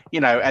field.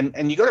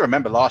 And you got to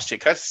remember last year,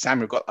 Curtis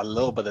Samuel got a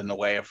little bit in the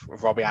way of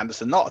Robbie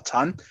Anderson, not a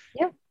ton.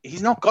 Yeah.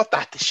 He's not got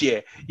that this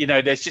year.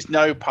 There's just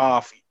no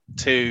path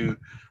to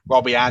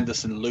Robbie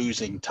Anderson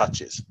losing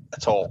touches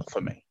at all for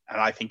me.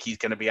 And I think he's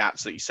going to be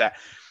absolutely set.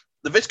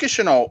 Laviska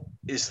Shenault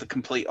is the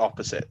complete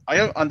opposite. I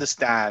don't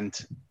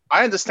understand.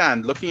 I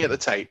understand looking at the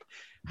tape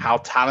how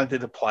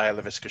talented a player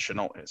Laviska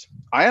Shenault is.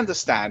 I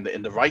understand that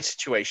in the right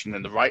situation,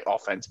 in the right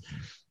offense,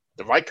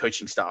 the right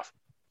coaching staff,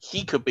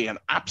 he could be an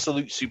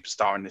absolute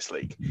superstar in this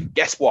league.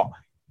 Guess what?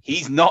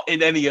 He's not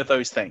in any of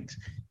those things.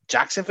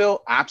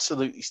 Jacksonville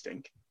absolutely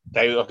stink.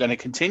 They are going to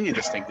continue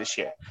to stink this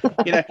year.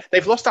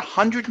 They've lost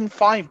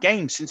 105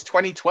 games since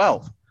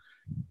 2012.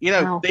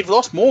 Wow. They've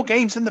lost more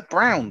games than the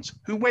Browns,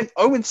 who went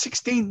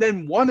 0-16,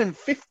 then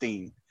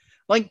 1-15.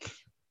 Like,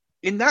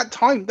 in that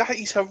time, that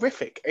is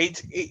horrific.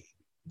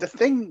 The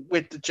thing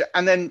with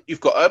and then you've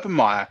got Urban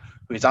Meyer,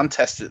 who is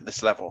untested at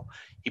this level.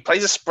 He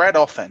plays a spread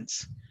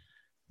offense.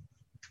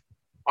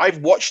 I've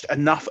watched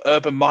enough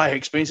Urban Meyer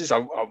experiences.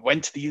 I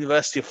went to the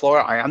University of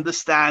Florida. I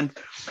understand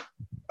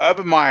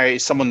Urban Meyer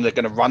is someone they're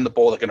going to run the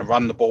ball. They're going to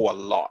run the ball a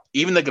lot.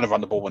 Even they're going to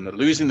run the ball when they're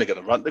losing. They're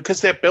going to run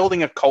because they're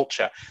building a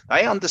culture.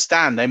 They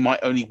understand they might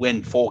only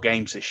win 4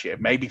 games this year,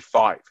 maybe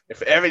 5.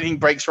 If everything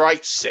breaks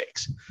right,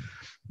 6.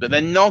 But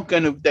they're not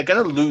going to. They're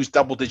going to lose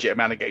double-digit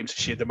amount of games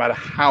this year, no matter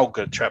how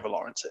good Trevor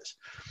Lawrence is.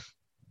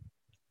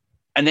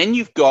 And then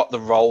you've got the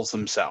roles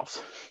themselves.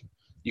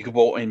 You could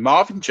brought in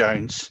Marvin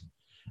Jones,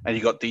 and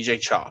you got DJ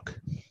Chark.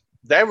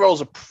 Their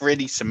roles are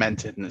pretty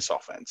cemented in this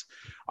offense.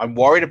 I'm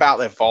worried about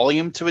their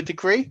volume to a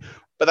degree,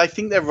 but I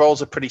think their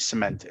roles are pretty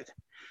cemented.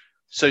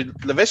 So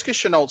Laviska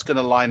Shenault's going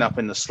to line up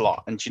in the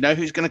slot. And do you know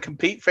who's going to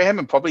compete for him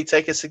and probably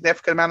take a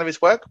significant amount of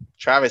his work?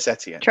 Travis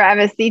Etienne.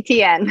 Travis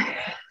Etienne.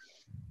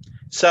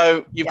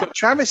 So you've got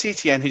Travis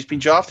Etienne, who's been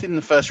drafted in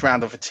the first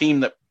round of a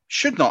team that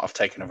should not have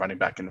taken a running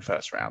back in the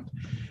first round,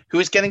 who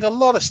is getting a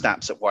lot of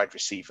snaps at wide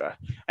receiver.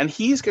 And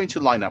he is going to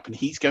line up and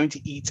he's going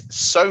to eat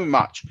so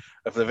much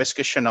of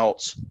Laviska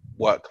Shenault's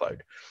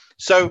workload.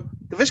 So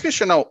Laviska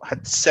Shenault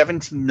had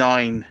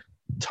 79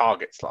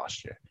 targets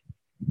last year.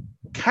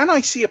 Can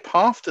I see a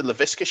path to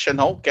Laviska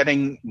Shenault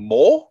getting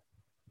more?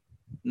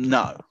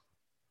 No.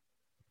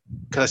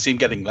 Can I see him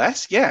getting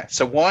less? Yeah.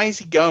 So why is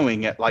he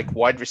going at like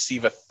wide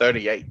receiver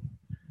 38?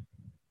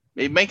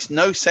 It makes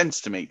no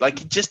sense to me.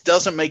 Like, it just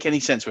doesn't make any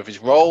sense with his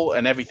role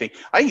and everything.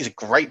 I think he's a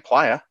great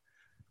player,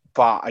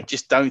 but I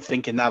just don't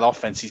think in that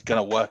offense he's going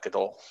to work at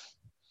all.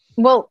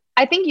 Well,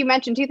 I think you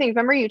mentioned 2 things.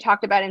 Remember, you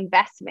talked about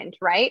investment,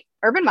 right?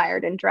 Urban Meyer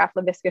didn't draft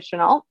Laviska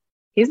Shenault.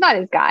 He's not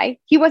his guy.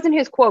 He wasn't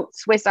his, quote,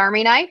 Swiss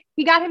Army knife.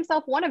 He got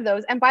himself one of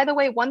those. And by the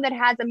way, one that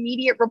has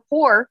immediate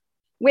rapport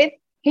with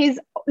his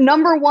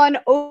number 1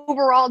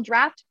 overall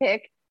draft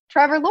pick,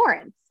 Trevor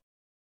Lawrence.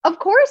 Of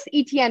course,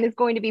 Etienne is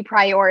going to be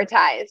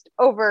prioritized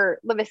over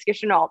Laviska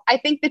Shenault. I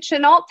think the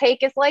Shenault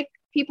take is like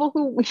people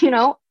who,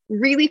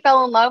 really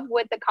fell in love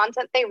with the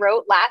content they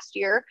wrote last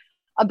year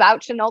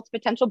about Shenault's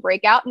potential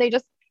breakout. And they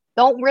just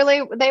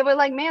they were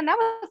like, man, that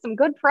was some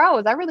good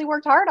pros. I really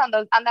worked hard on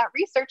that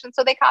research. And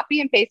so they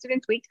copy and pasted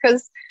and tweaked,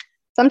 because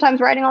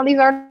sometimes writing all these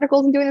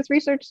articles and doing this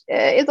research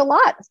is a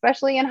lot,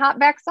 especially in hot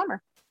back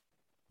summer.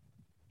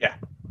 Yeah.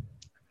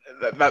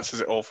 That says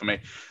it all for me.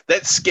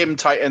 Let's skim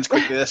tight ends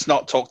quickly. Let's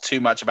not talk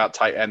too much about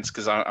tight ends,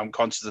 because I'm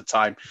conscious of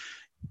time.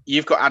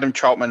 You've got Adam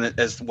Troutman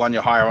as one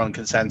you're higher on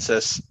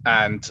consensus,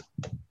 and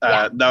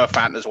Noah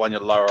Fant as one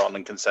you're lower on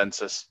in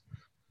consensus.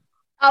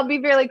 I'll be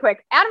really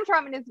quick. Adam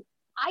Troutman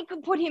I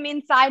could put him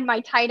inside my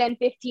tight end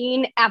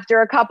 15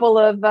 after a couple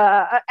of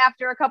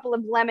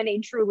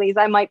lemonade Trulies.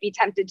 I might be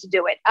tempted to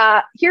do it.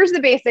 Here's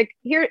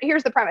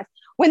the premise.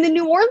 When the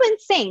New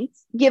Orleans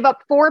Saints give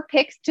up 4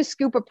 picks to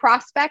scoop a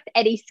prospect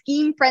at a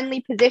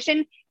scheme-friendly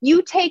position,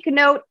 you take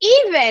note,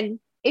 even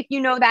if you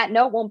know that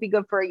note won't be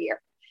good for a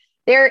year.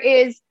 There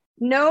is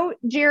no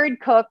Jared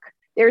Cook.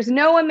 There's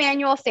no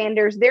Emmanuel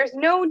Sanders. There's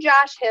no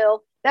Josh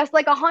Hill. That's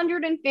like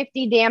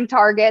 150 damn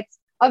targets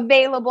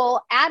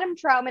available. Adam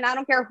Troutman, I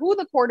don't care who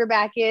the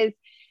quarterback is,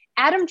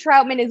 Adam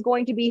Troutman is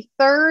going to be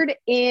third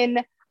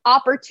in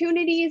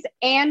opportunities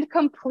and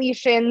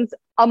completions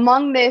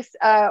among this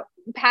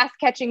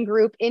pass-catching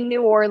group in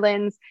New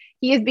Orleans.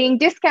 He is being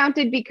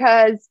discounted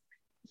because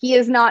he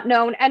is not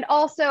known. And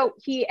also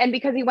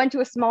because he went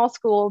to a small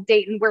school,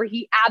 Dayton, where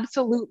he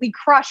absolutely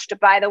crushed,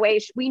 by the way.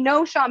 We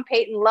know Sean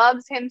Payton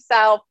loves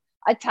himself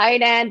a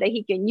tight end that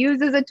he can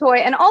use as a toy.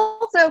 And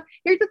also,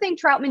 here's the thing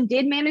Troutman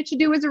did manage to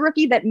do as a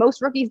rookie that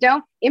most rookies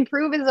don't: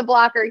 improve as a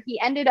blocker. He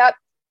ended up,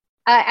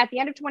 at the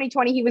end of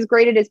 2020, he was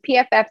graded as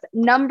PFF's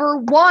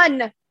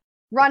 #1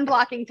 run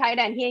blocking tight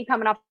end. He ain't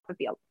coming off the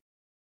field.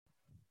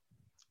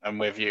 I'm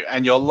with you.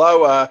 And you're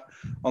lower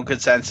on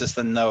consensus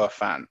than Noah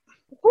Fant.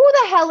 Who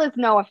the hell is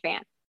Noah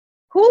Fant?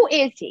 Who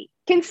is he?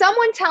 Can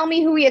someone tell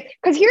me who he is?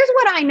 Because here's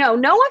what I know.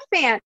 Noah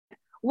Fant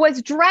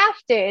was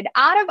drafted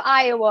out of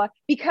Iowa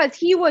because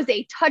he was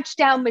a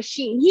touchdown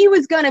machine. He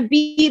was going to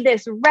be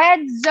this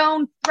red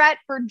zone threat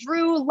for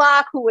Drew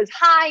Lock, who was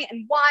high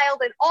and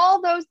wild and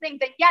all those things.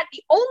 And yet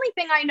the only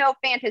thing I know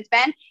Fant has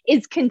been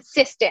is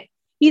inconsistent.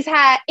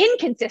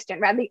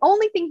 The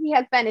only thing he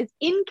has been is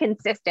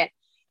inconsistent.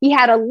 He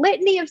had a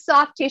litany of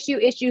soft tissue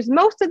issues,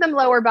 most of them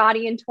lower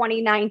body in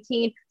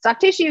 2019.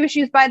 Soft tissue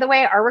issues, by the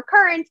way, are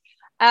recurrent.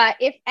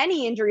 If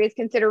any injury is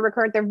considered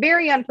recurrent, they're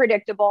very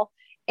unpredictable.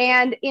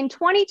 And in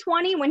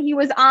 2020, when he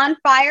was on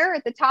fire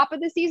at the top of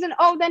the season,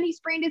 then he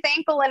sprained his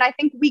ankle in, I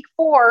think, week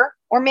 4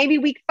 or maybe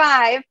week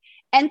 5,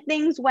 and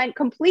things went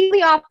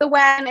completely off the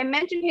wagon. I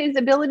mentioned his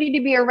ability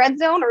to be a red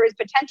zone, or his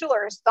potential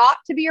or his thought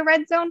to be a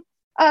red zone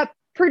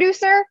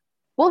producer.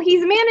 Well,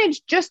 he's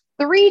managed just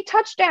 3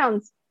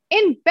 touchdowns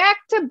in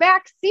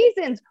back-to-back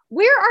seasons.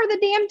 Where are the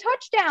damn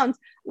touchdowns?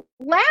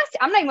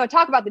 I'm not even going to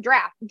talk about the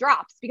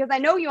drops, because I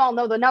know you all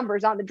know the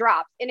numbers on the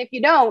drops. And if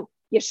you don't,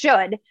 you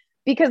should.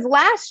 Because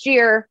last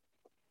year,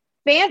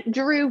 Fant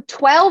drew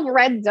 12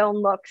 red zone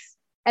looks.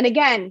 And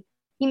again,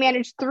 he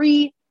managed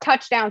 3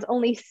 touchdowns,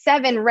 only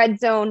 7 red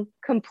zone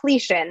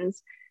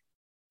completions.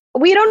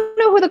 We don't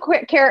know who the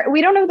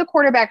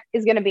quarterback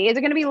is going to be. Is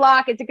it going to be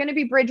Locke? Is it going to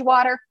be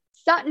Bridgewater?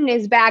 Sutton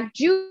is back.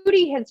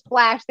 Judy has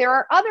flashed. There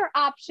are other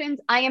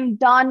options. I am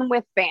done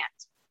with Fant.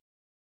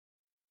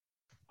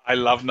 I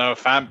love Noah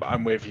Fant, but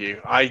I'm with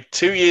you.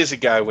 2 years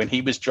ago when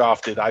he was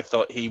drafted, I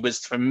thought he was,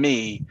 for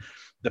me,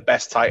 the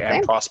best tight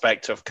end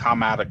prospect to have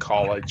come out of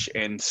college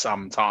in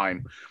some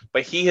time.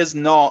 But he has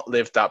not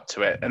lived up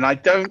to it. And I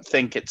don't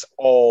think it's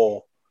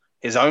all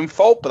his own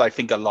fault, but I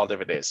think a lot of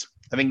it is.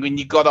 I think when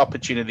you've got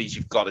opportunities,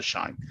 you've got to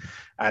shine.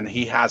 And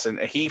he hasn't.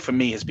 He, for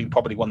me, has been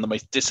probably one of the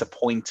most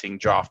disappointing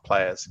draft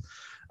players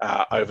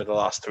over the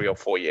last 3 or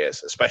 4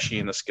 years, especially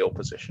in the skill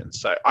position.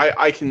 So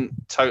I can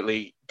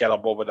totally get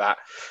on board with that.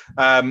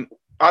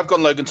 I've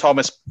gone Logan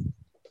Thomas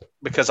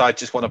because I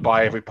just want to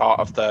buy every part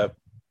of the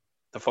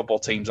football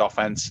team's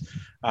offense.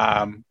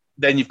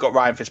 Then you've got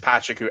Ryan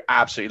Fitzpatrick, who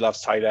absolutely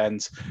loves tight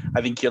ends.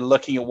 I think you're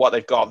looking at what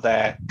they've got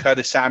there.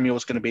 Curtis Samuel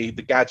is going to be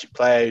the gadget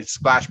player,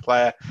 splash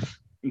player.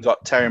 You've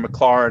got Terry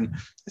McLaurin.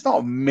 It's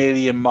not a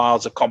million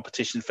miles of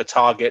competition for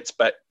targets,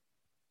 but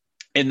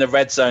in the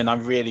red zone, I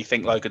really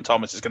think Logan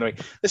Thomas is going to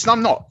be... Listen,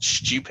 I'm not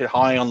stupid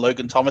high on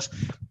Logan Thomas,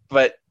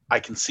 but I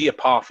can see a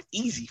path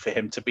easy for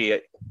him to be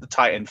at the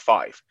tight end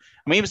 5.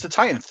 I mean, he was the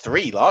tight end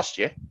 3 last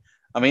year.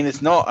 I mean,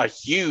 it's not a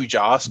huge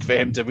ask for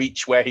him to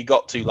reach where he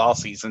got to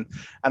last season.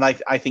 And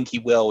I think he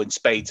will in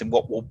spades in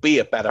what will be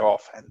a better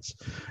offense.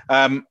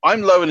 I'm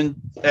lower than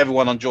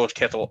everyone on George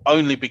Kittle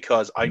only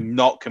because I'm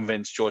not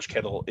convinced George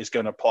Kittle is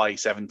going to play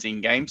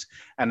 17 games.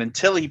 And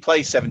until he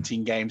plays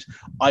 17 games,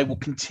 I will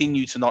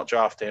continue to not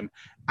draft him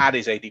at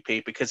his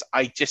ADP because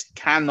I just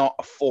cannot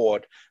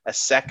afford a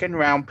second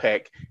round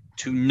pick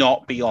to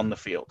not be on the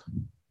field.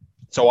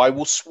 So I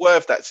will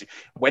swerve that.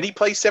 When he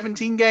plays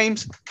 17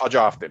 games, I'll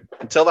draft him.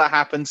 Until that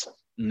happens,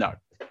 no.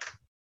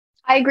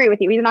 I agree with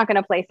you. He's not going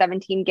to play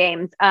 17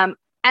 games. And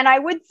I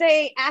would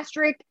say,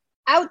 asterisk,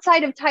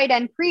 outside of tight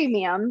end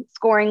premium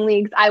scoring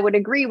leagues, I would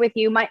agree with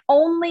you. My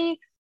only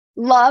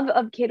love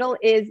of Kittle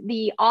is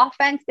the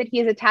offense that he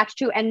is attached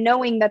to, and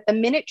knowing that the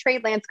minute Trey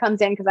Lance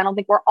comes in, because I don't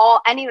think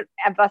any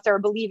of us are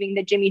believing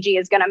that Jimmy G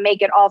is going to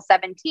make it all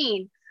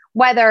 17,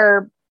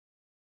 whether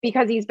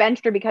because he's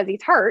benched or because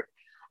he's hurt,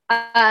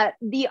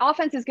 the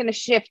offense is going to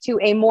shift to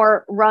a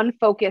more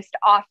run-focused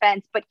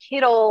offense. But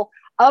Kittle,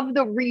 of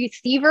the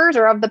receivers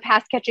or of the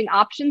pass-catching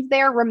options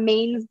there,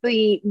 remains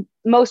the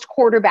most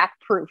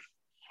quarterback-proof.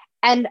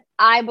 And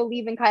I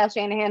believe in Kyle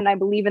Shanahan, and I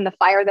believe in the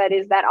fire that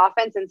is that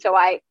offense. And so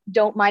I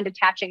don't mind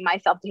attaching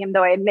myself to him,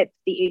 though I admit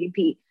the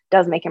ADP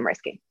does make him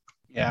risky.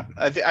 Yeah,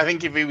 I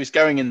think if he was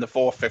going in the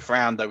 4th, 5th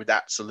round, I would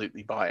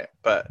absolutely buy it.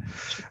 But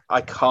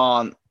I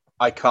can't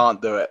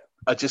do it.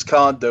 I just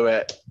can't do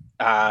it.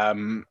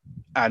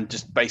 And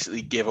just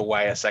basically give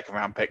away a 2nd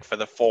round pick for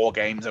the 4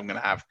 games I'm going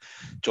to have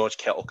George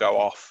Kittle go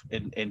off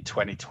in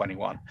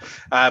 2021.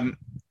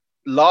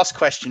 Last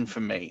question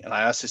from me, and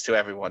I ask this to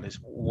everyone, is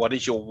what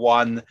is your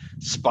one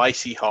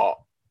spicy hot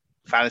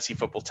fantasy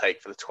football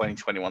take for the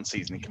 2021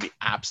 season? It can be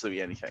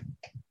absolutely anything.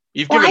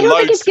 You've given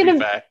loads, to be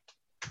fair.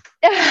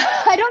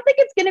 I don't think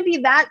it's going to be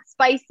that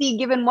spicy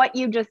given what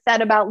you just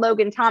said about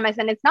Logan Thomas.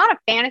 And it's not a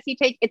fantasy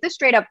take. It's a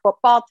straight up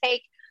football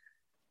take.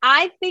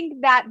 I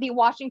think that the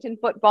Washington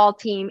football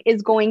team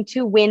is going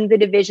to win the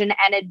division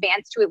and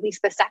advance to at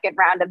least the 2nd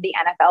round of the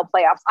NFL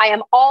playoffs. I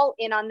am all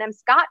in on them.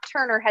 Scott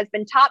Turner has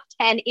been top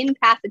 10 in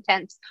pass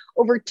attempts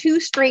over 2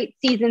 straight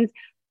seasons,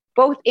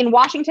 both in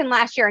Washington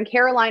last year and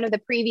Carolina the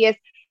previous.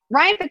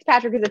 Ryan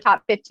Fitzpatrick is a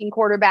top 15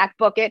 quarterback.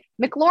 Book it.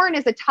 McLaurin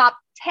is a top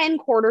 10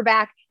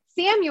 quarterback.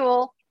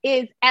 Samuel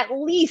is at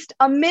least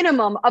a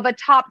minimum of a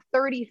top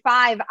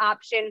 35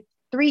 option.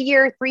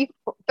 3-year,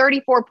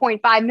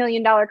 $34.5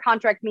 million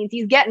contract means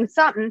he's getting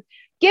something.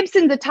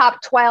 Gibson's a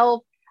top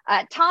 12.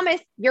 Thomas,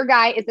 your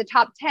guy, is a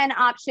top 10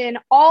 option.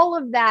 All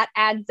of that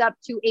adds up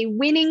to a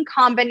winning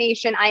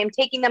combination. I am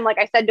taking them, like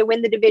I said, to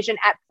win the division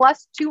at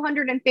plus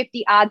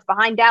 250 odds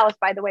behind Dallas,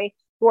 by the way,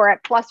 who are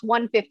at plus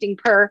 115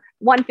 per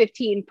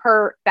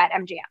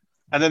BetMGM.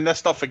 And then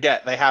let's not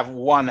forget, they have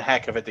one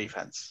heck of a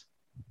defense.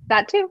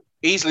 That too.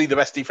 Easily the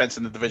best defense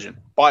in the division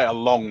by a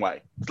long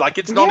way. Like,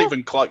 it's not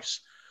even close.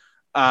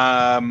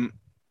 I'm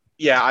with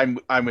you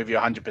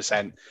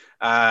 100%.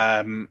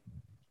 I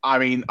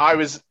mean,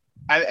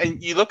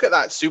 and you look at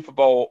that Super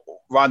Bowl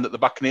run that the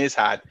Buccaneers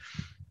had.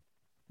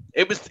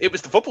 It was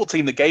the football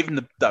team that gave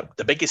them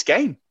the biggest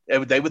game.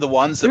 They were the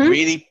ones that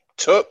really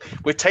took,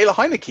 with Taylor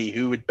Heineke,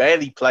 who had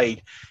barely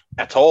played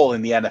at all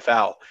in the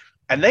NFL.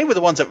 And they were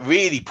the ones that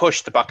really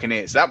pushed the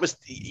Buccaneers. That was,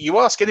 you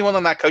ask anyone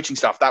on that coaching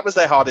staff, that was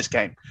their hardest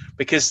game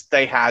because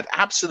they had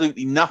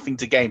absolutely nothing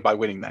to gain by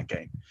winning that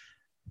game.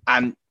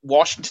 And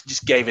Washington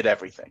just gave it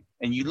everything.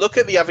 And you look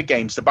at the other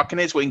games, the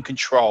Buccaneers were in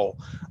control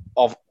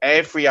of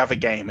every other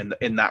game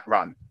in that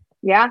run.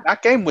 Yeah.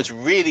 That game was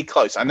really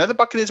close. I know the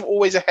Buccaneers were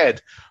always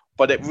ahead,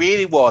 but it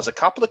really was a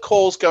couple of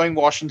calls going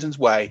Washington's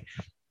way.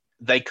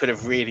 They could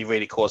have really,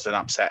 really caused an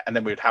upset. And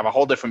then we'd have a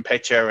whole different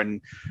picture,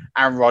 and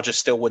Aaron Rodgers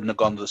still wouldn't have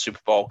gone to the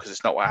Super Bowl because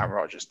it's not what Aaron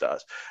Rodgers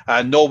does.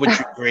 Nor would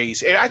Drew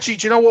Brees. Actually,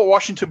 do you know what?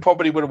 Washington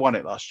probably would have won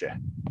it last year.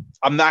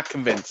 I'm not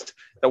convinced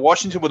that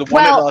Washington would have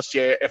won it last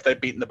year if they'd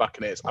beaten the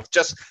Buccaneers. I've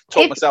just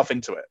talked myself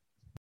into it.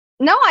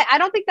 No, I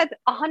don't think that's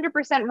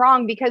 100%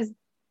 wrong because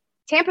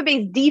Tampa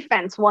Bay's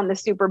defense won the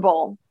Super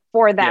Bowl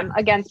for them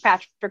against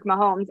Patrick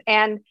Mahomes.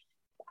 And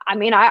I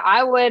mean,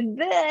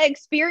 the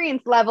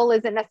experience level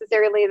isn't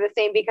necessarily the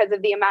same because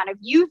of the amount of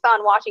youth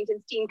on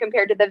Washington's team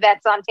compared to the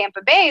vets on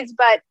Tampa Bay's,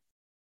 but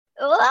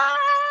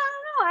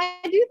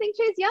I do think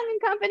Chase Young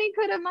and company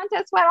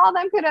Montez Sweat, all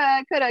them could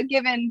have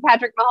given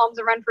Patrick Mahomes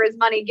a run for his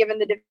money given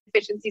the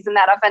deficiencies in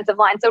that offensive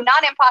line. So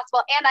not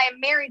impossible. And I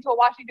am married to a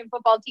Washington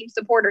football team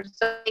supporter.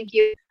 So thank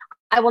you.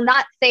 I will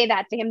not say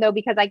that to him, though,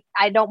 because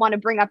I don't want to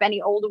bring up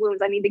any old wounds.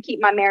 I need to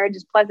keep my marriage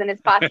as pleasant as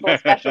possible,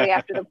 especially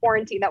after the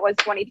quarantine that was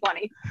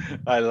 2020.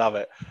 I love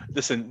it.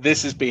 Listen,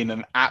 this has been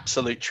an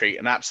absolute treat,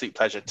 an absolute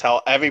pleasure.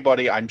 Tell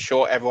everybody, I'm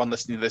sure everyone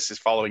listening to this is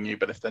following you,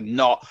 but if they're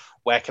not,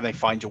 where can they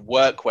find your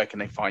work? Where can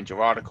they find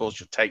your articles,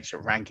 your takes,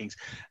 your rankings,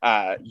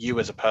 you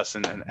as a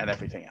person and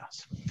everything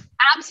else?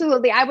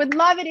 Absolutely. I would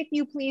love it if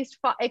you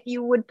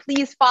would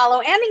please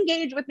follow and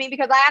engage with me,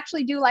 because I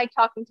actually do like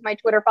talking to my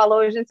Twitter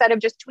followers instead of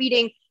just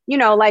tweeting,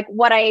 like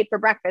what I ate for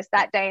breakfast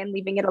that day and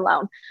leaving it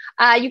alone.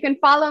 You can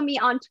follow me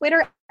on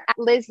Twitter at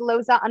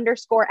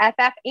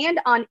LizLoza_FF and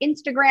on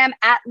Instagram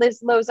at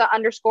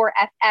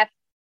LizLoza_FF.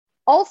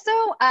 Also,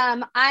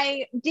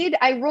 I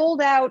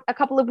rolled out a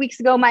couple of weeks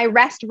ago my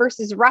Rest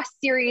versus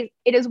Rust series.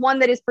 It is one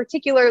that is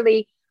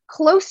particularly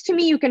close to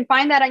me. You can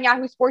find that on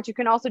Yahoo Sports. You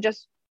can also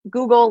just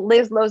Google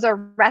Liz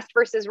Loza Rest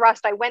versus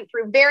Rust. I went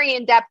through very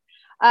in-depth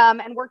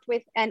and worked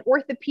with an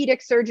orthopedic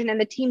surgeon and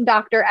the team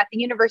doctor at the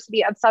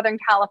University of Southern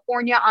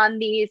California on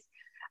these.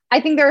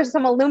 I think there are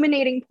some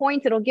illuminating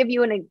points. It'll give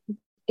you an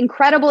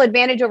incredible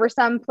advantage over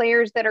some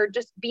players that are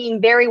just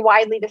being very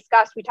widely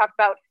discussed. We talked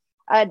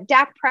about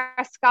Dak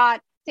Prescott,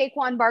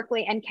 Saquon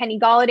Barkley, and Kenny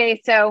Golladay.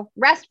 So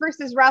Rest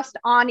versus Rust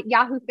on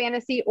Yahoo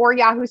Fantasy or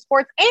Yahoo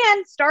Sports.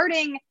 And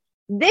starting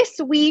This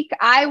week,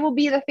 I will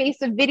be the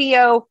face of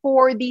video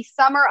for the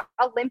Summer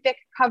Olympic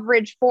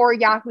coverage for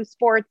Yahoo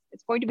Sports.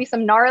 It's going to be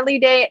some gnarly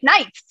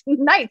nights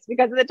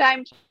because of the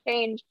time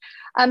change.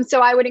 So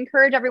I would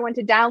encourage everyone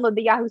to download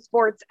the Yahoo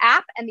Sports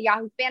app and the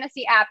Yahoo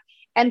Fantasy app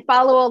and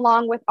follow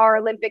along with our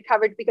Olympic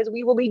coverage, because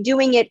we will be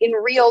doing it in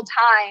real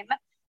time,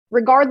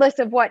 regardless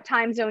of what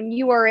time zone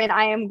you are in.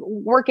 I am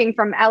working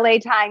from LA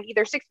time,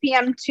 either 6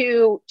 p.m.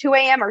 to 2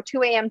 a.m. or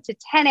 2 a.m. to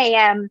 10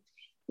 a.m.,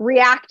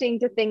 reacting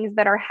to things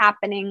that are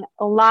happening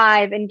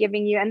live and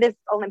giving you, and this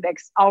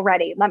Olympics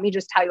already, let me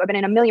just tell you, I've been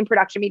in a million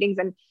production meetings,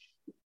 and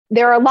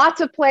there are lots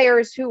of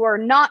players who are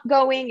not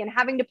going and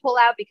having to pull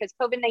out because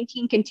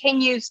COVID-19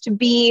 continues to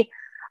be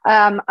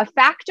a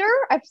factor.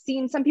 I've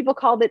seen some people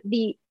call it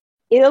the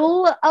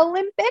ill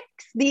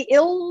Olympics.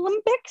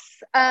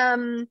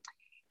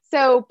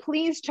 So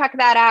please check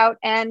that out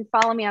and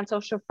follow me on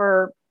social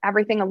for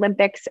everything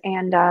Olympics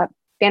and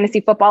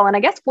fantasy football, and I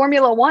guess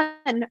Formula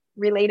One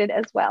related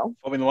as well.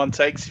 Formula One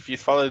takes. If you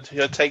followed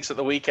your takes at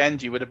the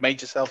weekend, you would have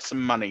made yourself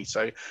some money.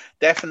 So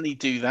definitely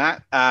do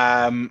that.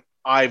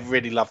 I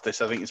really love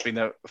this. I think it's been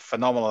a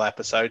phenomenal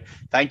episode.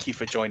 Thank you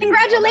for joining.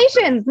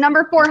 Congratulations,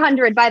 number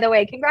 400, by the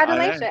way.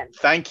 Congratulations.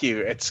 Thank you.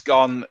 It's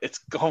gone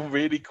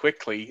really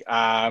quickly.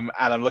 And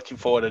I'm looking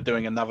forward to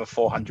doing another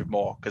 400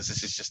 more, because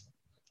this is just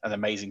an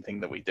amazing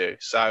thing that we do.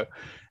 So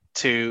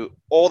to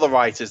all the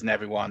writers and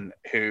everyone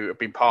who have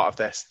been part of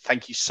this,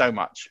 thank you so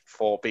much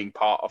for being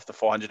part of the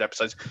 400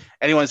 episodes.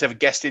 Anyone who's ever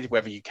guested,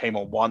 whether you came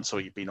on once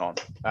or you've been on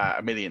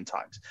a million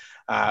times,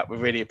 we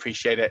really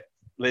appreciate it.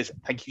 Liz,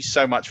 thank you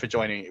so much for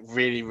joining.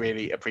 Really,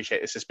 really appreciate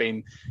it. This has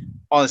been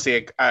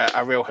honestly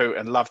a real hoot,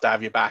 and love to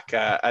have you back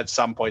at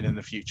some point in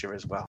the future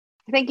as well.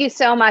 Thank you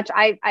so much.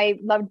 I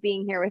loved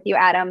being here with you,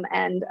 Adam,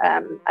 and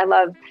I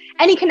love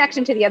any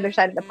connection to the other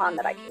side of the pond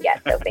that I can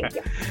get. So thank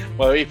you.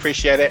 Well, we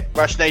appreciate it.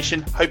 Rush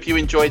Nation, hope you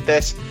enjoyed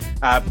this.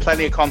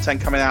 Plenty of content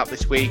coming out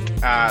this week.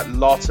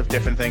 Lots of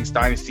different things.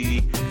 Dynasty,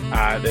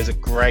 there's a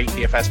great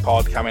DFS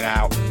pod coming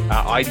out.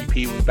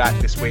 IDP will be back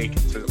this week.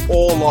 So there's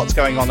lots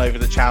going on over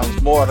the channels.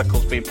 More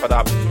articles being put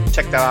up.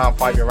 Check that out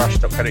on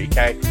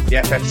 5yearrush.co.uk. The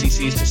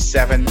FFCC is just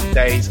 7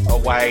 days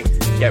away.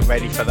 Get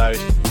ready for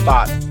those.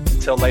 But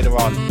until later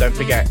on, don't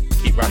forget,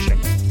 keep rushing.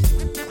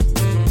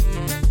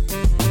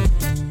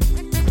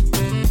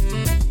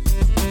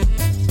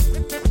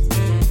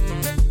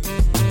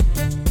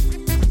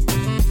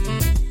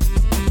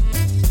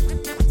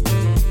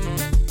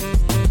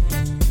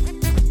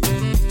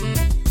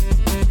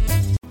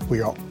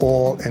 We are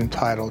all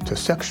entitled to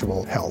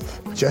sexual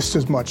health, just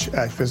as much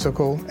as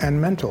physical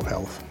and mental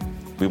health.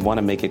 We want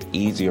to make it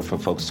easier for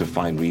folks to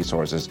find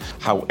resources.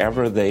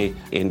 However they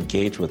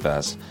engage with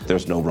us,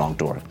 there's no wrong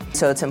door.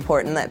 So it's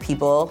important that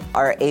people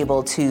are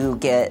able to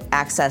get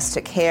access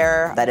to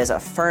care that is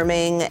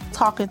affirming.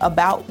 Talking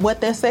about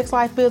what their sex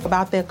life is,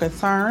 about their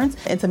concerns,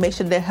 and to make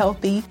sure they're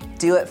healthy.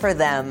 Do it for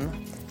them.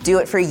 Do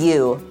it for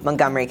you,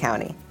 Montgomery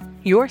County.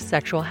 Your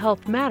sexual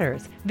health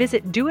matters.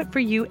 Visit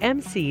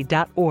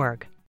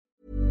doitforyoumc.org.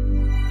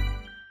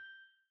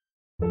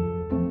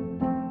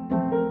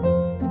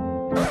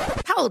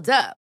 Hold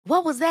up.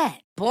 What was that?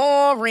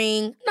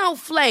 Boring. No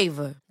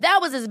flavor. That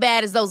was as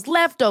bad as those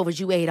leftovers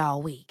you ate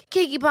all week.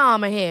 Keke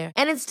Palmer here.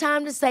 And it's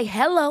time to say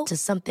hello to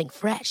something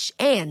fresh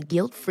and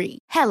guilt-free.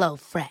 Hello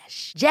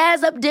Fresh.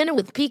 Jazz up dinner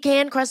with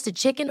pecan-crusted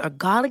chicken or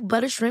garlic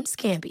butter shrimp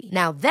scampi.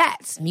 Now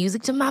that's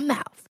music to my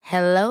mouth.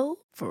 Hello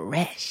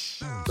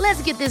Fresh.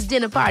 Let's get this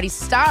dinner party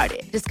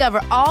started.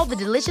 Discover all the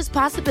delicious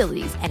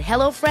possibilities at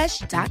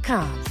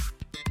HelloFresh.com.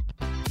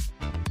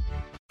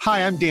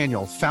 Hi, I'm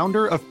Daniel,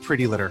 founder of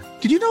Pretty Litter.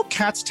 Did you know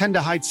cats tend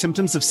to hide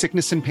symptoms of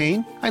sickness and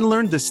pain? I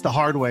learned this the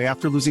hard way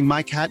after losing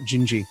my cat,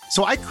 Gingy.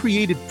 So I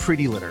created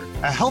Pretty Litter,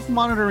 a health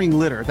monitoring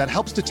litter that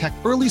helps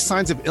detect early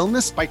signs of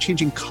illness by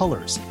changing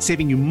colors,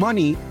 saving you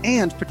money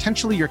and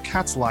potentially your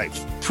cat's life.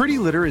 Pretty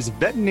Litter is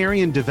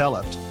veterinarian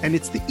developed, and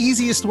it's the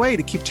easiest way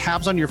to keep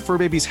tabs on your fur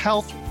baby's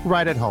health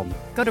right at home.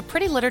 Go to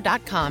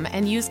prettylitter.com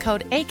and use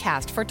code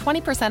ACAST for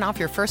 20% off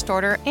your first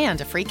order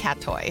and a free cat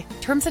toy.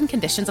 Terms and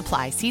conditions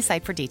apply. See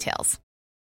site for details.